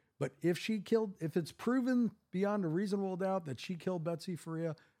 Right? But if it's proven beyond a reasonable doubt that she killed Betsy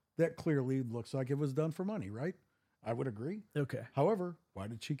Faria, that clearly looks like it was done for money, right? I would agree. Okay. However, why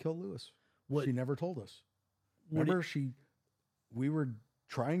did she kill Lewis? She never told us. Remember, we were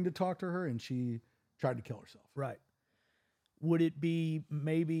trying to talk to her and she tried to kill herself. Right. Would it be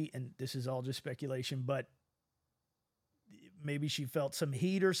maybe, and this is all just speculation, but maybe she felt some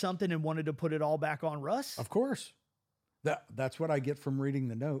heat or something and wanted to put it all back on Russ? Of course. That's what I get from reading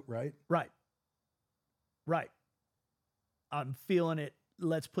the note, right? Right. I'm feeling it.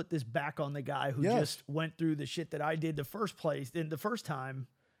 Let's put this back on the guy who just went through the shit that I did the first time,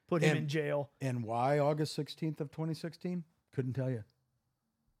 put him in jail. And why August 16th of 2016? Couldn't tell you.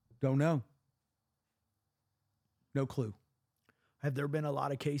 Don't know. No clue. Have there been a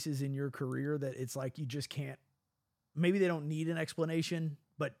lot of cases in your career that it's like you just can't, maybe they don't need an explanation,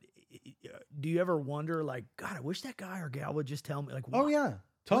 but do you ever wonder, like, God, I wish that guy or gal would just tell me, like, oh yeah,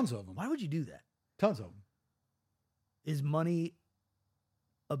 tons of them. Why would you do that? Tons of them. Is money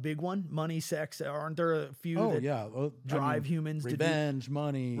a big one? Money, sex, aren't there a few that drive humans revenge, to do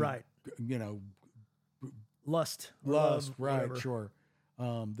money, right? You know, lust, love, right? whatever. Sure.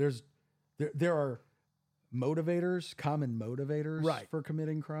 There are motivators, common motivators, right, for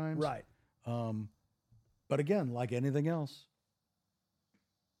committing crimes, right? But again, like anything else,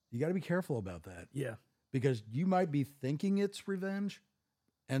 you got to be careful about that. Yeah, because you might be thinking it's revenge,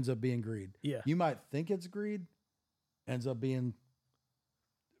 ends up being greed. Yeah, you might think it's greed, ends up being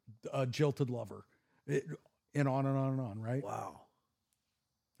a jilted lover, and on and on and on, right? Wow.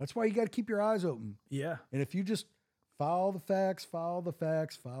 That's why you got to keep your eyes open. Yeah. And if you just follow the facts,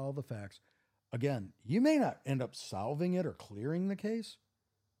 again, you may not end up solving it or clearing the case,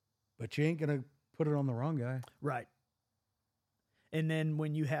 but you ain't going to put it on the wrong guy. Right. And then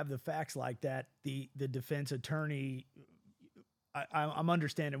when you have the facts like that, the defense attorney, I'm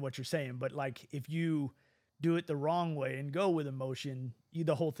understanding what you're saying, but like if you do it the wrong way and go with emotion,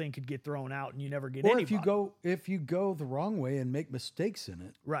 the whole thing could get thrown out and you never get anybody. If you go the wrong way and make mistakes in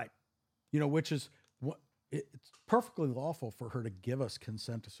it, right? You know, which is what it's perfectly lawful for her to give us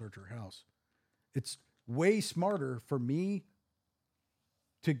consent to search her house. It's way smarter for me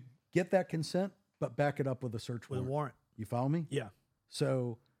to get that consent, but back it up with a search warrant. With a warrant. You follow me? Yeah.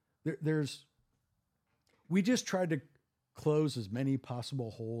 So we just tried to close as many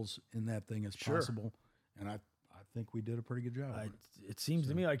possible holes in that thing as possible. And I think we did a pretty good job. It seems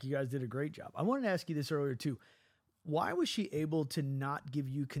to me like you guys did a great job. I wanted to ask you this earlier too. Why was she able to not give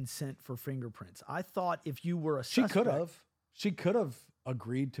you consent for fingerprints? I thought if you were a suspect, she could have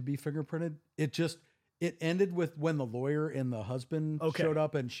agreed to be fingerprinted. It ended with when the lawyer and the husband showed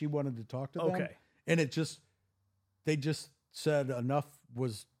up and she wanted to talk to them. And they just said enough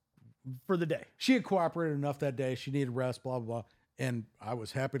was for the day. She had cooperated enough that day. She needed rest, blah, blah, blah. And I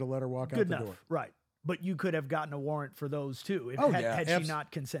was happy to let her walk out the door. Right. But you could have gotten a warrant for those too. Had she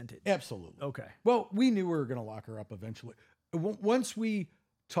not consented. Absolutely. Okay. Well, we knew we were going to lock her up eventually. Once we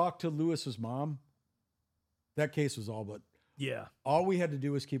talked to Lewis's mom, that case was all but. Yeah. All we had to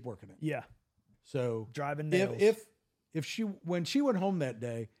do was keep working it. Yeah. So driving nails. If when she went home that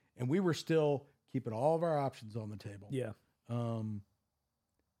day and we were still keeping all of our options on the table. Yeah.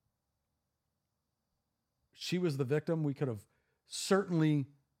 She was the victim. We could have certainly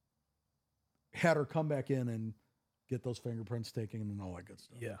had her come back in and get those fingerprints taken and all that good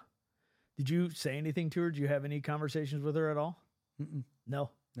stuff. Yeah. Did you say anything to her? Did you have any conversations with her at all? Mm-mm. No.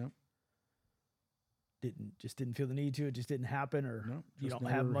 Didn't feel the need to. It just didn't happen, or you don't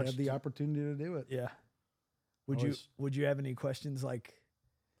have much. Had the opportunity to do it. Yeah. Would you have any questions like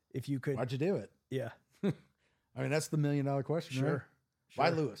if you could? Why'd you do it? Yeah. I mean, that's the $1 million question. Sure.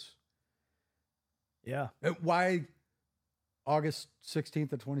 Right? Why Lewis? Yeah. Why August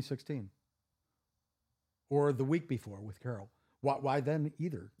 16th of 2016? Or the week before with Carol? Why then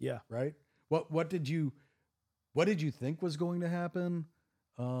either? Yeah. Right. What did you think was going to happen?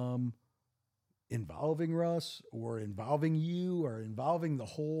 Involving Russ or involving you or involving the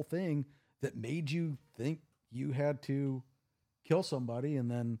whole thing that made you think you had to kill somebody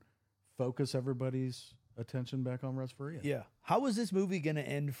and then focus everybody's attention back on Russ Faria? Yeah. How was this movie going to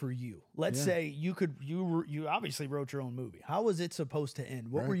end for you? Let's say you obviously wrote your own movie. How was it supposed to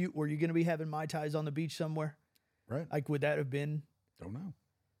end? Were you going to be having Mai Tais on the beach somewhere? Right. Like, would that have been? Don't know.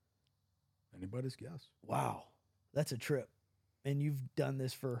 Anybody's guess. Wow. That's a trip. And you've done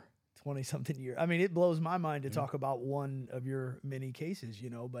this for 20 something years. I mean, it blows my mind to talk about one of your many cases,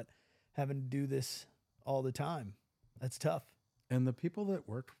 but having to do this all the time, that's tough. And the people that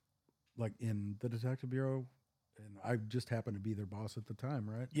worked like in the detective bureau, and I just happened to be their boss at the time,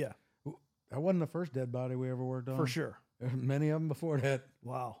 right? Yeah. That wasn't the first dead body we ever worked on. For sure. Many of them before that.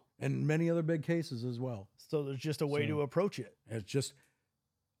 Wow. And many other big cases as well. So there's just a way to approach it. It's just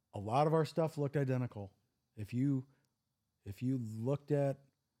a lot of our stuff looked identical. If you looked at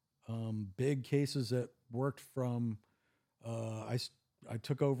big cases that worked from, I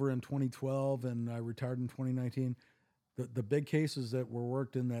took over in 2012 and I retired in 2019. The big cases that were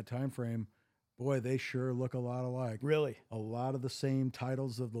worked in that time frame, boy, they sure look a lot alike. Really? A lot of the same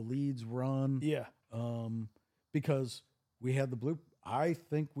titles of the leads run. Yeah. Because we had I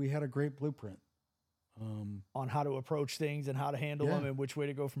think we had a great blueprint. On how to approach things and how to handle them and which way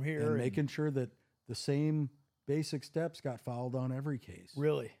to go from here. And making sure that the same basic steps got followed on every case.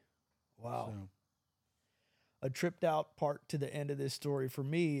 Really? Wow. So. A tripped out part to the end of this story for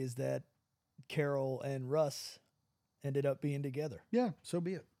me is that Carol and Russ ended up being together. Yeah, so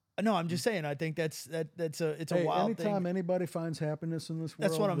be it. No, I'm just saying. I think it's a wild thing. Anytime anybody finds happiness in this world,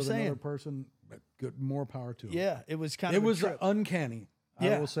 that's what I'm with saying. Another person, good, more power to them. Yeah, it was kind of. It was trip. uncanny.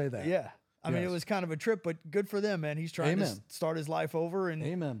 Yeah. I will say that. Yeah, I mean, it was kind of a trip, but good for them, man. He's trying to start his life over, and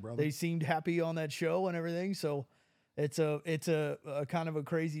amen, brother. They seemed happy on that show and everything. So it's a kind of a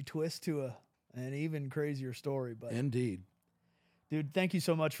crazy twist to an even crazier story. But indeed. Dude, thank you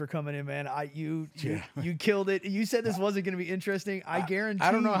so much for coming in, man. You killed it. You said this wasn't going to be interesting. I guarantee.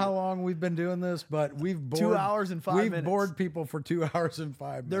 I don't know how long we've been doing this, but we've bored 2 hours and 5 minutes. We've bored people for 2 hours and 5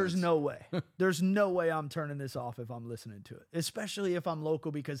 minutes. There's no way. There's no way I'm turning this off if I'm listening to it, especially if I'm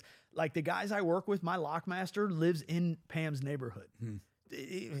local, because like the guys I work with, my lockmaster lives in Pam's neighborhood.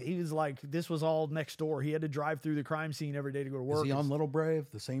 He was like, this was all next door. He had to drive through the crime scene every day to go to work. Is he on Little Brave,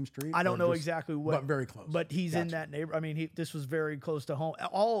 the same street? I don't know exactly what, but very close. But he's in that neighborhood. I mean, this was very close to home.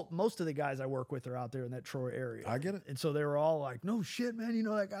 Most of the guys I work with are out there in that Troy area. I get it. And so they were all like, no shit, man, you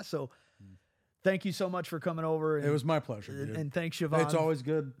know that guy. So thank you so much for coming over. It was my pleasure, dude. And thanks, Siobhan. It's always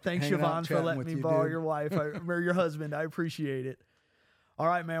good. Thanks, Siobhan, for letting me borrow your wife or your husband. I appreciate it. All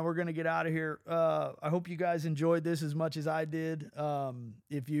right, man, we're going to get out of here. I hope you guys enjoyed this as much as I did.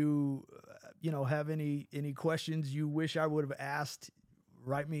 If you have any questions you wish I would have asked,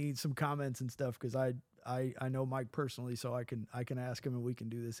 write me some comments and stuff, because I know Mike personally, so I can ask him and we can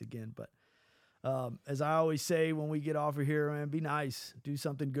do this again. But as I always say when we get off of here, man, be nice, do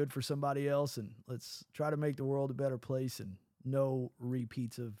something good for somebody else, and let's try to make the world a better place, and no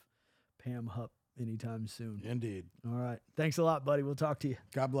repeats of Pam Hupp anytime soon. Indeed. All right. Thanks a lot, buddy. We'll talk to you.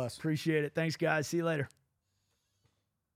 God bless. Appreciate it. Thanks, guys. See you later.